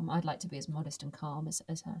calm. I'd like to be as modest and calm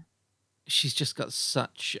as her. She's just got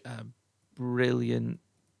such a brilliant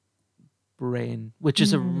brain, which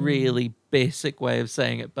is a really basic way of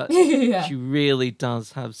saying it, but she really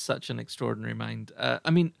does have such an extraordinary mind.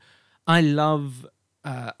 I mean, I love.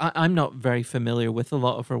 I'm not very familiar with a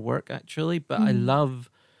lot of her work actually, but I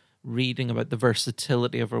love reading about the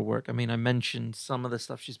versatility of her work. I mean, I mentioned some of the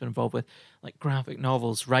stuff she's been involved with, like graphic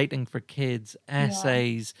novels, writing for kids,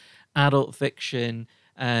 essays, adult fiction,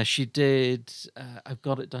 She did, I've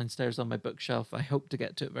got it downstairs on my bookshelf. I hope to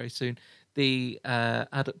get to it very soon. The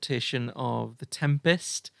adaptation of The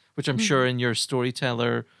Tempest, which I'm sure in your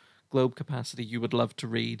storyteller globe capacity you would love to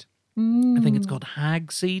read. I think it's called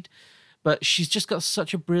Hagseed. But she's just got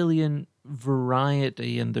such a brilliant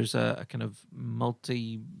variety, and there's a kind of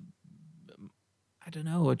I don't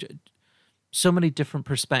know, so many different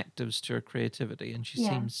perspectives to her creativity, and she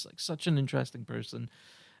seems like such an interesting person.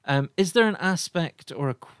 Is there an aspect or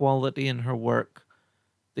a quality in her work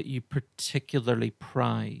that you particularly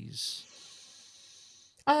prize?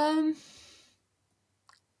 It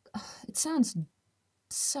sounds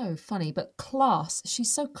so funny, but class.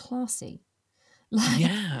 She's so classy.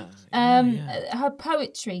 Like, her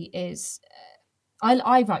poetry is.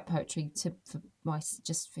 I write poetry for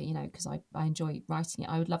you know, because I enjoy writing it.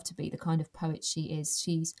 I would love to be the kind of poet she is.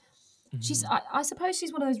 She's I suppose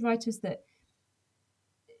she's one of those writers that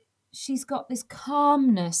she's got this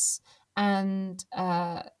calmness, and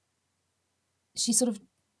she sort of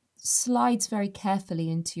slides very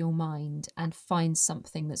carefully into your mind and finds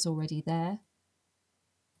something that's already there.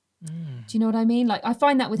 Do you know what I mean? Like, I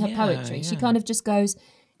find that with her poetry. Yeah. She kind of just goes,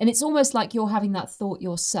 and it's almost like you're having that thought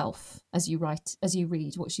yourself as you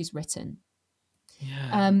read what she's written.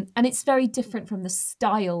 Yeah. And it's very different from the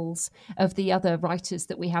styles of the other writers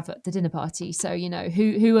that we have at the dinner party. So, you know,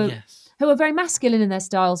 who are very masculine in their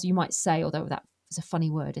styles, you might say, although that is a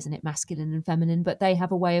funny word, isn't it? Masculine and feminine, but they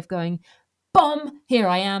have a way of going, bomb, here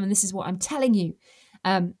I am, and this is what I'm telling you,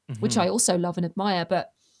 which I also love and admire.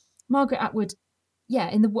 But Margaret Atwood,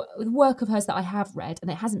 in the work of hers that I have read, and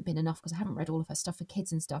it hasn't been enough because I haven't read all of her stuff for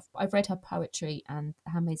kids and stuff, but I've read her poetry and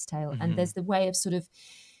The Handmaid's Tale, and there's the way of sort of,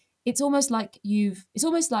 it's almost like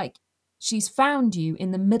she's found you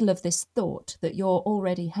in the middle of this thought that you're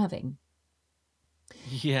already having.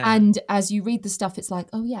 Yeah. And as you read the stuff, it's like,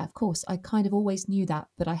 oh yeah, of course, I kind of always knew that,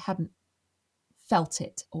 but I hadn't felt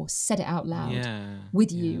it or said it out loud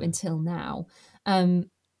with you until now. And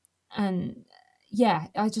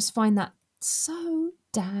I just find that so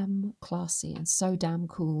damn classy and so damn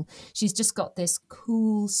cool. She's just got this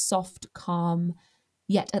cool, soft, calm,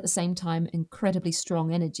 yet at the same time incredibly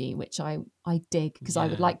strong energy, which I dig, because I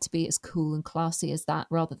would like to be as cool and classy as that,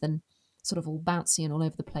 rather than sort of all bouncy and all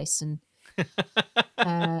over the place and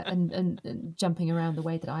and jumping around the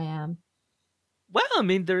way that I am. Well, I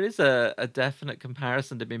mean, there is a definite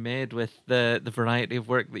comparison to be made with the variety of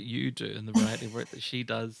work that you do and the variety of work that she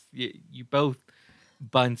does. You both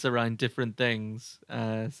bounce around different things.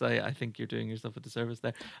 So I think you're doing yourself a disservice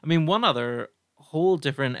there. I mean, one other whole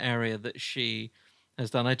different area that she has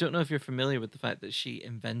done, I don't know if you're familiar with the fact that she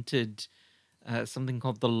invented something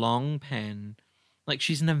called the long pen. Like,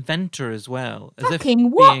 she's an inventor as well. As Fucking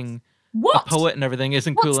if what? being What? a poet and everything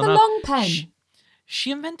isn't cool enough. What's the long pen?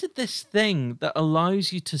 She invented this thing that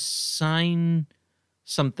allows you to sign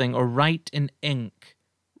something or write in ink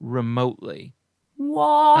remotely.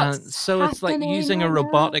 What? So it's like using a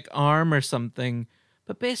robotic arm or something.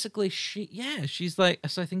 But basically, she's like,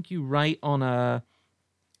 so I think you write on a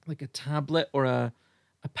tablet or a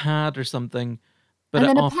pad or something, but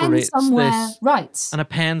and it then operates a pen somewhere, this right? And a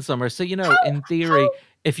pen somewhere. So, you know, in theory,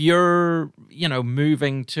 if you're,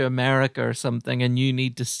 moving to America or something and you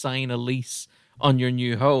need to sign a lease on your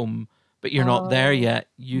new home, but you're not there yet,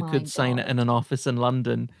 you could sign it in an office in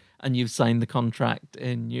London and you've signed the contract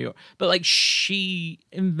in New York. But like, she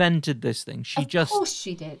invented this thing. Of course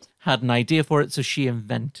she did. Had an idea for it, so she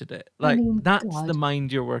invented it. Like, that's the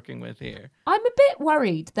mind you're working with here. I'm a bit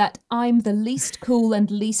worried that I'm the least cool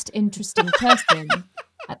and least interesting person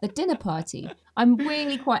at the dinner party. I'm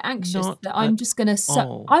really quite anxious that I'm just going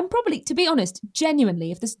to... I'm probably, to be honest,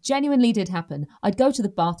 genuinely, if this genuinely did happen, I'd go to the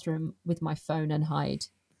bathroom with my phone and hide.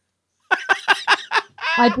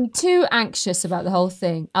 I'd be too anxious about the whole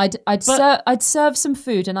thing. I'd serve some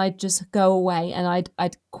food and I'd just go away and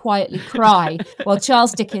I'd quietly cry while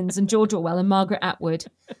Charles Dickens and George Orwell and Margaret Atwood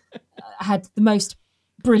had the most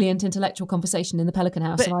brilliant intellectual conversation in the Pelican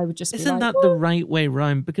House, and I would just be isn't that the right way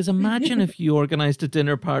round? Because imagine if you organised a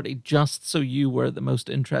dinner party just so you were the most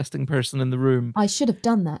interesting person in the room. I should have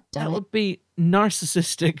done that, damn it. That would be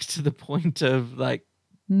narcissistic to the point of like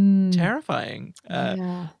terrifying.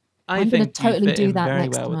 Yeah. I'm going to totally do that very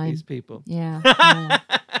next well time. With these people. Yeah.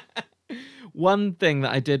 One thing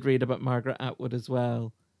that I did read about Margaret Atwood as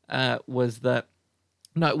well was that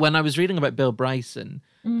when I was reading about Bill Bryson,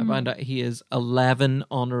 I found out he has 11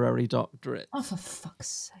 honorary doctorates. Oh, for fuck's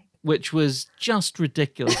sake. Which was just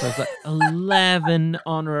ridiculous. I was like, 11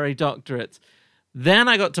 honorary doctorates. Then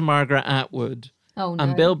I got to Margaret Atwood. Oh, no.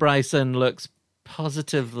 And Bill Bryson looks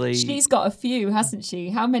positively... She's got a few, hasn't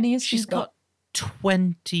she? How many has she got?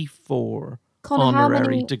 24 Connor,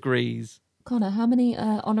 honorary degrees. Connor, how many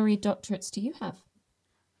honorary doctorates do you have?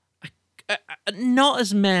 Not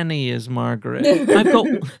as many as Margaret.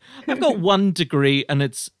 I've got one degree, and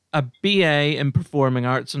it's a BA in Performing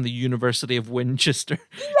Arts from the University of Winchester.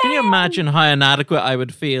 Can you imagine how inadequate I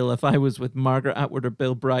would feel if I was with Margaret Atwood or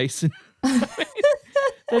Bill Bryson?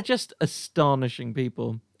 They're just astonishing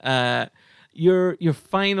people. Your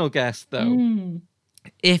final guess, though,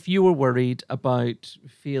 if you were worried about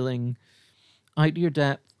feeling out of your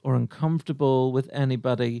depth or uncomfortable with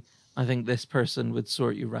anybody, I think this person would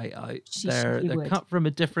sort you right out. They're cut from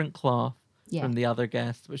a different cloth from the other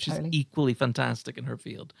guests, but she's equally fantastic in her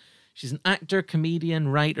field. She's an actor, comedian,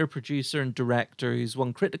 writer, producer, and director who's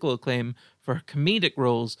won critical acclaim for her comedic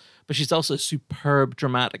roles, but she's also a superb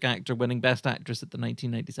dramatic actor, winning Best Actress at the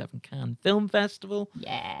 1997 Cannes Film Festival.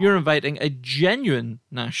 Yeah. You're inviting a genuine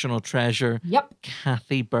national treasure,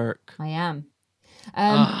 Kathy Burke. I am.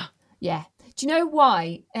 Yeah. Do you know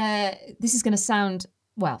why? This is going to sound...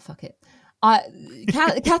 Well, fuck it.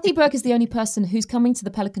 Kathy Burke is the only person who's coming to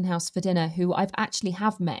the Pelican House for dinner who I've actually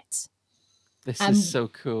have met. This is so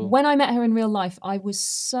cool. When I met her in real life, I was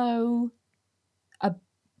so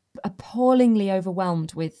appallingly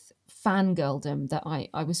overwhelmed with fangirldom that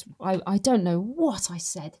I don't know what I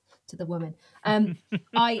said to the woman.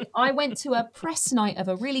 I went to a press night of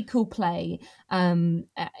a really cool play at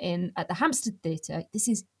the Hampstead Theatre. This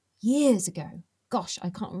is years ago. Gosh, I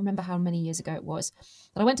can't remember how many years ago it was.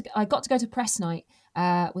 But I got to go to press night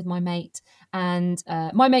with my mate, and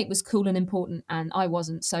my mate was cool and important, and I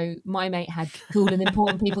wasn't. So my mate had cool and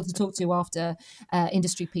important people to talk to after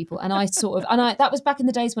industry people, and that was back in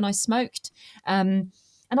the days when I smoked. And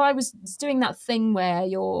I was doing that thing where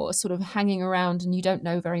you're sort of hanging around and you don't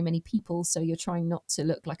know very many people, so you're trying not to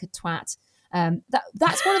look like a twat.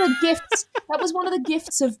 That's one of the gifts. That was one of the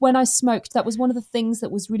gifts of when I smoked. That was one of the things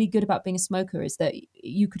that was really good about being a smoker, is that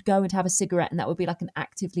you could go and have a cigarette, and that would be like an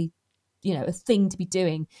actively, a thing to be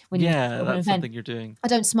doing when that's something you're doing. I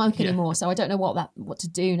don't smoke anymore, so I don't know what to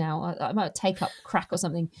do now. I might take up crack or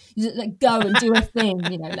something. You just, like, go and do a thing.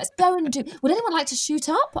 Let's go and do. Would anyone like to shoot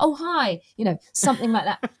up? Oh, hi. Something like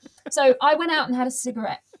that. So I went out and had a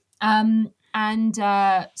cigarette, and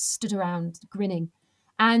stood around grinning,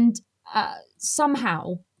 and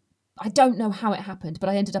somehow, I don't know how it happened, but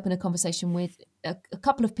I ended up in a conversation with a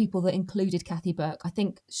couple of people that included Kathy Burke. I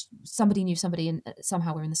think somebody knew somebody, and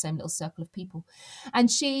somehow we're in the same little circle of people.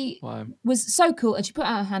 And she was so cool, and she put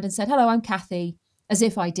out her hand and said, "Hello, I'm Kathy," as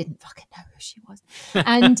if I didn't fucking know who she was.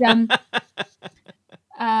 And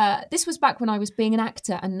this was back when I was being an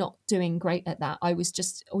actor and not doing great at that. I was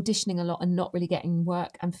just auditioning a lot and not really getting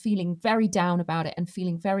work, and feeling very down about it, and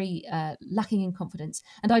feeling very lacking in confidence.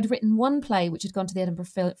 And I'd written one play which had gone to the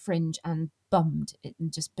Edinburgh Fringe and bummed it,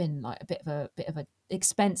 and just been like a bit of a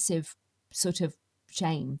expensive sort of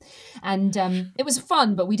shame. And it was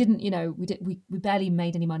fun, but we didn't, we barely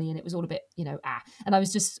made any money, and it was all a bit, And I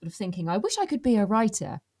was just sort of thinking, I wish I could be a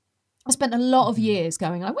writer. I spent a lot of years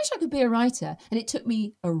going, I wish I could be a writer. And it took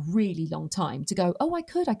me a really long time to go, I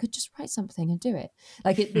could just write something and do it.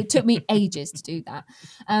 Like it took me ages to do that.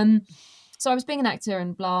 So I was being an actor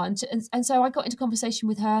and blah. And so I got into conversation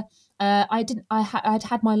with her. I'd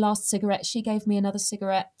had my last cigarette. She gave me another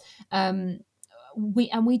cigarette.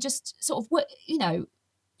 We just sort of,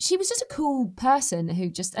 she was just a cool person who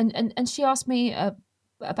just, and she asked me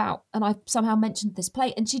about, and I somehow mentioned this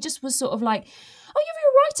play, and she just was sort of like, "Oh,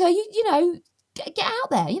 you're a writer, get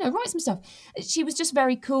out there, write some stuff." She was just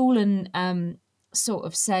very cool, and sort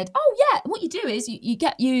of said, "Oh yeah, what you do is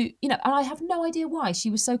and I have no idea why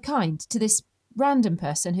she was so kind to this random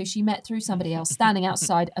person who she met through somebody else standing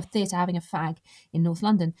outside a theatre having a fag in North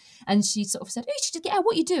London, and she sort of said, "Oh, you should get out.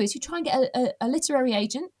 What you do is you try and get a literary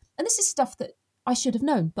agent," and this is stuff that I should have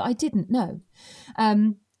known, but I didn't know.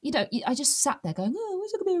 I just sat there going, "Oh, I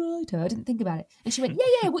wish I could be a writer." I didn't think about it. And she went,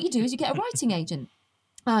 yeah, what you do is you get a writing agent.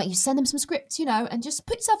 You send them some scripts, and just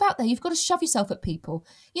put yourself out there. You've got to shove yourself at people,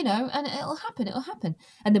 and it'll happen.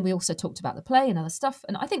 And then we also talked about the play and other stuff.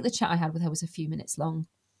 And I think the chat I had with her was a few minutes long.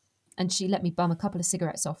 And she let me bum a couple of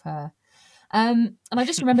cigarettes off her. And I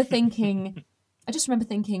just remember thinking,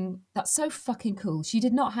 that's so fucking cool. She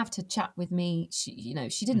did not have to chat with me. She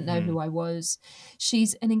didn't know who I was.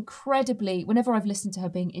 She's an incredibly, whenever I've listened to her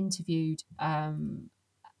being interviewed,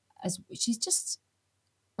 as she's just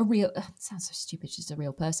a real, it sounds so stupid, she's a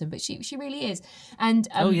real person, but she really is. And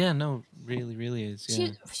really, really is.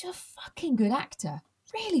 Yeah. She's a fucking good actor.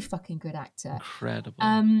 Really fucking good actor. Incredible.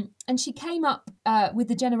 And she came up with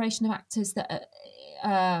the generation of actors that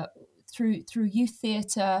through youth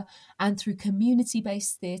theatre and through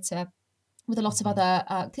community-based theatre, with a lot of other,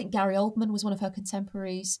 I think Gary Oldman was one of her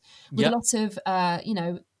contemporaries, with a lot of,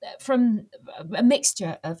 from a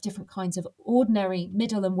mixture of different kinds of ordinary,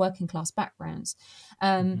 middle and working class backgrounds.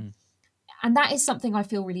 And that is something I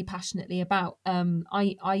feel really passionately about.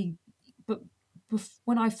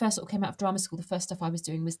 When I first sort of came out of drama school, the first stuff I was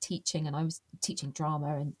doing was teaching, and I was teaching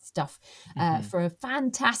drama and stuff for a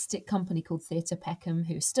fantastic company called Theatre Peckham,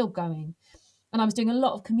 who's still going. And I was doing a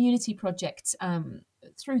lot of community projects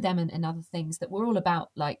through them and other things that were all about,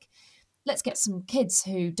 like, let's get some kids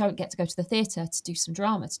who don't get to go to the theatre to do some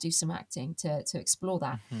drama, to do some acting, to explore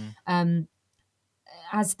that.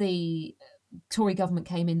 As the Tory government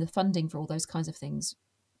came in, the funding for all those kinds of things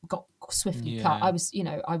got swiftly cut. I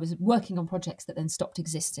was working on projects that then stopped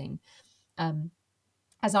existing.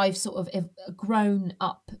 As I've sort of grown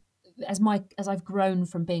up, as I've grown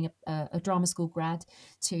from being a drama school grad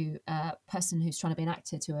to a person who's trying to be an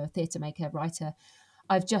actor to a theatre maker, writer,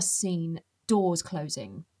 I've just seen doors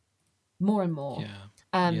closing more and more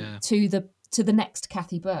to the next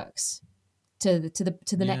Kathy Burks, to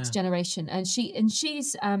the next generation. And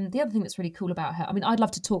she's the other thing that's really cool about her. I mean, I'd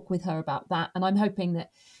love to talk with her about that, and I'm hoping that,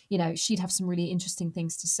 you know, she'd have some really interesting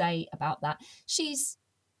things to say about that. She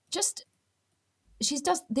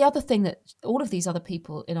does the other thing that all of these other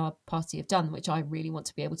people in our party have done, which I really want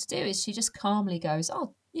to be able to do, is she just calmly goes,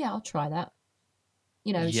 "Oh yeah, I'll try that."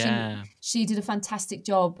 You know, she did a fantastic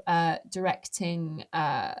job directing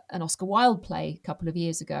an Oscar Wilde play a couple of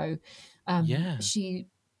years ago. She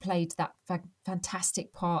played that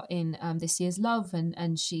fantastic part in this year's Love,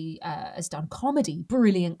 and she has done comedy,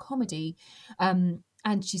 brilliant comedy, and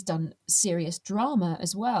she's done serious drama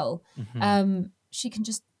as well. She can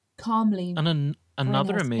just calmly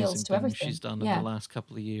another amazing thing she's done in the last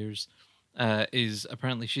couple of years is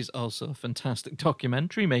apparently she's also a fantastic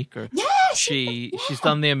documentary maker. She's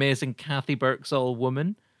done the amazing Kathy Burke's All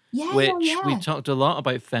Woman, which we talked a lot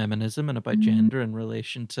about feminism and about gender in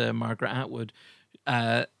relation to Margaret Atwood.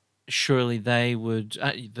 Surely they would,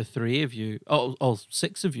 the three of you, all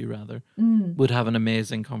six of you rather, would have an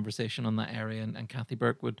amazing conversation on that area, and Kathy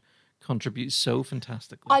Burke would contribute so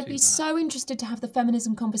fantastically. I'd be so interested to have the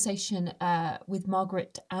feminism conversation with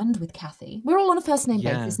Margaret and with Kathy. We're all on a first name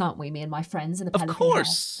basis, aren't we? Me and my friends in the Pelican Of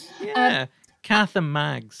course, House. Kath and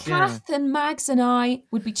Mags. And Mags and I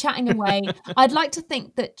would be chatting away. I'd like to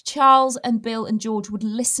think that Charles and Bill and George would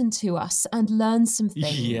listen to us and learn some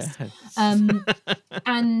things. Yes. And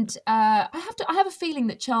I have a feeling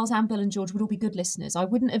that Charles and Bill and George would all be good listeners. I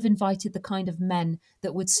wouldn't have invited the kind of men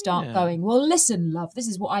that would start going, "Well, listen, love, this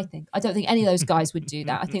is what I think." I don't think any of those guys would do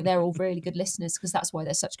that. I think they're all really good listeners, because that's why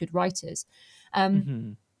they're such good writers. I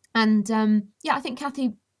think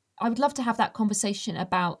Kathy, I would love to have that conversation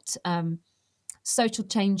about social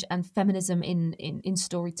change and feminism in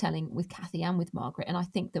storytelling with Kathy and with Margaret, and I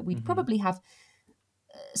think that we'd probably have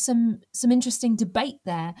some interesting debate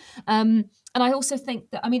there. And I also think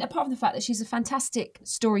that, I mean, apart from the fact that she's a fantastic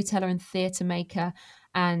storyteller and theatre maker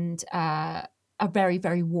and a very,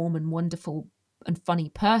 very warm and wonderful and funny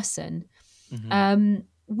person,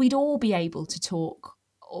 we'd all be able to talk,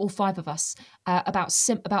 all five of us,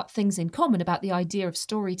 about things in common, about the idea of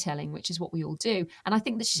storytelling, which is what we all do. And I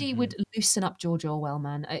think that she would loosen up George Orwell,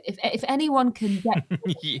 man. If anyone can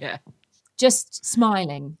get just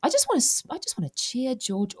smiling, I just want to cheer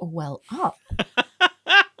George Orwell up.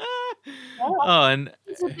 And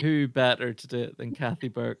who better to do it than Kathy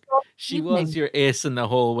Burke? She was your ace in the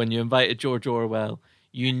hole when you invited George Orwell.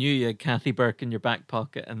 You knew you had Kathy Burke in your back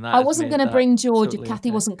pocket, and that I wasn't going to bring George if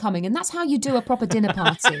Kathy wasn't coming, and that's how you do a proper dinner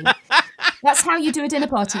party. That's how you do a dinner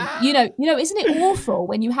party. You know, isn't it awful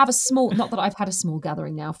when you have a small? Not that I've had a small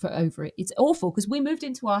gathering now for over it. It's awful because we moved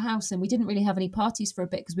into our house and we didn't really have any parties for a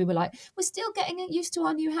bit because we were like, we're still getting used to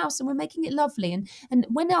our new house and we're making it lovely, and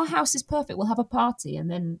when our house is perfect, we'll have a party,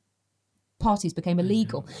 and then parties became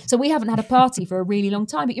illegal. So we haven't had a party for a really long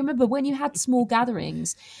time. But you remember when you had small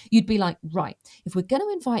gatherings, you'd be like, right, if we're going to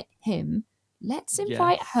invite him, let's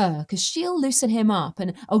invite her because she'll loosen him up.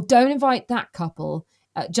 And, don't invite that couple,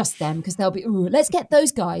 just them, because they'll be, let's get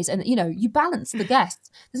those guys. And, you balance the guests.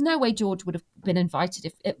 There's no way George would have been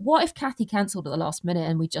invited. What if Kathy cancelled at the last minute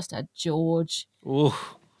and we just had George?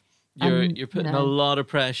 Oh, you're putting a lot of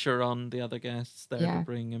pressure on the other guests there to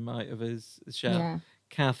bring him out of his shell. Yeah.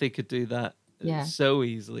 Kathy could do that so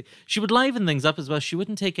easily. She would liven things up as well. She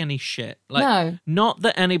wouldn't take any shit. Not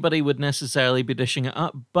that anybody would necessarily be dishing it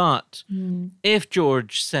up, but if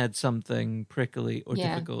George said something prickly or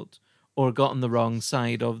difficult, or got on the wrong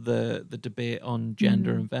side of the debate on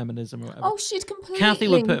gender and feminism or whatever. Oh, she'd completely. Kathy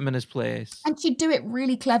would put him in his place. And she'd do it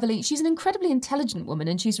really cleverly. She's an incredibly intelligent woman,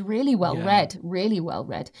 and she's really well read, really well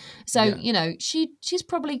read. So, you know, she's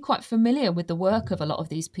probably quite familiar with the work of a lot of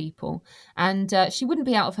these people, and she wouldn't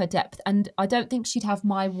be out of her depth. And I don't think she'd have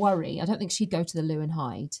my worry. I don't think she'd go to the loo and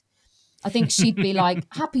hide. I think she'd be like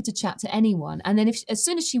happy to chat to anyone. And then as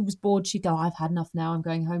soon as she was bored, she'd go, I've had enough now. I'm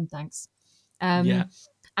going home. Thanks.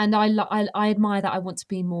 And I admire that. I want to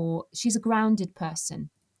be more. She's a grounded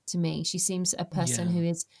person to me. She seems a person who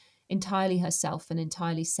is entirely herself and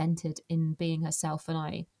entirely centered in being herself. And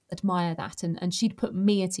I admire that. And she'd put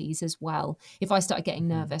me at ease as well. If I started getting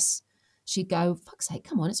nervous, she'd go, fuck's sake,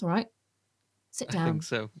 come on, it's all right. Sit down. I think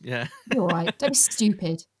so, yeah. You're all right. Don't be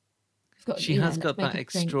stupid. She has got that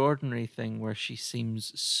extraordinary thing where she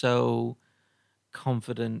seems so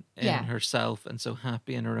confident in herself and so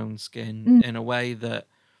happy in her own skin in a way that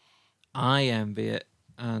I envy it,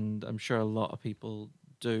 and I'm sure a lot of people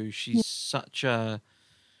do. She's such a...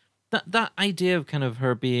 That idea of kind of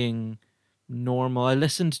her being normal. I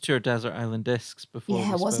listened to her Desert Island Discs before.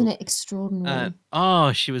 Yeah, wasn't it extraordinary?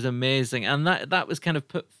 She was amazing. And that was kind of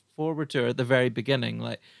put forward to her at the very beginning.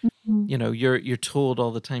 Like, you know, you're told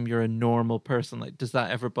all the time you're a normal person. Like, does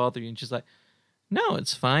that ever bother you? And she's like, no,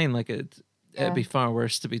 it's fine. Like, it'd be far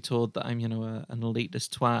worse to be told that I'm, you know, an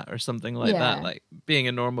elitist twat or something like that. Like, being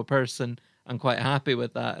a normal person, I'm quite happy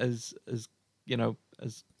with that as you know,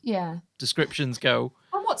 as descriptions go.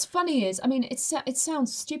 And what's funny is, I mean, it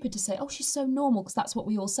sounds stupid to say, oh, she's so normal, because that's what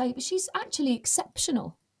we all say, but she's actually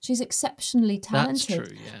exceptional. She's exceptionally talented. That's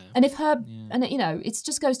true, yeah. And if her, and you know, it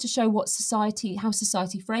just goes to show how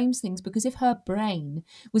society frames things, because if her brain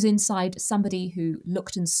was inside somebody who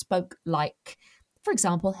looked and spoke like, for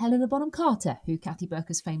example, Helena Bonham Carter, who Kathy Burke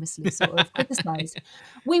has famously sort of criticised,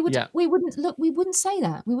 we wouldn't say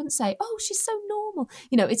that. We wouldn't say, "Oh, she's so normal."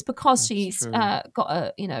 You know, it's because she's got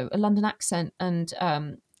a London accent, and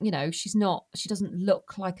you know, she doesn't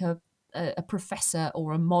look like a professor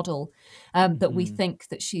or a model that we think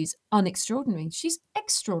that she's unextraordinary. She's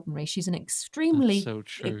extraordinary. She's an extremely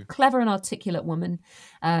clever and articulate woman,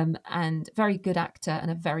 and very good actor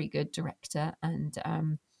and a very good director, and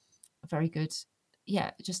a very good.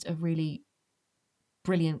 Yeah, just a really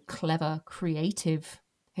brilliant, clever, creative,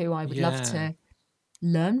 who I would love to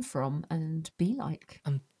learn from and be like.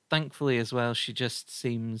 And thankfully as well, she just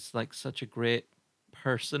seems like such a great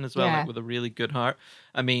person as well, like with a really good heart.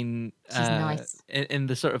 I mean, she's nice. In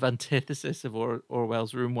the sort of antithesis of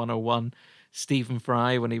Orwell's Room 101, Stephen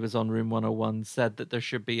Fry, when he was on Room 101, said that there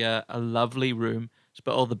should be a lovely room to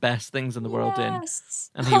put all the best things in the world in.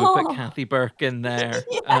 And he would put Kathy Burke in there.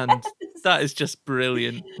 And that is just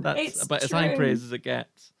brilliant. That's about as high praise as it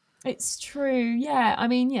gets. It's true. Yeah. I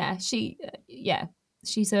mean,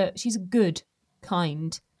 she's a good,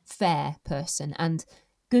 kind, fair person. And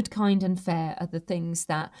good, kind, and fair are the things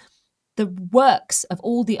that the works of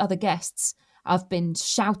all the other guests have been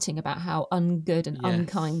shouting about how ungood and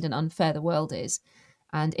unkind and unfair the world is.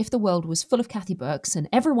 And if the world was full of Kathy Burkes and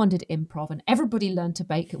everyone did improv and everybody learned to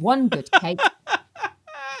bake one good cake...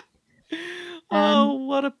 oh,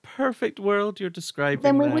 what a perfect world you're describing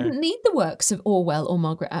then we wouldn't need the works of Orwell or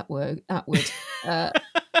Margaret Atwood.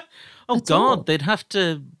 Oh, God, they'd have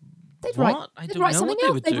to... They'd write something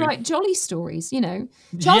else. They'd write jolly stories, you know.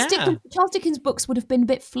 Charles Dickens' books would have been a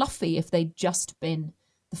bit fluffy if they'd just been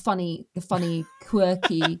the funny,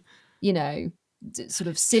 quirky, you know, sort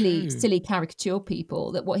of silly caricature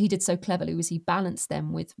people. That what he did so cleverly was he balanced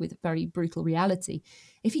them with very brutal reality.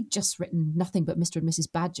 If he'd just written nothing but Mr. and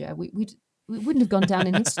Mrs. Badger, we wouldn't have gone down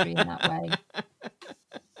in history in that way.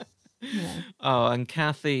 Yeah. Oh, and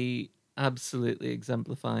Kathy absolutely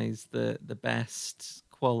exemplifies the best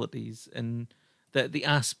qualities and the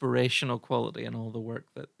aspirational quality in all the work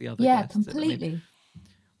that the other guests did. Completely. I mean,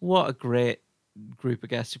 what a great group of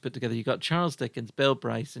guests you put together. You got Charles Dickens, Bill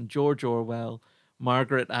Bryson, George Orwell,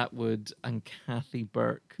 Margaret Atwood, and Kathy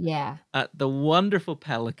Burke. Yeah. At the wonderful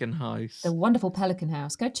Pelican House. The wonderful Pelican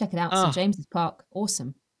House. Go check it out. St. James's Park.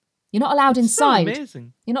 Awesome. You're not allowed inside. So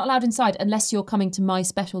amazing. You're not allowed inside unless you're coming to my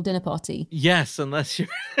special dinner party. Yes, unless you're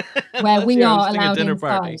where we are allowed dinner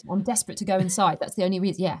inside. Party. I'm desperate to go inside. That's the only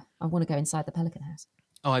reason. Yeah, I want to go inside the Pelican House.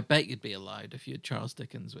 Oh, I bet you'd be allowed if you had Charles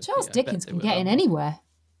Dickens with Charles you. Dickens can get in anywhere.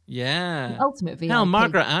 Yeah. The ultimate VIP. Hell,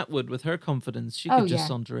 Margaret Atwood, with her confidence, she could just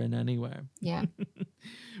saunter in anywhere. Yeah.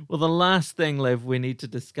 Well, the last thing, Liv, we need to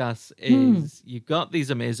discuss is you've got these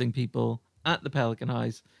amazing people at the Pelican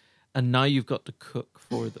House, and now you've got to cook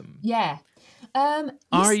for them. Yeah.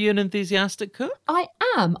 Are you an enthusiastic cook? I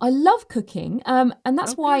am. I love cooking, and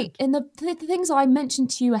that's why good. in the things I mentioned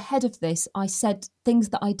to you ahead of this, I said things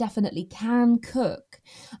that I definitely can cook,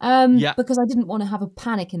 because I didn't want to have a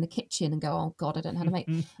panic in the kitchen and go, oh God, I don't know how to make.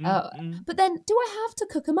 But then, do I have to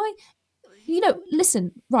cook? Am I?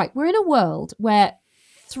 Listen, right? We're in a world where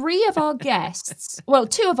two of our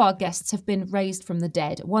guests have been raised from the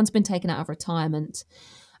dead. One's been taken out of retirement.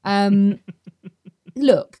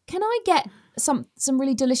 Look, can I get some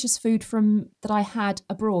really delicious food that I had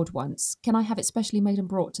abroad once? Can I have it specially made and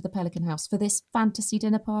brought to the Pelican House for this fantasy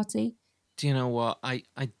dinner party? Do you know what? I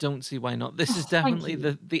don't see why not. This is definitely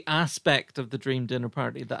the aspect of the dream dinner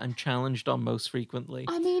party that I'm challenged on most frequently.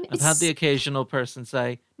 I mean, I've had the occasional person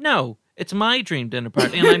say, no, it's my dream dinner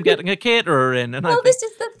party and I'm getting a caterer in. And this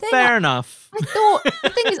is the thing. Fair enough. I thought, the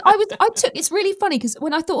thing is, it's really funny because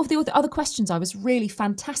when I thought of the other questions, I was really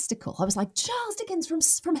fantastical. I was like, Charles Dickens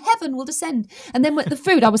from heaven will descend. And then with the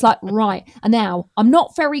food, I was like, right. And now I'm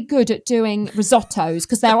not very good at doing risottos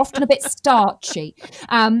because they're often a bit starchy.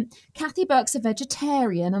 Kathy Burke's a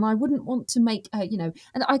vegetarian and I wouldn't want to make, and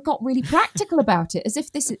I got really practical about it as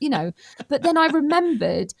if this is, but then I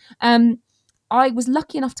remembered, I was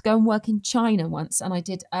lucky enough to go and work in China once, and I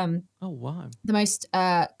did oh wow, the most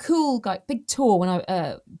cool big tour when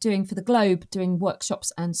I doing for the Globe, doing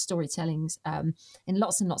workshops and storytellings in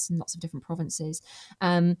lots and lots and lots of different provinces,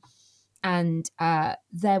 and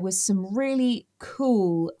there was some really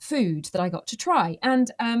cool food that I got to try, and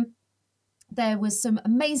there was some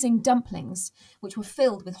amazing dumplings which were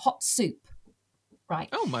filled with hot soup, right?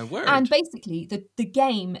 Oh my word! And basically, the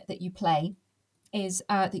game that you play is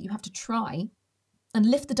that you have to try and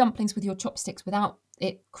lift the dumplings with your chopsticks without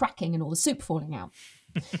it cracking and all the soup falling out.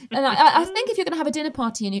 And I think if you're going to have a dinner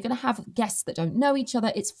party and you're going to have guests that don't know each other,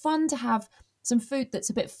 it's fun to have some food that's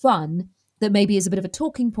a bit fun, that maybe is a bit of a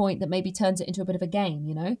talking point, that maybe turns it into a bit of a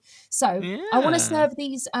game, So yeah. I want to serve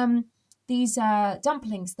these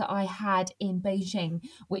dumplings that I had in Beijing,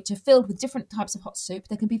 which are filled with different types of hot soup.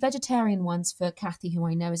 There can be vegetarian ones for Kathy, who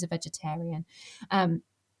I know is a vegetarian.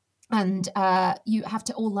 And you have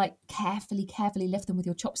to all carefully lift them with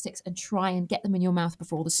your chopsticks and try and get them in your mouth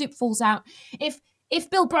before all the soup falls out. If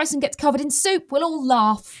Bill Bryson gets covered in soup, we'll all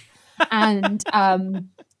laugh, and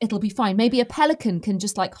it'll be fine. Maybe a pelican can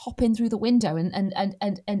just hop in through the window and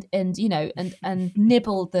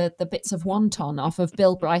nibble the bits of wonton off of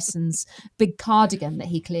Bill Bryson's big cardigan that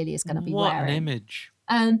he clearly is going to be wearing. What an image!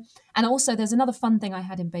 And also there's another fun thing I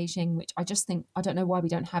had in Beijing, which I just think, I don't know why we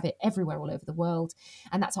don't have it everywhere all over the world.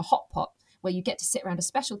 And that's a hot pot where you get to sit around a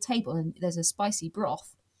special table and there's a spicy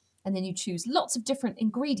broth. And then you choose lots of different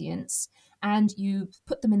ingredients and you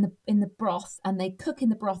put them in the broth and they cook in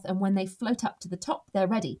the broth. And when they float up to the top, they're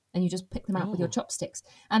ready. And you just pick them out with your chopsticks.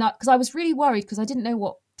 And because I was really worried because I didn't know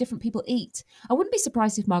what different people eat. I wouldn't be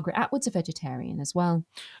surprised if Margaret Atwood's a vegetarian as well.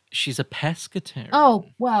 She's a pescatarian. Oh,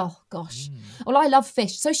 well, gosh. Well, I love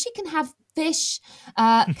fish. So she can have fish.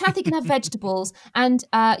 Kathy can have vegetables. And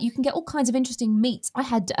you can get all kinds of interesting meats. I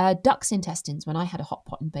had duck's intestines when I had a hot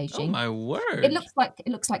pot in Beijing. Oh, my word. It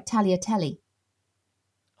looks like tagliatelle.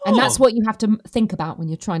 And that's what you have to think about when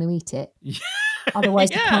you're trying to eat it. Otherwise,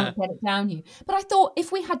 you can't get it down you. But I thought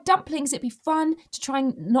if we had dumplings, it'd be fun to try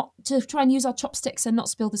and use our chopsticks and not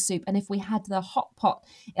spill the soup. And if we had the hot pot,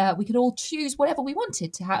 we could all choose whatever we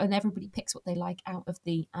wanted to have, and everybody picks what they like out of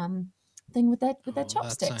the thing with their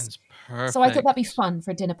chopsticks. That sounds perfect. So I thought that'd be fun for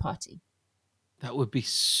a dinner party. That would be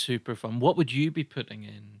super fun. What would you be putting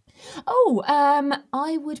in?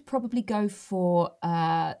 I would probably go for.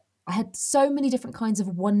 I had so many different kinds of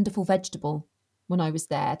wonderful vegetable when I was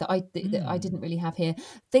there that I didn't really have here.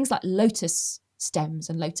 Things like lotus stems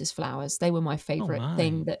and lotus flowers, they were my favourite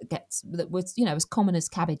thing that was as common as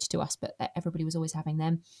cabbage to us, but everybody was always having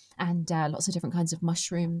them. And lots of different kinds of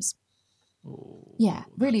mushrooms. Oh, yeah,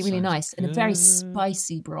 really, really nice. Good. And a very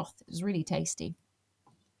spicy broth. It was really tasty.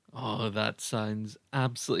 Oh, that sounds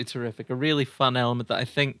absolutely terrific. A really fun element that I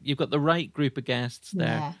think you've got the right group of guests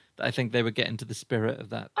there that I think they would get into the spirit of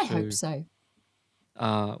that too. I hope so.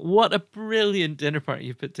 What a brilliant dinner party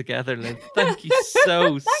you put together, Liv. Thank you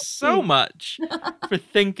so much for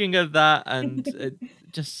thinking of that, and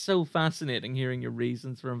just so fascinating hearing your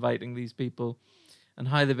reasons for inviting these people and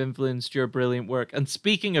how they've influenced your brilliant work. And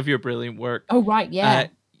speaking of your brilliant work,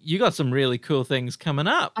 you got some really cool things coming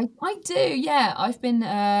up. I do, yeah. I've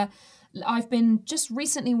been just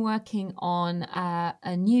recently working on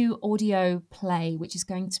a new audio play, which is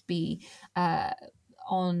going to be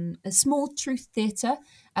on a Small Truth Theatre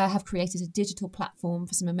have created a digital platform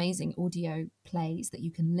for some amazing audio plays that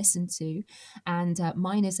you can listen to. And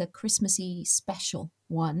mine is a Christmassy special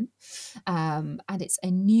one. And it's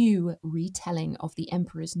a new retelling of The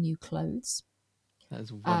Emperor's New Clothes. That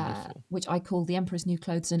is wonderful. Which I call The Emperor's New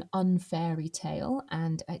Clothes, an unfairy tale.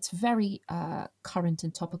 And it's very current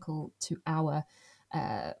and topical to our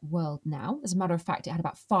world now. As a matter of fact, it had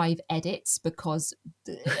about 5 edits because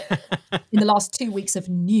in the last 2 weeks of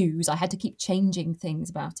news, I had to keep changing things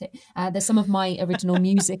about it. There's some of my original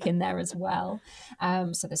music in there as well.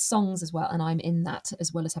 So there's songs as well, and I'm in that,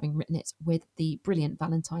 as well as having written it with the brilliant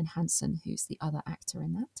Valentine Hansen, who's the other actor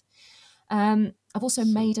in that. I've also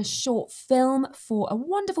made a short film for a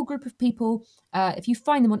wonderful group of people. If you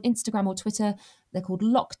find them on Instagram or Twitter, they're called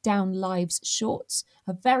Lockdown Lives Shorts,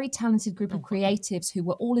 a very talented group of creatives who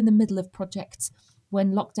were all in the middle of projects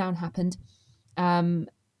when lockdown happened,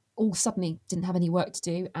 all suddenly didn't have any work to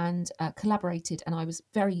do, and collaborated. And I was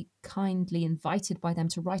very kindly invited by them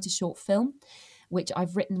to write a short film, which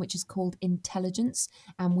I've written, which is called Intelligence.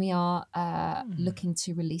 And we are looking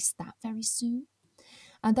to release that very soon.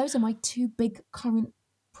 And those are my 2 big current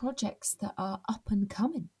projects that are up and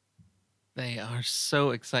coming. They are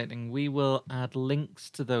so exciting. We will add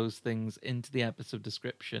links to those things into the episode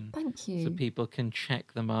description. Thank you. So people can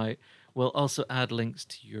check them out. We'll also add links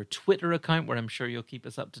to your Twitter account, where I'm sure you'll keep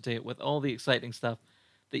us up to date with all the exciting stuff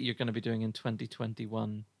that you're going to be doing in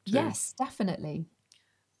 2021 too. Yes, definitely.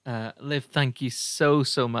 Liv, thank you so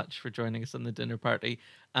much for joining us on the dinner party.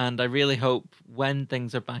 And I really hope when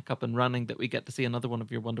things are back up and running that we get to see another one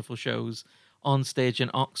of your wonderful shows on stage in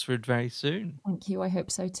Oxford very soon. Thank you. I hope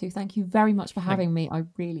so too. Thank you very much for having me. I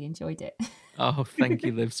really enjoyed it. Oh, thank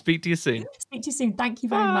you, Liv. Speak to you soon. Speak to you soon. Thank you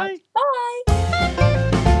very much. Bye.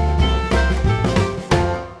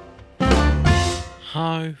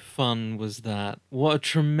 How fun was that? What a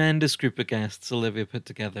tremendous group of guests Olivia put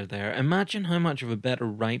together there. Imagine how much of a better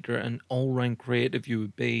writer and all-round creative you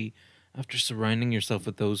would be after surrounding yourself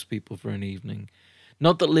with those people for an evening.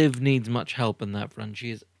 Not that Liv needs much help in that front.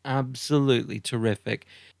 She is absolutely terrific.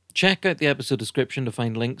 Check out the episode description to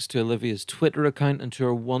find links to Olivia's Twitter account and to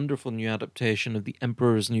her wonderful new adaptation of The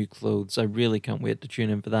Emperor's New Clothes. I really can't wait to tune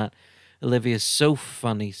in for that. Olivia is so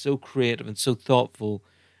funny, so creative, and so thoughtful.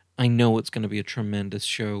 I know it's going to be a tremendous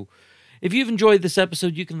show. If you've enjoyed this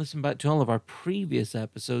episode, you can listen back to all of our previous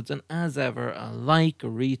episodes, and as ever, a like, a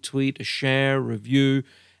retweet, a share, review,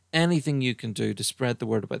 anything you can do to spread the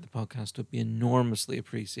word about the podcast would be enormously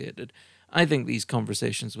appreciated. I think these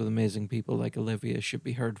conversations with amazing people like Olivia should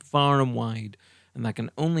be heard far and wide, and that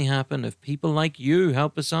can only happen if people like you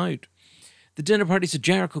help us out. The Dinner Party is a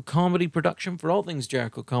Jericho comedy production. For all things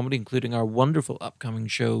Jericho comedy, including our wonderful upcoming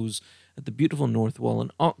shows at the beautiful North Wall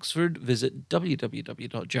in Oxford, visit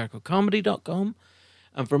www.jerichocomedy.com.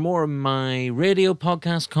 And for more of my radio,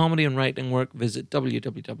 podcast, comedy and writing work, visit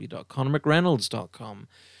www.connormcreynolds.com.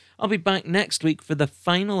 I'll be back next week for the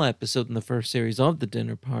final episode in the first series of The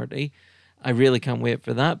Dinner Party. I really can't wait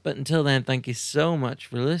for that, but until then, thank you so much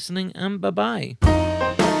for listening, and bye-bye.